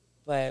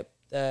 But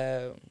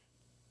the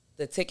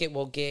ticket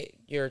will get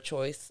your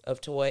choice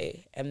of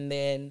toy, and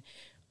then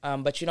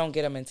but you don't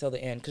get them until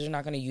the end because you're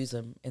not going to use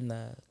them in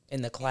the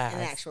class. In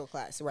the actual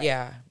class, right?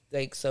 Yeah,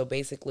 like so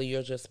basically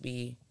you'll just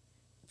be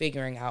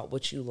figuring out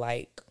what you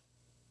like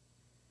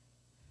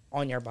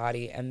on your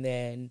body, and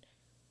then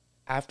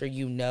after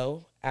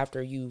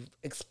you've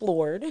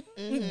explored,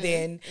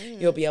 then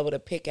you'll be able to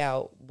pick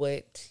out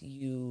what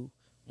you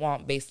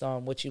want based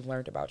on what you've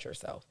learned about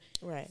yourself.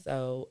 Right.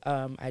 So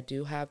I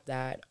do have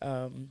that.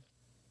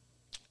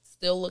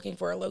 Still looking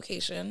for a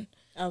location.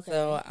 Okay.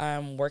 So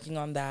I'm working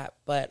on that,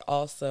 but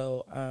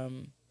also,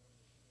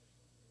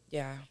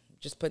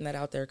 just putting that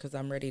out there because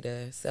I'm ready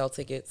to sell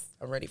tickets.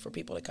 I'm ready for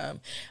people to come.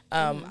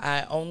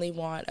 I only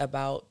want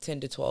about 10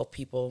 to 12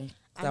 people.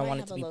 I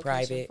want it to be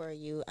private for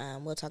you.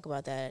 We'll talk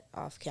about that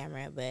off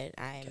camera, but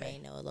I may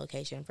know a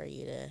location for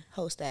you to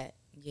host that.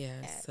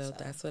 Yeah, so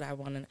that's what I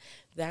want to.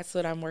 That's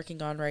what I'm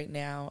working on right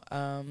now.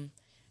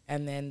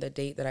 And then the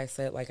date that I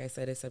said, like I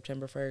said, is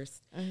September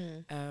 1st.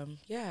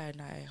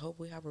 And I hope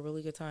we have a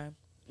really good time.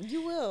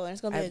 You will, and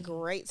it's gonna be a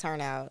great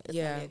turnout. It's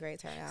gonna be a great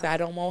turnout. So I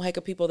don't want heck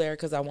of people there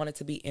because I want it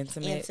to be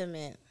intimate.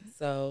 Intimate.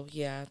 So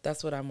yeah,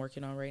 that's what I'm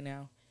working on right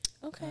now.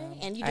 Okay,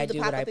 and you do the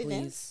pop-up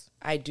events?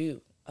 I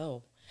do.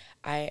 Oh,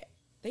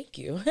 thank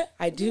you.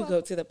 I do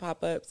go to the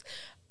pop-ups.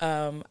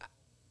 I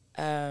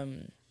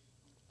don't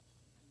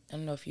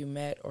know if you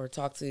met or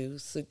talked to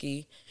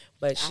Suki,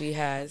 but she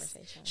has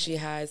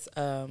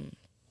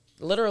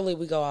literally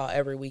we go out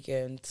every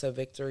weekend to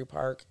Victory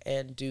Park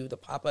and do the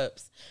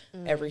pop-ups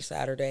every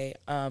Saturday.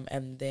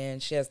 And then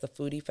she has the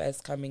Foodie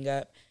Fest coming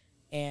up,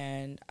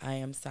 and I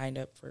am signed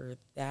up for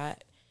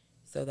that.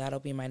 So that'll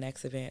be my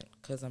next event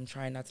because I'm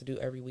trying not to do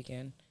every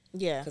weekend.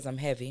 Yeah. Because I'm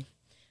heavy.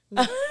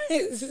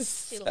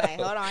 She's like,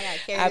 hold on, I gotta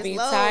carry I this be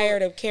load.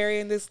 tired of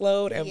carrying this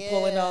load and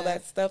pulling all Yeah.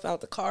 that stuff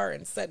out the car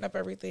and setting up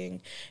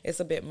everything. It's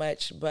a bit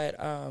much, but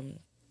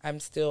I'm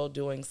still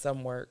doing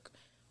some work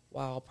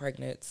while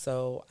pregnant.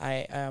 So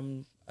I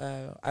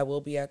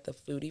will be at the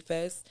Foodie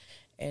Fest,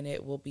 and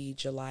it will be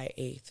July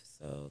 8th.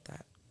 So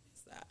that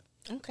is that.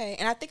 Okay,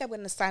 and I think I'm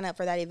going to sign up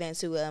for that event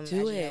too. As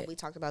you know, it. we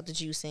talked about the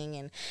juicing,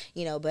 and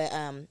but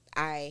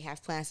I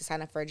have plans to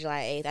sign up for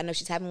July 8th. I know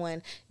she's having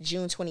one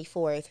June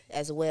 24th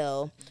as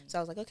well. So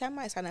I was like, okay, I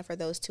might sign up for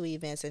those 2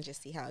 events and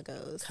just see how it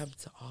goes. Come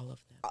to all of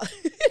them.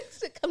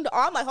 Come to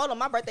all. I'm like, hold on,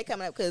 my birthday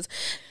coming up because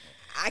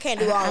I can't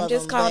do all of them. I'm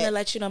just calling but- to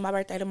let you know my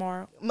birthday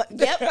tomorrow.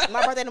 Yep,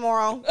 my birthday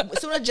tomorrow.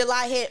 As soon as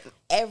July hit,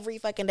 every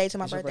fucking day to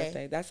my It's your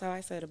birthday. That's how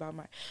I said about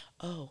my.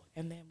 Oh,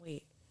 and then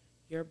wait,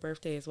 your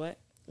birthday is what?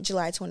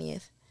 July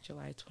 20th.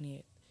 July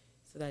 20th.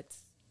 So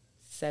that's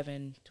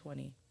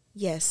 7/20.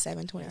 Yes,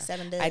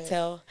 7/27 days.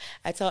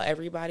 I tell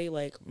everybody,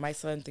 like, my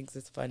son thinks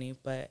it's funny,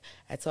 but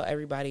I tell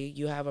everybody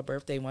you have a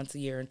birthday once a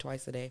year and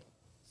twice a day.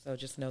 So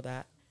just know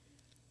that.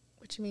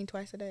 What you mean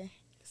twice a day?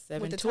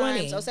 with the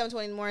 7:20. time. So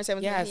 7:20 in the morning,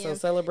 7:20 Yeah, p.m. so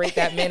celebrate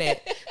that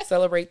minute.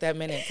 Celebrate that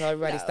minute. Tell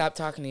everybody No. stop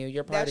talking to you.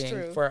 You're That's partying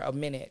true. for a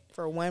minute.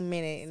 For 1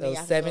 minute. And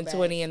So then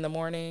 7:20 in the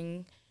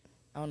morning.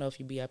 I don't know if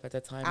you be up at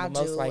that time, but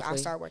most likely. I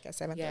start work at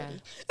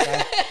 7:30.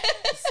 Yeah.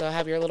 So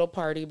have your little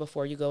party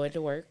before you go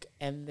into work,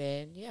 and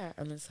then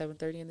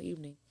 7:30 in the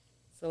evening,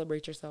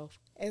 celebrate yourself.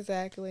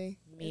 Exactly.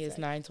 Me is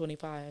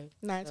 9:25.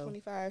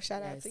 9:25.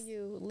 Shout out yes. to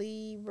you,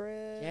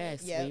 Libra.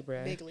 Yes, Yep,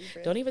 Libra. Big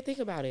Libra. Don't even think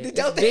about it.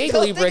 Don't It's big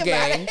don't Libra think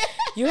about gang. it.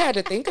 You had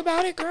to think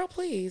about it, girl.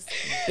 Please,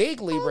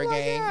 big Libra Oh my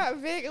gang.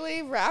 God, big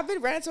Libra. I've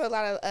been running into a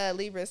lot of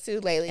Libras too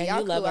lately. And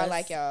y'all you love cool. I us.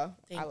 like y'all.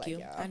 Thank I like you.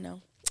 y'all. I know.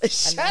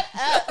 Shut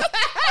up.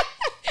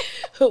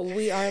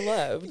 We are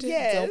loved.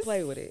 Yes. Don't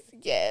play with it.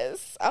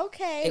 Yes.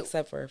 Okay.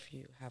 Except for if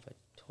you have a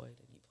toy,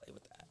 then you play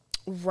with that.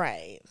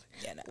 Right.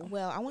 You know.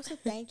 Well, I want to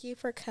thank you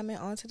for coming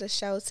on to the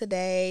show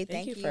today.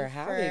 Thank you for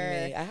having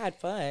me. I had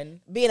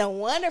fun. Being a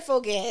wonderful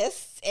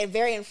guest and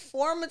very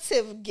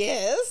informative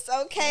guest.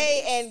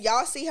 Okay. Yes. And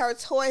y'all see her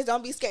toys.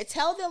 Don't be scared.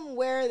 Tell them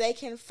where they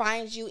can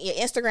find you, your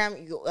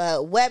Instagram, your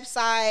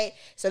website,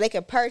 so they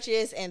can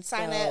purchase and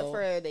sign up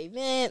for the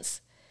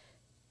events.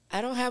 I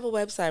don't have a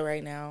website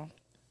right now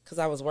because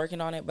I was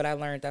working on it, but I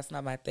learned that's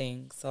not my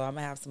thing. So I'm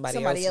going to have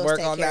somebody else work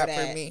on that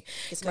for me.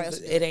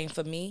 It ain't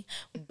for me.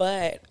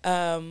 But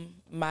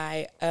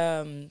my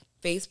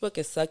Facebook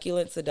is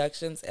Succulent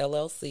Seductions,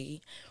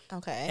 LLC.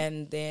 Okay.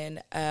 And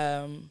then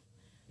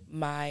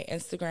my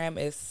Instagram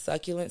is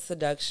Succulent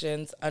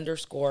Seductions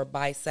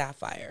 _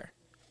 Sapphire.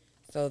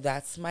 So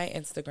that's my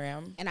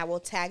Instagram. And I will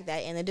tag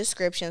that in the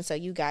description so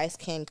you guys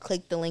can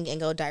click the link and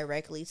go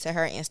directly to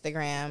her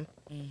Instagram.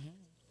 Mm-hmm.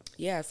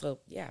 Yeah, so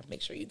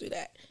make sure you do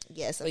that.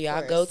 Yes, so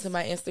y'all go to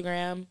my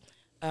Instagram.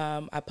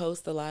 I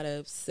post a lot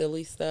of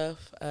silly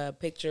stuff,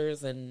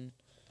 pictures and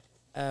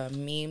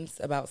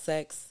memes about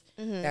sex.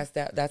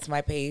 Mm-hmm. That's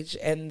my page.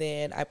 And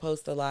then I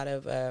post a lot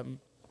of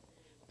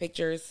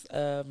pictures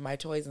of my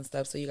toys and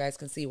stuff so you guys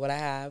can see what I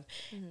have.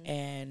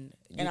 Mm-hmm.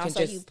 And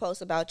also you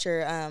post about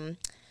your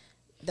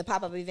the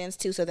pop-up events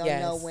too, so they'll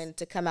know when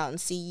to come out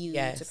and see you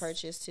to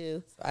purchase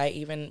too. So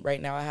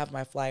right now I have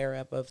my flyer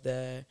up of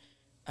the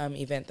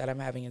event that I'm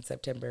having in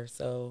September,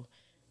 so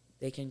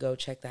they can go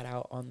check that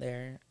out on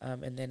there.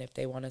 And then if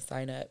they want to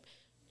sign up,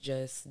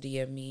 just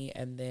DM me,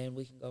 and then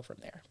we can go from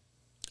there.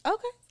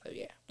 Okay. So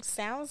yeah,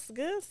 sounds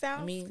good.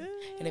 Good.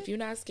 And if you're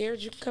not scared,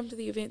 you can come to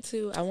the event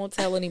too. I won't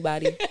tell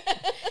anybody.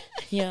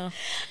 Yeah,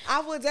 I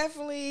will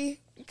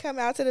definitely come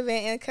out to the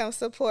event and come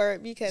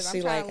support because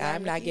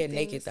I'm not getting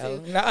naked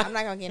though. No, I'm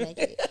not gonna get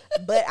naked,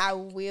 but I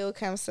will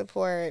come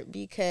support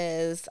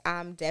because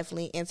I'm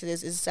definitely into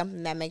this. It's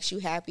something that makes you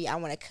happy. I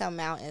want to come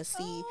out and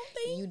see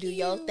you do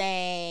your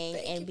thing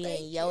and be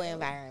in your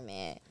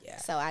environment. Yeah.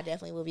 So I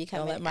definitely will be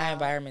coming. Don't let my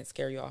environment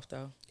scare you off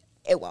though.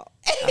 It won't.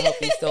 I hope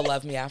you still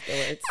love me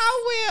afterwards.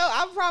 I will.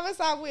 I promise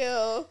I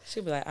will.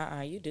 She'll be like,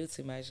 you do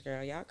too much,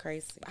 girl. Y'all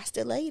crazy. I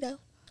still love you though.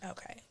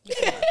 Okay.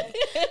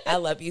 I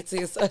love you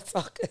too, so it's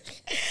all good.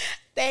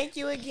 Thank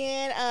you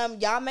again.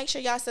 Y'all make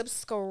sure y'all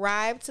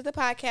subscribe to the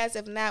podcast.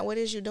 If not, what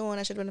is you doing?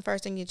 That should have been the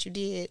first thing that you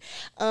did.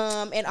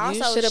 And also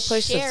you should have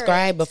pushed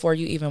subscribe before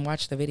you even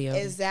watch the video.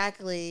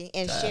 Exactly.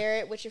 And share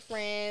it with your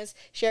friends.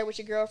 Share it with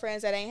your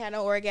girlfriends that ain't had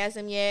no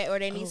orgasm yet, or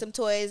they need some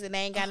toys and they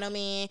ain't got no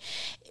man.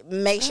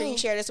 Make sure you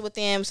share this with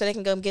them so they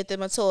can go get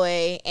them a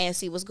toy and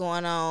see what's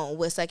going on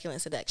with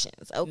Succulent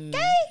Seductions.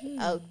 Okay?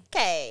 Mm-hmm.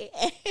 Okay.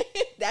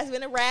 That's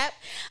been a wrap.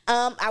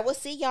 I will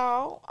see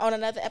y'all on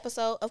another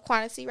episode of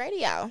Quantity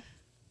Radio.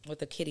 With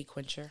the kitty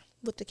quencher.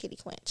 With the kitty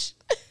quench.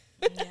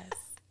 Yes.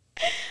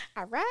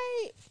 All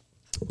right.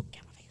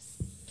 Get my face.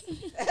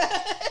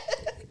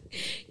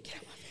 Get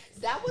on my face.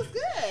 That was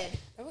good.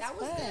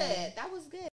 That was good.